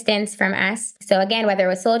get assistance from us. So again, whether it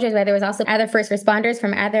was soldiers, whether it was also other first responders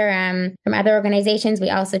from other organizations, we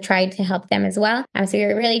also tried to help them as well. So we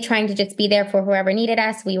were really trying to just be there for whoever needed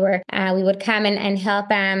us. We would come and help.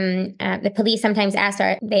 The police sometimes asked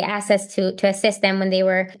us to assist them when they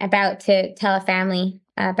were about to tell a family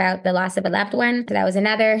about the loss of a loved one. So that was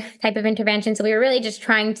another type of intervention. So we were really just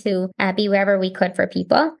trying to be wherever we could for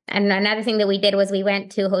people. And another thing that we did was we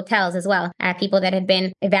went to hotels as well. People that had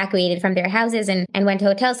been evacuated from their houses and went to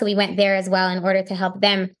hotels. So we went there as well in order to help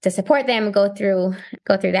them, to support them go through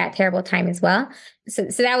that terrible time as well. So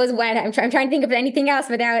that was what I'm trying to think of anything else,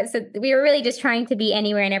 but so we were really just trying to be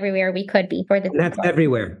anywhere and everywhere we could be for the. That's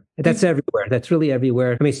everywhere. That's everywhere. That's really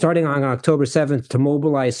everywhere. I mean, starting on October 7th to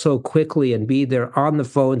mobilize so quickly and be there on the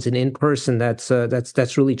phones and in person, that's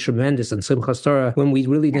really tremendous. And Simchas Torah, when we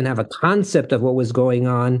really didn't have a concept of what was going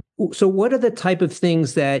on. So what are the type of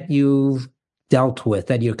things that you've dealt with,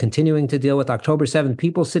 that you're continuing to deal with? October 7th,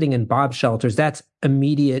 people sitting in bomb shelters, that's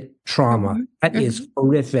immediate trauma. That is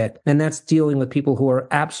horrific. And that's dealing with people who are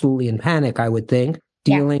absolutely in panic, I would think.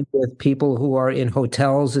 Dealing with people who are in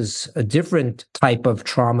hotels is a different type of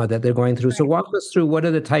trauma that they're going through. So walk us through, what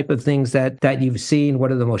are the type of things that you've seen?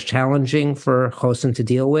 What are the most challenging for Chosin to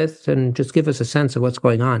deal with? And just give us a sense of what's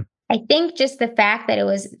going on. I think just the fact that it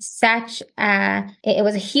was it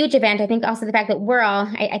was a huge event. I think also the fact that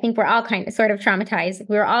I think we're all kind of sort of traumatized.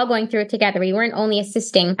 We were all going through it together. We weren't only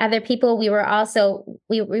assisting other people. We were also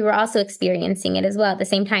experiencing it as well at the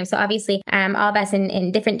same time. So obviously, all of us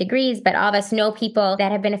in different degrees, but all of us know people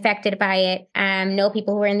that have been affected by it, know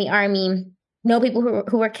people who are in the army, know people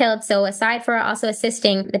who were killed. So aside for also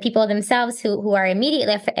assisting the people themselves who are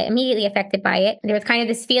immediately affected by it, there was kind of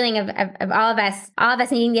this feeling of all of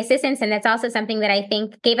us needing the assistance. And that's also something that I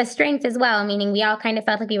think gave us strength as well, meaning we all kind of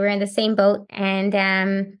felt like we were in the same boat and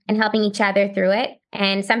helping each other through it.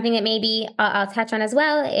 And something that maybe I'll touch on as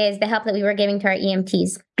well is the help that we were giving to our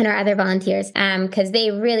EMTs and our other volunteers, because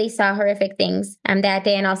they really saw horrific things that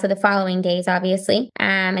day and also the following days, obviously.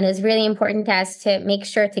 And it was really important to us to make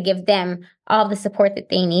sure to give them all the support that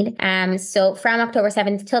they need. So from October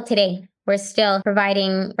 7th till today, we're still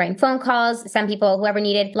providing phone calls. Some people, whoever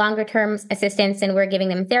needed longer term assistance, and we're giving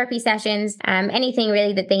them therapy sessions, anything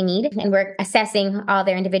really that they need. And we're assessing all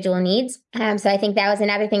their individual needs. So I think that was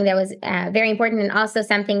another thing that was very important, and also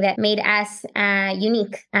something that made us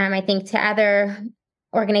unique, I think, to other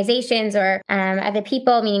organizations or other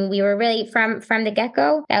people, meaning we were really from the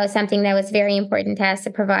get-go. That was something that was very important to us,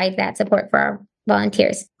 to provide that support for our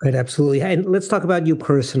volunteers. Right, absolutely. And let's talk about you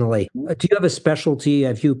personally. Do you have a specialty?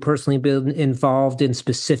 Have you personally been involved in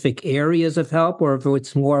specific areas of help, or if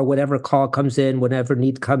it's more whatever call comes in, whatever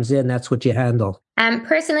need comes in, that's what you handle?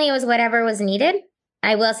 Personally, it was whatever was needed.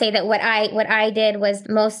 I will say that what I did was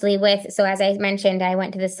mostly so as I mentioned, I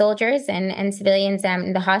went to the soldiers and civilians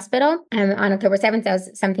in the hospital on October 7th. That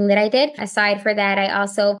was something that I did. Aside for that, I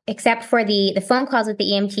also, except for the phone calls with the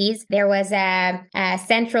EMTs, there was a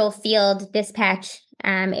central field dispatch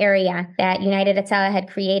area that United Hatzalah had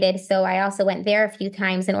created. So I also went there a few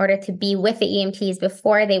times in order to be with the EMTs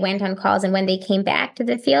before they went on calls and when they came back to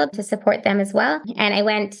the field, to support them as well. And I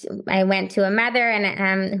went to a mother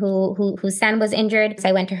and whose son was injured. So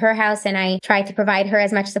I went to her house and I tried to provide her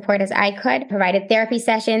as much support as I could. Provided therapy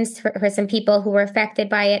sessions for some people who were affected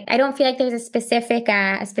by it. I don't feel like there was a specific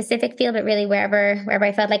field, but really wherever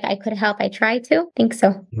I felt like I could help, I tried to. I think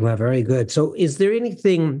so. Well, very good. So is there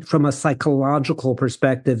anything from a psychological perspective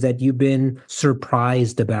that you've been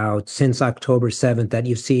surprised about since October 7th that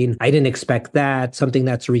you've seen? I didn't expect that. Something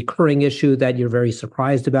that's a recurring issue that you're very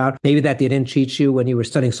surprised about. Maybe that they didn't teach you when you were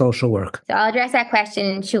studying social work. So I'll address that question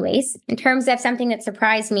in two ways. In terms of something that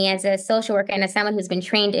surprised me as a social worker and as someone who's been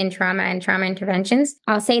trained in trauma and trauma interventions,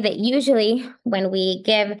 I'll say that usually when we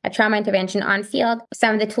give a trauma intervention on field,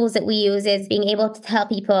 some of the tools that we use is being able to tell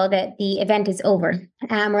people that the event is over,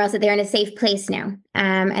 or else that they're in a safe place now.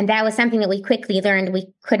 And that was something that we quickly learned we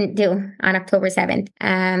couldn't do on October 7th.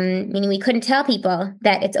 Meaning we couldn't tell people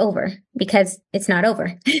that it's over because it's not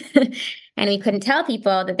over. And we couldn't tell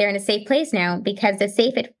people that they're in a safe place now because the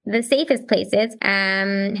safest places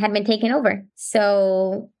had been taken over.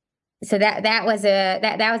 So that was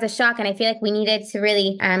a shock, and I feel like we needed to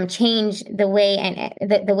really change the way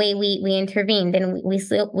the way we intervened, and we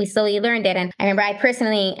slowly learned it. And I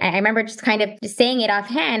remember just kind of just saying it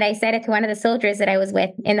offhand. I said it to one of the soldiers that I was with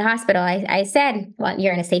in the hospital. I said, "Well,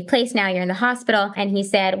 you're in a safe place now. You're in the hospital," and he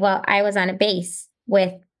said, "Well, I was on a base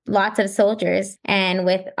with lots of soldiers and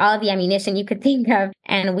with all of the ammunition you could think of,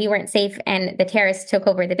 and we weren't safe, and the terrorists took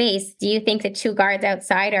over the base. Do you think the 2 guards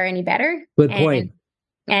outside are any better?" Good point.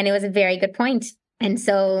 And it was a very good point. And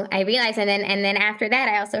so I realized, and then after that,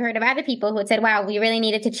 I also heard of other people who had said, wow, we really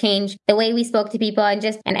needed to change the way we spoke to people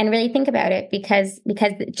and really think about it because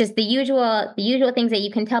just the usual things that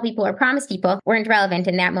you can tell people or promise people weren't relevant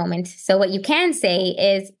in that moment. So what you can say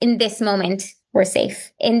is, in this moment, we're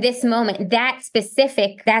safe. In this moment, that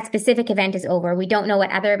specific event is over. We don't know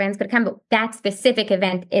what other events could come, but that specific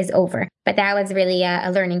event is over. But that was really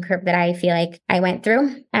a learning curve that I feel like I went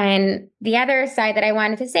through. And the other side that I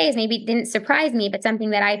wanted to say is, maybe it didn't surprise me, but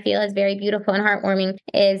something that I feel is very beautiful and heartwarming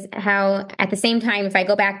is how, at the same time, if I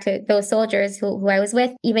go back to those soldiers who I was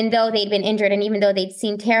with, even though they'd been injured and even though they'd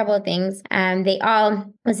seen terrible things, it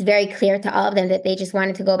was very clear to all of them that they just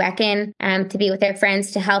wanted to go back in, to be with their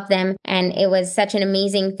friends, to help them. And it was such an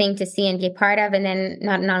amazing thing to see and be a part of. And then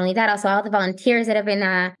not only that, also all the volunteers that have been,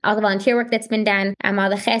 all the volunteer work that's been done,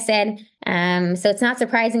 all the chesed. So it's not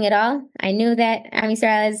surprising at all. I knew that Am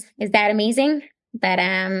Yisrael is that amazing,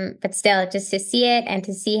 but still, just to see it and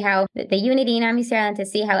to see how the unity in Am Yisrael and to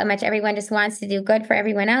see how much everyone just wants to do good for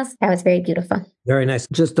everyone else, that was very beautiful. Very nice.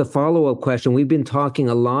 Just a follow-up question. We've been talking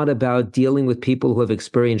a lot about dealing with people who have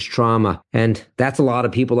experienced trauma. And that's a lot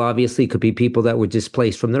of people, obviously. Could be people that were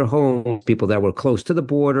displaced from their homes, people that were close to the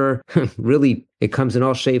border. Really, it comes in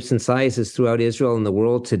all shapes and sizes throughout Israel and the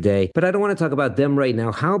world today. But I don't want to talk about them right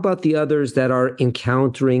now. How about the others that are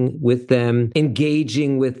encountering with them,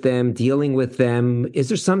 engaging with them, dealing with them? Is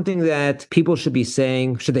there something that people should be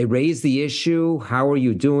saying? Should they raise the issue? How are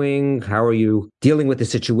you doing? How are you dealing with the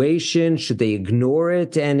situation? Should they ignore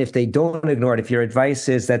it? And if they don't ignore it, if your advice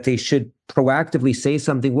is that they should proactively say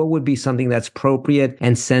something, what would be something that's appropriate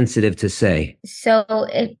and sensitive to say? So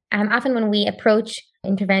often when we approach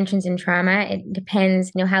interventions in trauma, it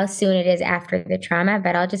depends, how soon it is after the trauma,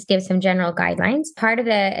 but I'll just give some general guidelines. As part of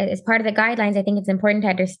the guidelines, I think it's important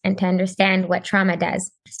to understand what trauma does.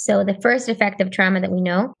 So the first effect of trauma that we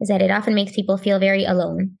know is that it often makes people feel very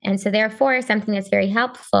alone. And so therefore, something that's very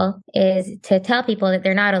helpful is to tell people that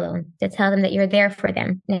they're not alone, to tell them that you're there for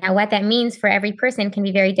them. Now, what that means for every person can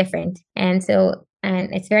be very different. And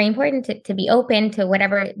it's very important to be open to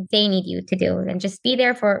whatever they need you to do and just be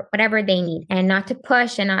there for whatever they need and not to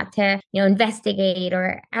push and not to, investigate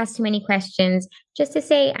or ask too many questions. Just to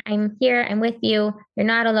say, I'm here, I'm with you, you're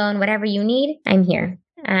not alone, whatever you need, I'm here.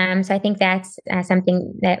 So I think that's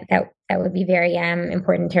something that would be very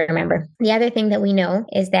important to remember. The other thing that we know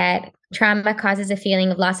is that trauma causes a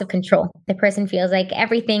feeling of loss of control. The person feels like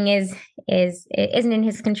everything isn't in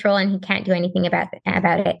his control and he can't do anything about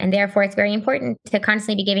it. And therefore, it's very important to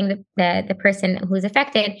constantly be giving the person who's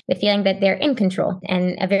affected the feeling that they're in control.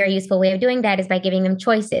 And a very useful way of doing that is by giving them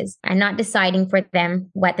choices and not deciding for them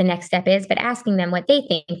what the next step is, but asking them what they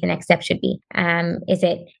think the next step should be. Is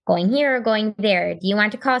it going here or going there? Do you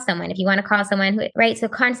want to call someone? If you want to call someone, right? So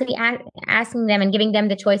constantly asking them and giving them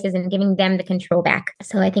the choices and giving them the control back.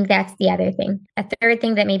 So I think that's the other thing. A third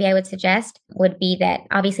thing that maybe I would suggest would be that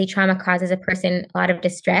obviously trauma causes a person a lot of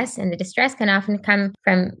distress, and the distress can often come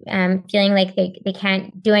from feeling like they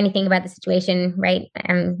can't do anything about the situation, right?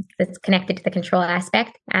 That's connected to the control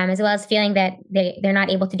aspect, as well as feeling that they're not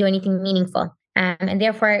able to do anything meaningful. And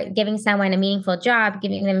therefore, giving someone a meaningful job,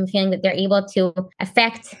 giving them a feeling that they're able to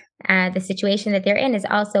affect the situation that they're in is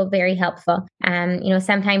also very helpful.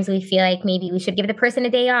 Sometimes we feel like maybe we should give the person a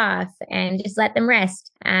day off and just let them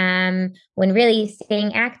rest, when really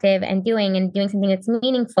staying active and doing something that's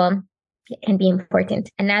meaningful can be important.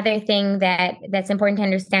 Another thing that's important to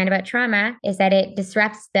understand about trauma is that it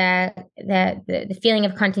disrupts the feeling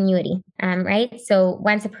of continuity, right? So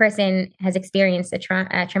once a person has experienced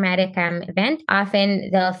a traumatic event, often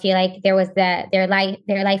they'll feel like there was their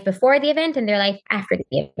life before the event and their life after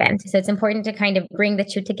the event. So it's important to kind of bring the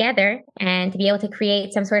two together and to be able to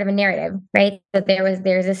create some sort of a narrative, right? So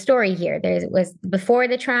there's a story here. There was before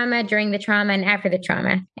the trauma, during the trauma, and after the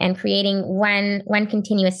trauma, and creating one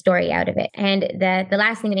continuous story out of it. And the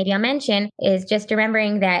last thing that maybe I'll mention is just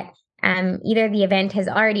remembering that either the event has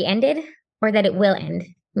already ended or that it will end.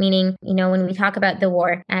 Meaning, when we talk about the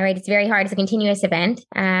war, right, it's very hard. It's a continuous event,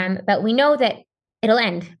 but we know that it'll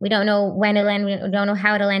end. We don't know when it'll end. We don't know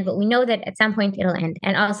how it'll end, but we know that at some point it'll end.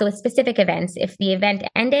 And also with specific events, if the event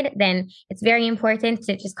ended, then it's very important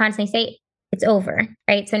to just constantly say, it's over,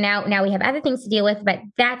 right? So now we have other things to deal with, but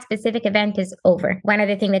that specific event is over. One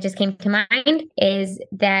other thing that just came to mind is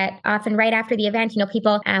that often right after the event,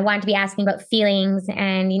 people want to be asking about feelings,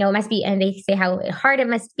 and it must be, and they say how hard it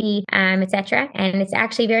must be, etc. And it's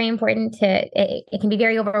actually very important it can be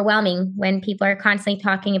very overwhelming when people are constantly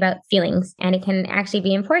talking about feelings, and it can actually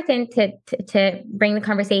be important to bring the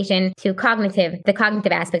conversation to the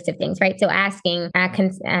cognitive aspects of things, right? So asking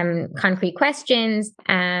concrete questions,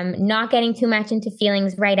 not getting too much into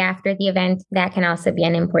feelings right after the event, that can also be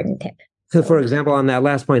an important tip. So, for example, on that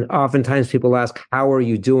last point, oftentimes people ask, how are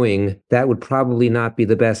you doing? That would probably not be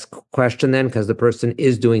the best question then, because the person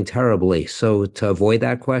is doing terribly. So to avoid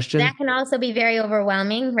that question? That can also be very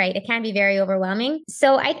overwhelming, right? It can be very overwhelming.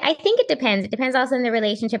 So I think it depends. It depends also on the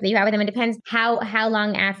relationship that you have with them. It depends how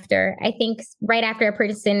long after. I think right after a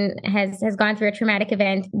person has gone through a traumatic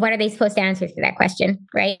event, what are they supposed to answer to that question,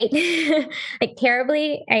 right? Like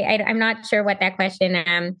terribly, I'm not sure what that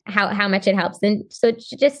question, how much it helps. And so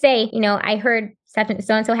just say, I heard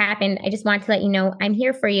so-and-so happened. I just want to let you know I'm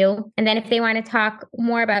here for you. And then if they want to talk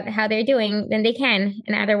more about how they're doing, then they can.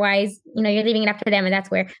 And otherwise, you're leaving it up to them. And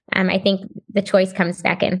that's where I think the choice comes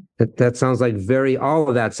back in. That sounds like all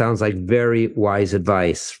of that sounds like very wise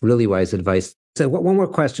advice, really wise advice. So one more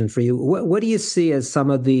question for you. What do you see as some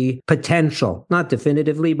of the potential, not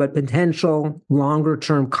definitively, but potential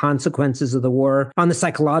longer-term consequences of the war on the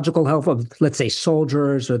psychological health of, let's say,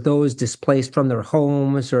 soldiers or those displaced from their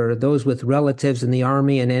homes or those with relatives in the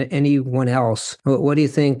army and anyone else? What do you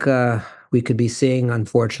think we could be seeing,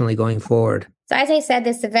 unfortunately, going forward? So as I said,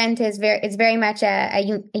 this event is very much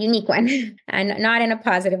a unique one, and not in a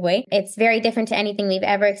positive way. It's very different to anything we've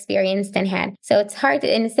ever experienced and had. So it's hard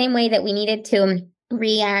to, in the same way that we needed to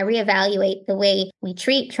reevaluate the way we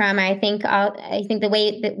treat trauma. I think the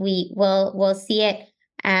way that we will see it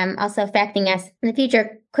also affecting us in the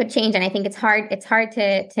future could change. And I think it's hard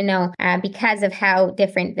to know because of how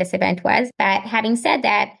different this event was. But having said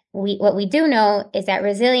that, what we do know is that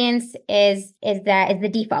resilience is the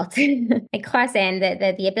default. Like Klaus and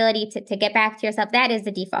the ability to get back to yourself, that is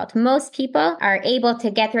the default. Most people are able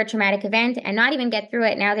to get through a traumatic event and not even get through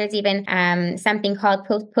it. Now there's even something called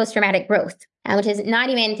post-traumatic growth. Which is not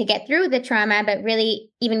even to get through the trauma, but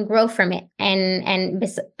really even grow from it and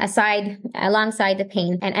alongside the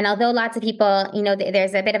pain. And although lots of people,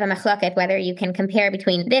 there's a bit of a machloket whether you can compare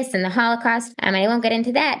between this and the Holocaust. I won't get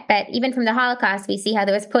into that, but even from the Holocaust, we see how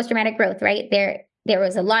there was post-traumatic growth, right? There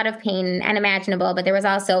was a lot of pain unimaginable, but there was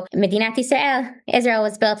also Medinat Israel. Israel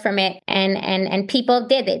was built from it, and people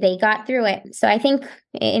did it. They got through it. So I think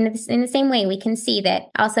in the same way, we can see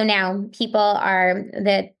that also now people are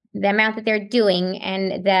the amount that they're doing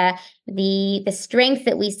and the strength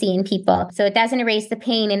that we see in people. So it doesn't erase the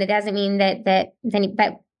pain, and it doesn't mean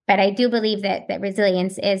but I do believe that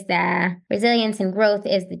resilience and growth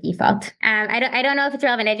is the default. I don't know if it's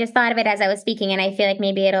relevant. I just thought of it as I was speaking, and I feel like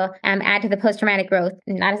maybe it'll add to the post-traumatic growth.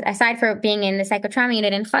 Not aside for being in the psychotrauma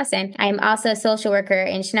unit in Chassan, I'm also a social worker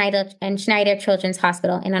in Schneider Children's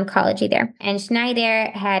Hospital in oncology there. And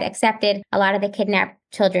Schneider had accepted a lot of the kidnapped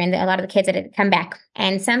children, a lot of the kids that had come back.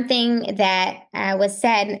 And something that was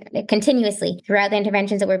said continuously throughout the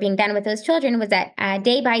interventions that were being done with those children was that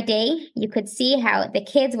day by day, you could see how the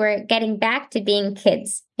kids were getting back to being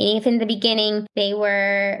kids. If in the beginning they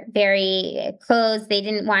were very closed, they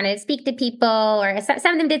didn't want to speak to people, or some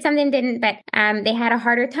of them did, some of them didn't, but they had a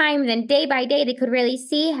harder time. Then day by day, they could really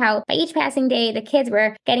see how by each passing day, the kids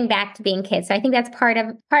were getting back to being kids. So I think that's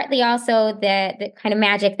partly also the kind of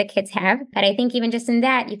magic that kids have. But I think even just in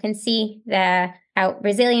that, you can see how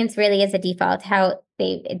resilience really is a default, how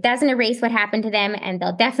it doesn't erase what happened to them, and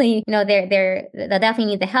they'll definitely, they'll definitely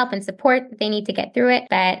need the help and support that they need to get through it.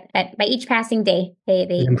 But by each passing day,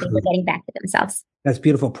 they were getting back to themselves. That's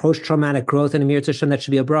beautiful. Post-traumatic growth, and Amir Tashem, that should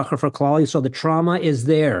be a bracha for Klal. So the trauma is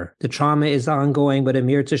there. The trauma is ongoing, but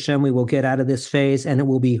Amir Tashem, we will get out of this phase, and it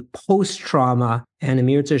will be post-trauma. And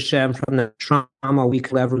Amir Tashem, from the trauma, we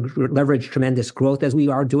can leverage tremendous growth as we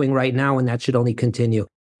are doing right now, and that should only continue.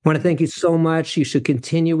 I want to thank you so much. You should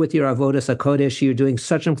continue with your Avodas HaKodesh. You're doing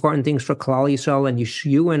such important things for Klal Yisrael, and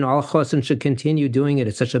you and all Chosin should continue doing it.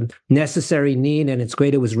 It's such a necessary need, and it's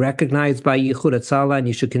great. It was recognized by Yichud Hatzalah, and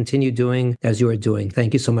you should continue doing as you are doing.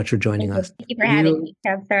 Thank you so much for joining us. Thank you for having me.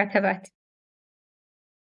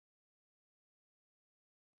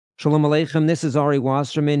 Shalom Aleichem. This is Ari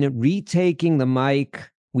Wasserman retaking the mic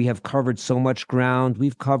We have covered so much ground.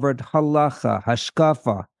 We've covered halacha,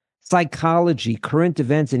 hashkafa, psychology, current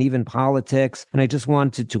events, and even politics. And I just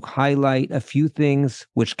wanted to highlight a few things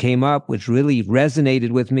which came up, which really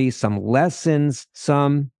resonated with me, some lessons,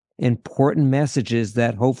 some important messages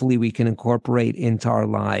that hopefully we can incorporate into our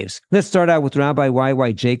lives. Let's start out with Rabbi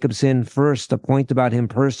Y.Y. Jacobson. First, a point about him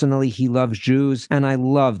personally. He loves Jews, and I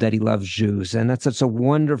love that he loves Jews. And that's such a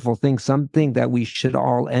wonderful thing, something that we should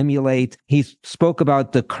all emulate. He spoke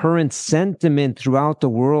about the current sentiment throughout the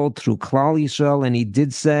world through Klal Yisrael, and he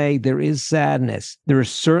did say there is sadness. There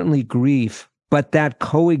is certainly grief, but that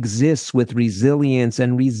coexists with resilience.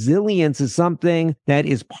 And resilience is something that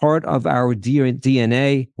is part of our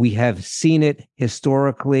DNA. We have seen it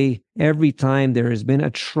historically. Every time there has been a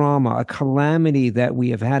trauma, a calamity that we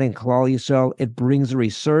have had in Klal Yisrael, it brings a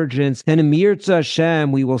resurgence. And in Mirza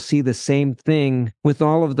Hashem, we will see the same thing with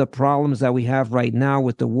all of the problems that we have right now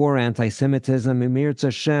with the war, anti-Semitism. In Mirza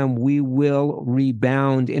Hashem, we will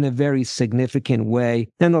rebound in a very significant way.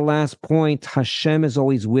 And the last point, Hashem is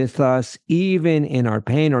always with us, even in our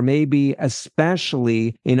pain, or maybe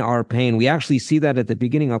especially in our pain. We actually see that at the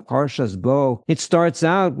beginning of Parshas Bo. It starts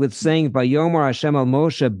out with saying, Vayomar Hashem al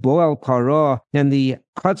Moshe, Bo el Paro, and the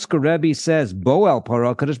Kotzker Rebbe says, Bo el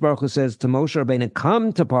Paro. Kadosh Baruch Hu says to Moshe Rabbeinu,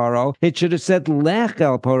 come to Paro. It should have said, Lech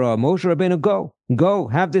el Paro. Moshe Rabbeinu, go. Go,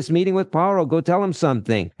 have this meeting with Paro. Go tell him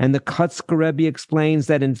something. And the Kotzker Rebbe explains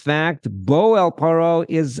that, in fact, Bo el Paro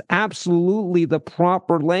is absolutely the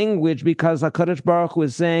proper language because HaKadosh Baruch Hu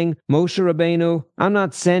is saying, Moshe Rabbeinu, I'm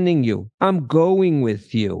not sending you. I'm going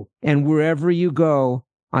with you. And wherever you go,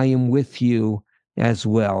 I am with you as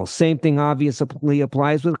well. Same thing obviously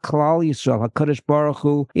applies with Klal Yisrael. HaKadosh Baruch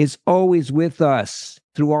Hu is always with us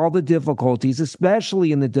through all the difficulties,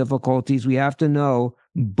 especially in the difficulties. We have to know,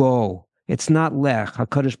 Bo. It's not Lech.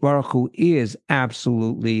 HaKadosh Baruch Hu is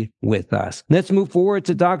absolutely with us. Let's move forward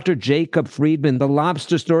to Dr. Jacob Friedman. The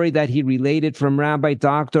lobster story that he related from Rabbi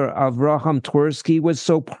Dr. Avraham Twersky was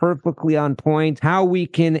so perfectly on point. How we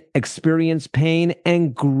can experience pain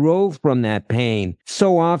and grow from that pain.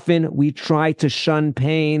 So often we try to shun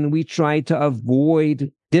pain. We try to avoid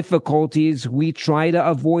difficulties. We try to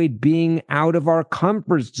avoid being out of our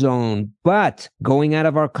comfort zone. But going out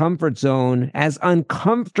of our comfort zone, as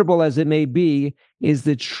uncomfortable as it may be, is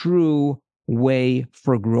the true way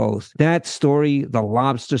for growth. That story, the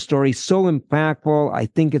lobster story, so impactful. I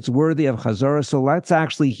think it's worthy of Chazorah. So let's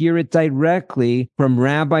actually hear it directly from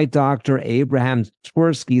Rabbi Dr. Abraham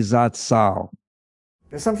Twersky Zatzal.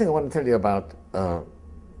 There's something I want to tell you about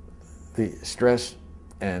the stress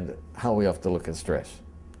and how we have to look at stress.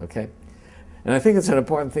 Okay? And I think it's an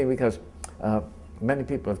important thing because many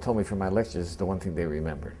people have told me from my lectures it's the one thing they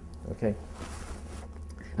remember. Okay?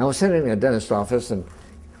 I was sitting in a dentist's office and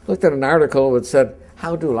looked at an article that said,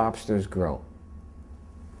 how do lobsters grow?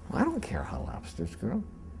 Well, I don't care how lobsters grow.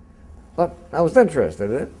 But I was interested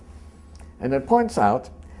in it. And it points out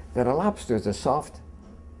that a lobster is a soft,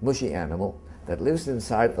 mushy animal that lives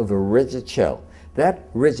inside of a rigid shell. That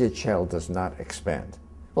rigid shell does not expand.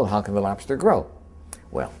 Well, how can the lobster grow?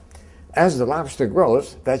 Well, as the lobster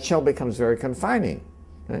grows, that shell becomes very confining.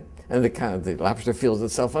 Right? And the lobster feels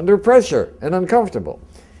itself under pressure and uncomfortable.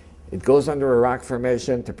 It goes under a rock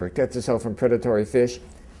formation to protect itself from predatory fish,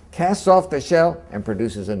 casts off the shell, and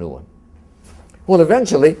produces a new one. Well,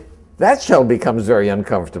 eventually, that shell becomes very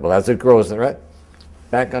uncomfortable as it grows, right?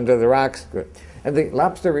 Back under the rocks. Good. And the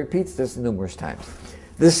lobster repeats this numerous times.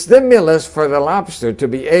 The stimulus for the lobster to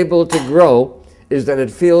be able to grow is that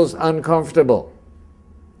it feels uncomfortable.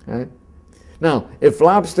 Right? Now, if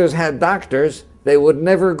lobsters had doctors, they would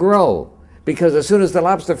never grow. Because as soon as the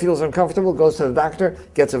lobster feels uncomfortable, goes to the doctor,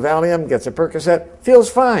 gets a Valium, gets a Percocet, feels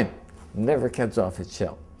fine, never gets off its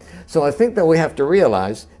shell. So I think that we have to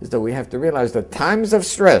realize that times of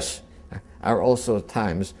stress are also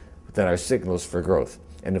times that are signals for growth.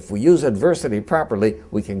 And if we use adversity properly,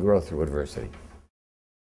 we can grow through adversity.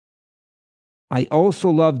 I also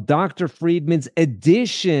love Dr. Friedman's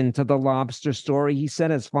addition to the lobster story. He said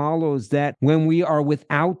as follows, that when we are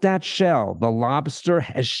without that shell, the lobster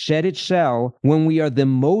has shed its shell, when we are the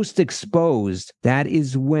most exposed, that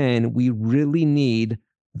is when we really need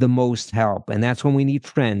the most help. And that's when we need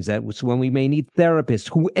friends. That's when we may need therapists,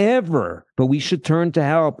 whoever, but we should turn to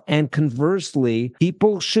help. And conversely,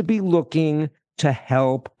 people should be looking to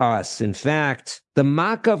help us. In fact, the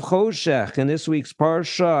Makav Choshech in this week's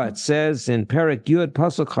Parsha, it says in Perek Yud,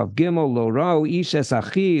 Pasuk Chav Gimel, Lo ra'u ish es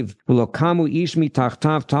achiv, v'lo kamu ish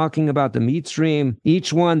mitachtav, talking about the Mitzrim.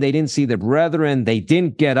 Each one, they didn't see their brethren, they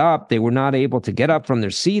didn't get up, they were not able to get up from their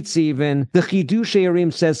seats even. The Chidushei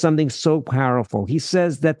Arim says something so powerful. He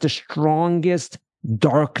says that the strongest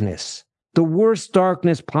darkness The worst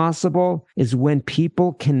darkness possible is when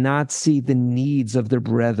people cannot see the needs of their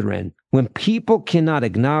brethren. When people cannot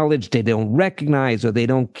acknowledge, they don't recognize, or they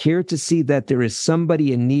don't care to see that there is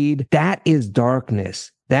somebody in need, that is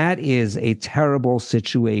darkness. That is a terrible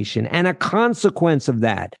situation. And a consequence of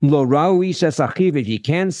that, if you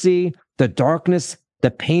can't see the darkness,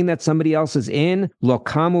 the pain that somebody else is in,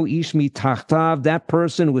 that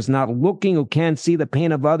person who is not looking, who can't see the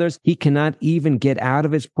pain of others, he cannot even get out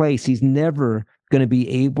of his place. He's never going to be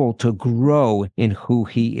able to grow in who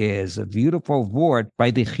he is. A beautiful word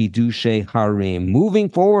by the Chidushe Harim. Moving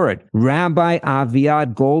forward, Rabbi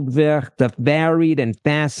Aviad Goldberg, the varied and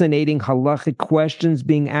fascinating halachic questions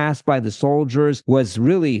being asked by the soldiers was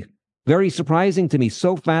really very surprising to me,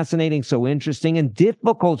 so fascinating, so interesting, and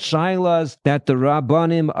difficult shailas that the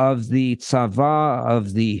rabbanim of the tzava,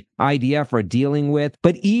 of the IDF are dealing with.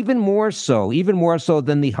 But even more so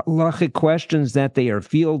than the halachic questions that they are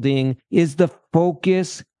fielding, is the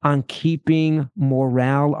focus on keeping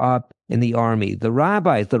morale up in the army. The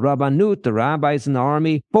rabbis, the rabbanut, the rabbis in the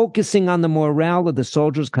army, focusing on the morale of the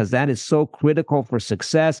soldiers because that is so critical for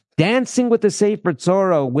success. Dancing with the Sefer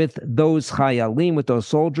Torah with those chayalim, with those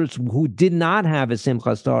soldiers who did not have a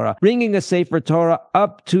Simchas Torah, bringing a Sefer Torah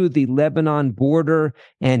up to the Lebanon border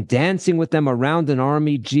and dancing with them around an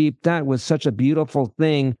army jeep. That was such a beautiful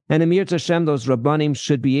thing. And Amir Tashem, those rabbanim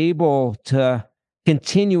should be able to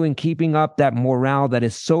continue in keeping up that morale that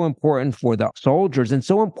is so important for the soldiers and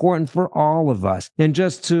so important for all of us. And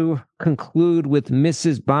just to conclude with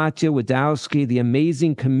Mrs. Batya Wadowski, the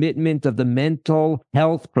amazing commitment of the mental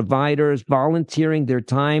health providers volunteering their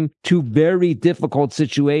time to very difficult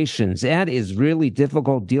situations. That is really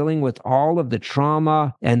difficult, dealing with all of the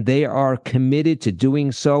trauma, and they are committed to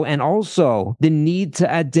doing so. And also the need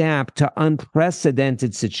to adapt to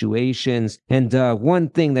unprecedented situations. And one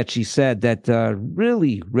thing that she said that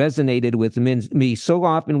really resonated with me, so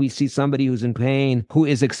often we see somebody who's in pain, who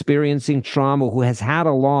is experiencing trauma, who has had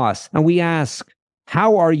a loss, and we ask,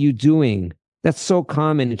 how are you doing? That's so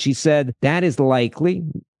common. And she said, that is likely,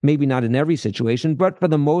 maybe not in every situation, but for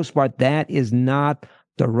the most part, that is not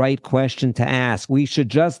the right question to ask. We should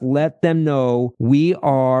just let them know we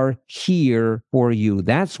are here for you.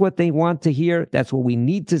 That's what they want to hear. That's what we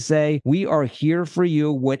need to say. We are here for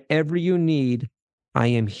you. Whatever you need, I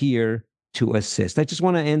am here to assist. I just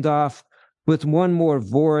want to end off with one more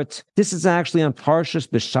vort. This is actually on Parshas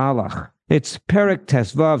B'Shalach. It's Perek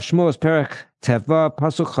Tezvav, Shmos Perek Tezvav,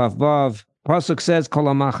 Pasuk Chavav. Pasuk says, Kol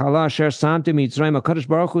ha'machala asher samti Mitzrayim. HaKadosh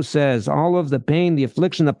Baruch Hu says, all of the pain, the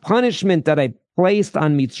affliction, the punishment that I placed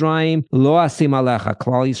on Mitzrayim, lo asim alecha.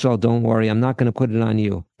 Klal Yisrael, don't worry, I'm not going to put it on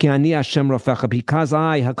you. Ki ani Hashem rofecha, because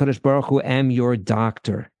I, HaKadosh Baruch Hu, am your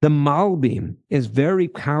doctor. The Malbim is very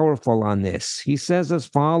powerful on this. He says as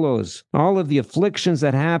follows, all of the afflictions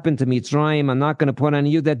that happened to Mitzrayim, I'm not going to put on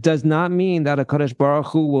you. That does not mean that HaKadosh Baruch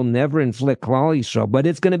Hu will never inflict Klal Yisrael, but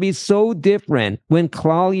it's going to be so different when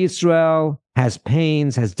Klal Yisrael has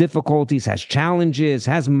pains, has difficulties, has challenges,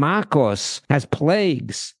 has makos, has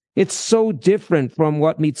plagues. It's so different from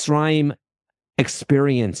what Mitzrayim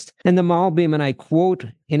experienced. And the Malbim, and I quote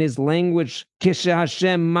in his language, Kisha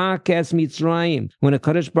Hashem makes Mitzrayim, when a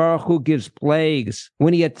Kadosh Baruch Hu gives plagues,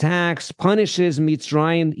 when he attacks, punishes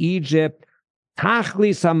Mitzrayim, Egypt,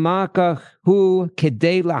 Tachlis hamakach hu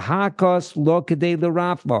kedei lahakos lo kedei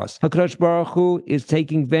l'rafos. HaKadosh Baruch Hu is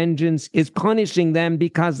taking vengeance, is punishing them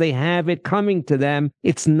because they have it coming to them.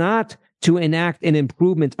 It's not to enact an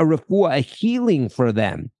improvement, a refuah, a healing for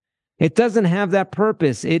them. It doesn't have that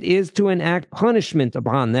purpose. It is to enact punishment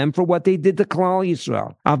upon them for what they did to Klal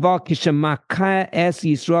Yisrael. Aval kishamaka es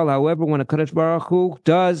Yisrael. However, when a Kadosh Baruch Hu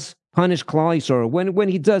does punish Klal Yisrael, when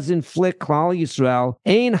he does inflict Klal Yisrael,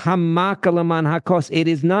 ein hamaka leman hakos. It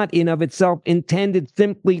is not in of itself intended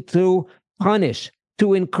simply to punish,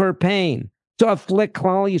 to incur pain, to afflict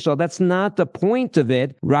Klal Yisrael. That's not the point of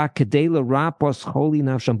it. Rak kedei l'rapos choli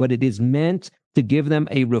nafsham, but it is meant to give them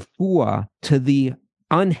a refuah to the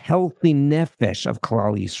unhealthy nefesh of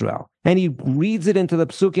Klal Yisrael. And he reads it into the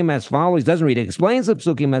psukim as follows. He doesn't read it. He explains the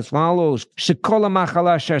psukim as follows. Shekol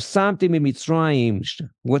ha'machala asher samti miMitzrayim.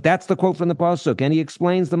 That's the quote from the pasuk. And he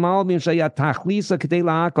explains the malbim shayat tachlisa kedei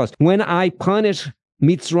la'akos. When I punish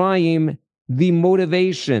Mitzrayim, the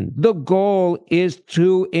motivation, the goal is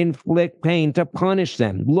to inflict pain, to punish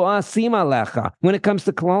them. Lo asim alecha. When it comes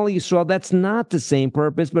to Klal Yisrael, that's not the same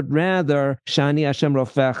purpose, but rather, Shani Hashem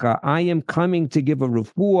Rofecha, I am coming to give a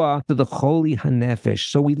refuah to the Choli HaNefesh.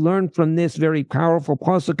 So we learn from this very powerful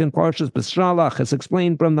pasuk in Parshas B'Shalach, as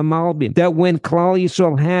explained from the Malbim, that when Klal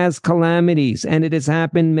Yisrael has calamities, and it has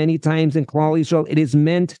happened many times in Klal Yisrael, it is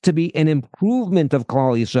meant to be an improvement of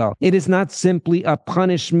Klal Yisrael. It is not simply a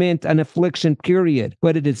punishment, an affliction, period,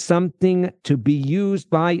 but it is something to be used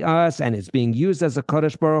by us, and it's being used as a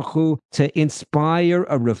Kadosh Baruch Hu to inspire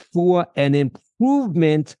a refuah, an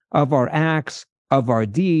improvement of our acts, of our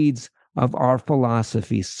deeds, of our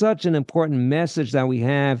philosophy. Such an important message that we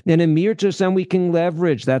have. And in Mir Hashem, we can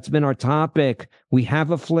leverage. That's been our topic. We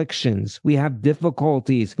have afflictions, we have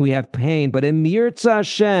difficulties, we have pain, but in Mir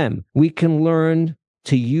Hashem, we can learn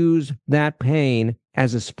to use that pain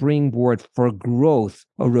as a springboard for growth,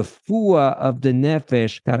 a refuah of the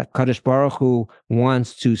nefesh that Kadosh Baruch Hu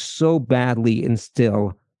wants to so badly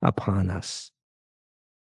instill upon us.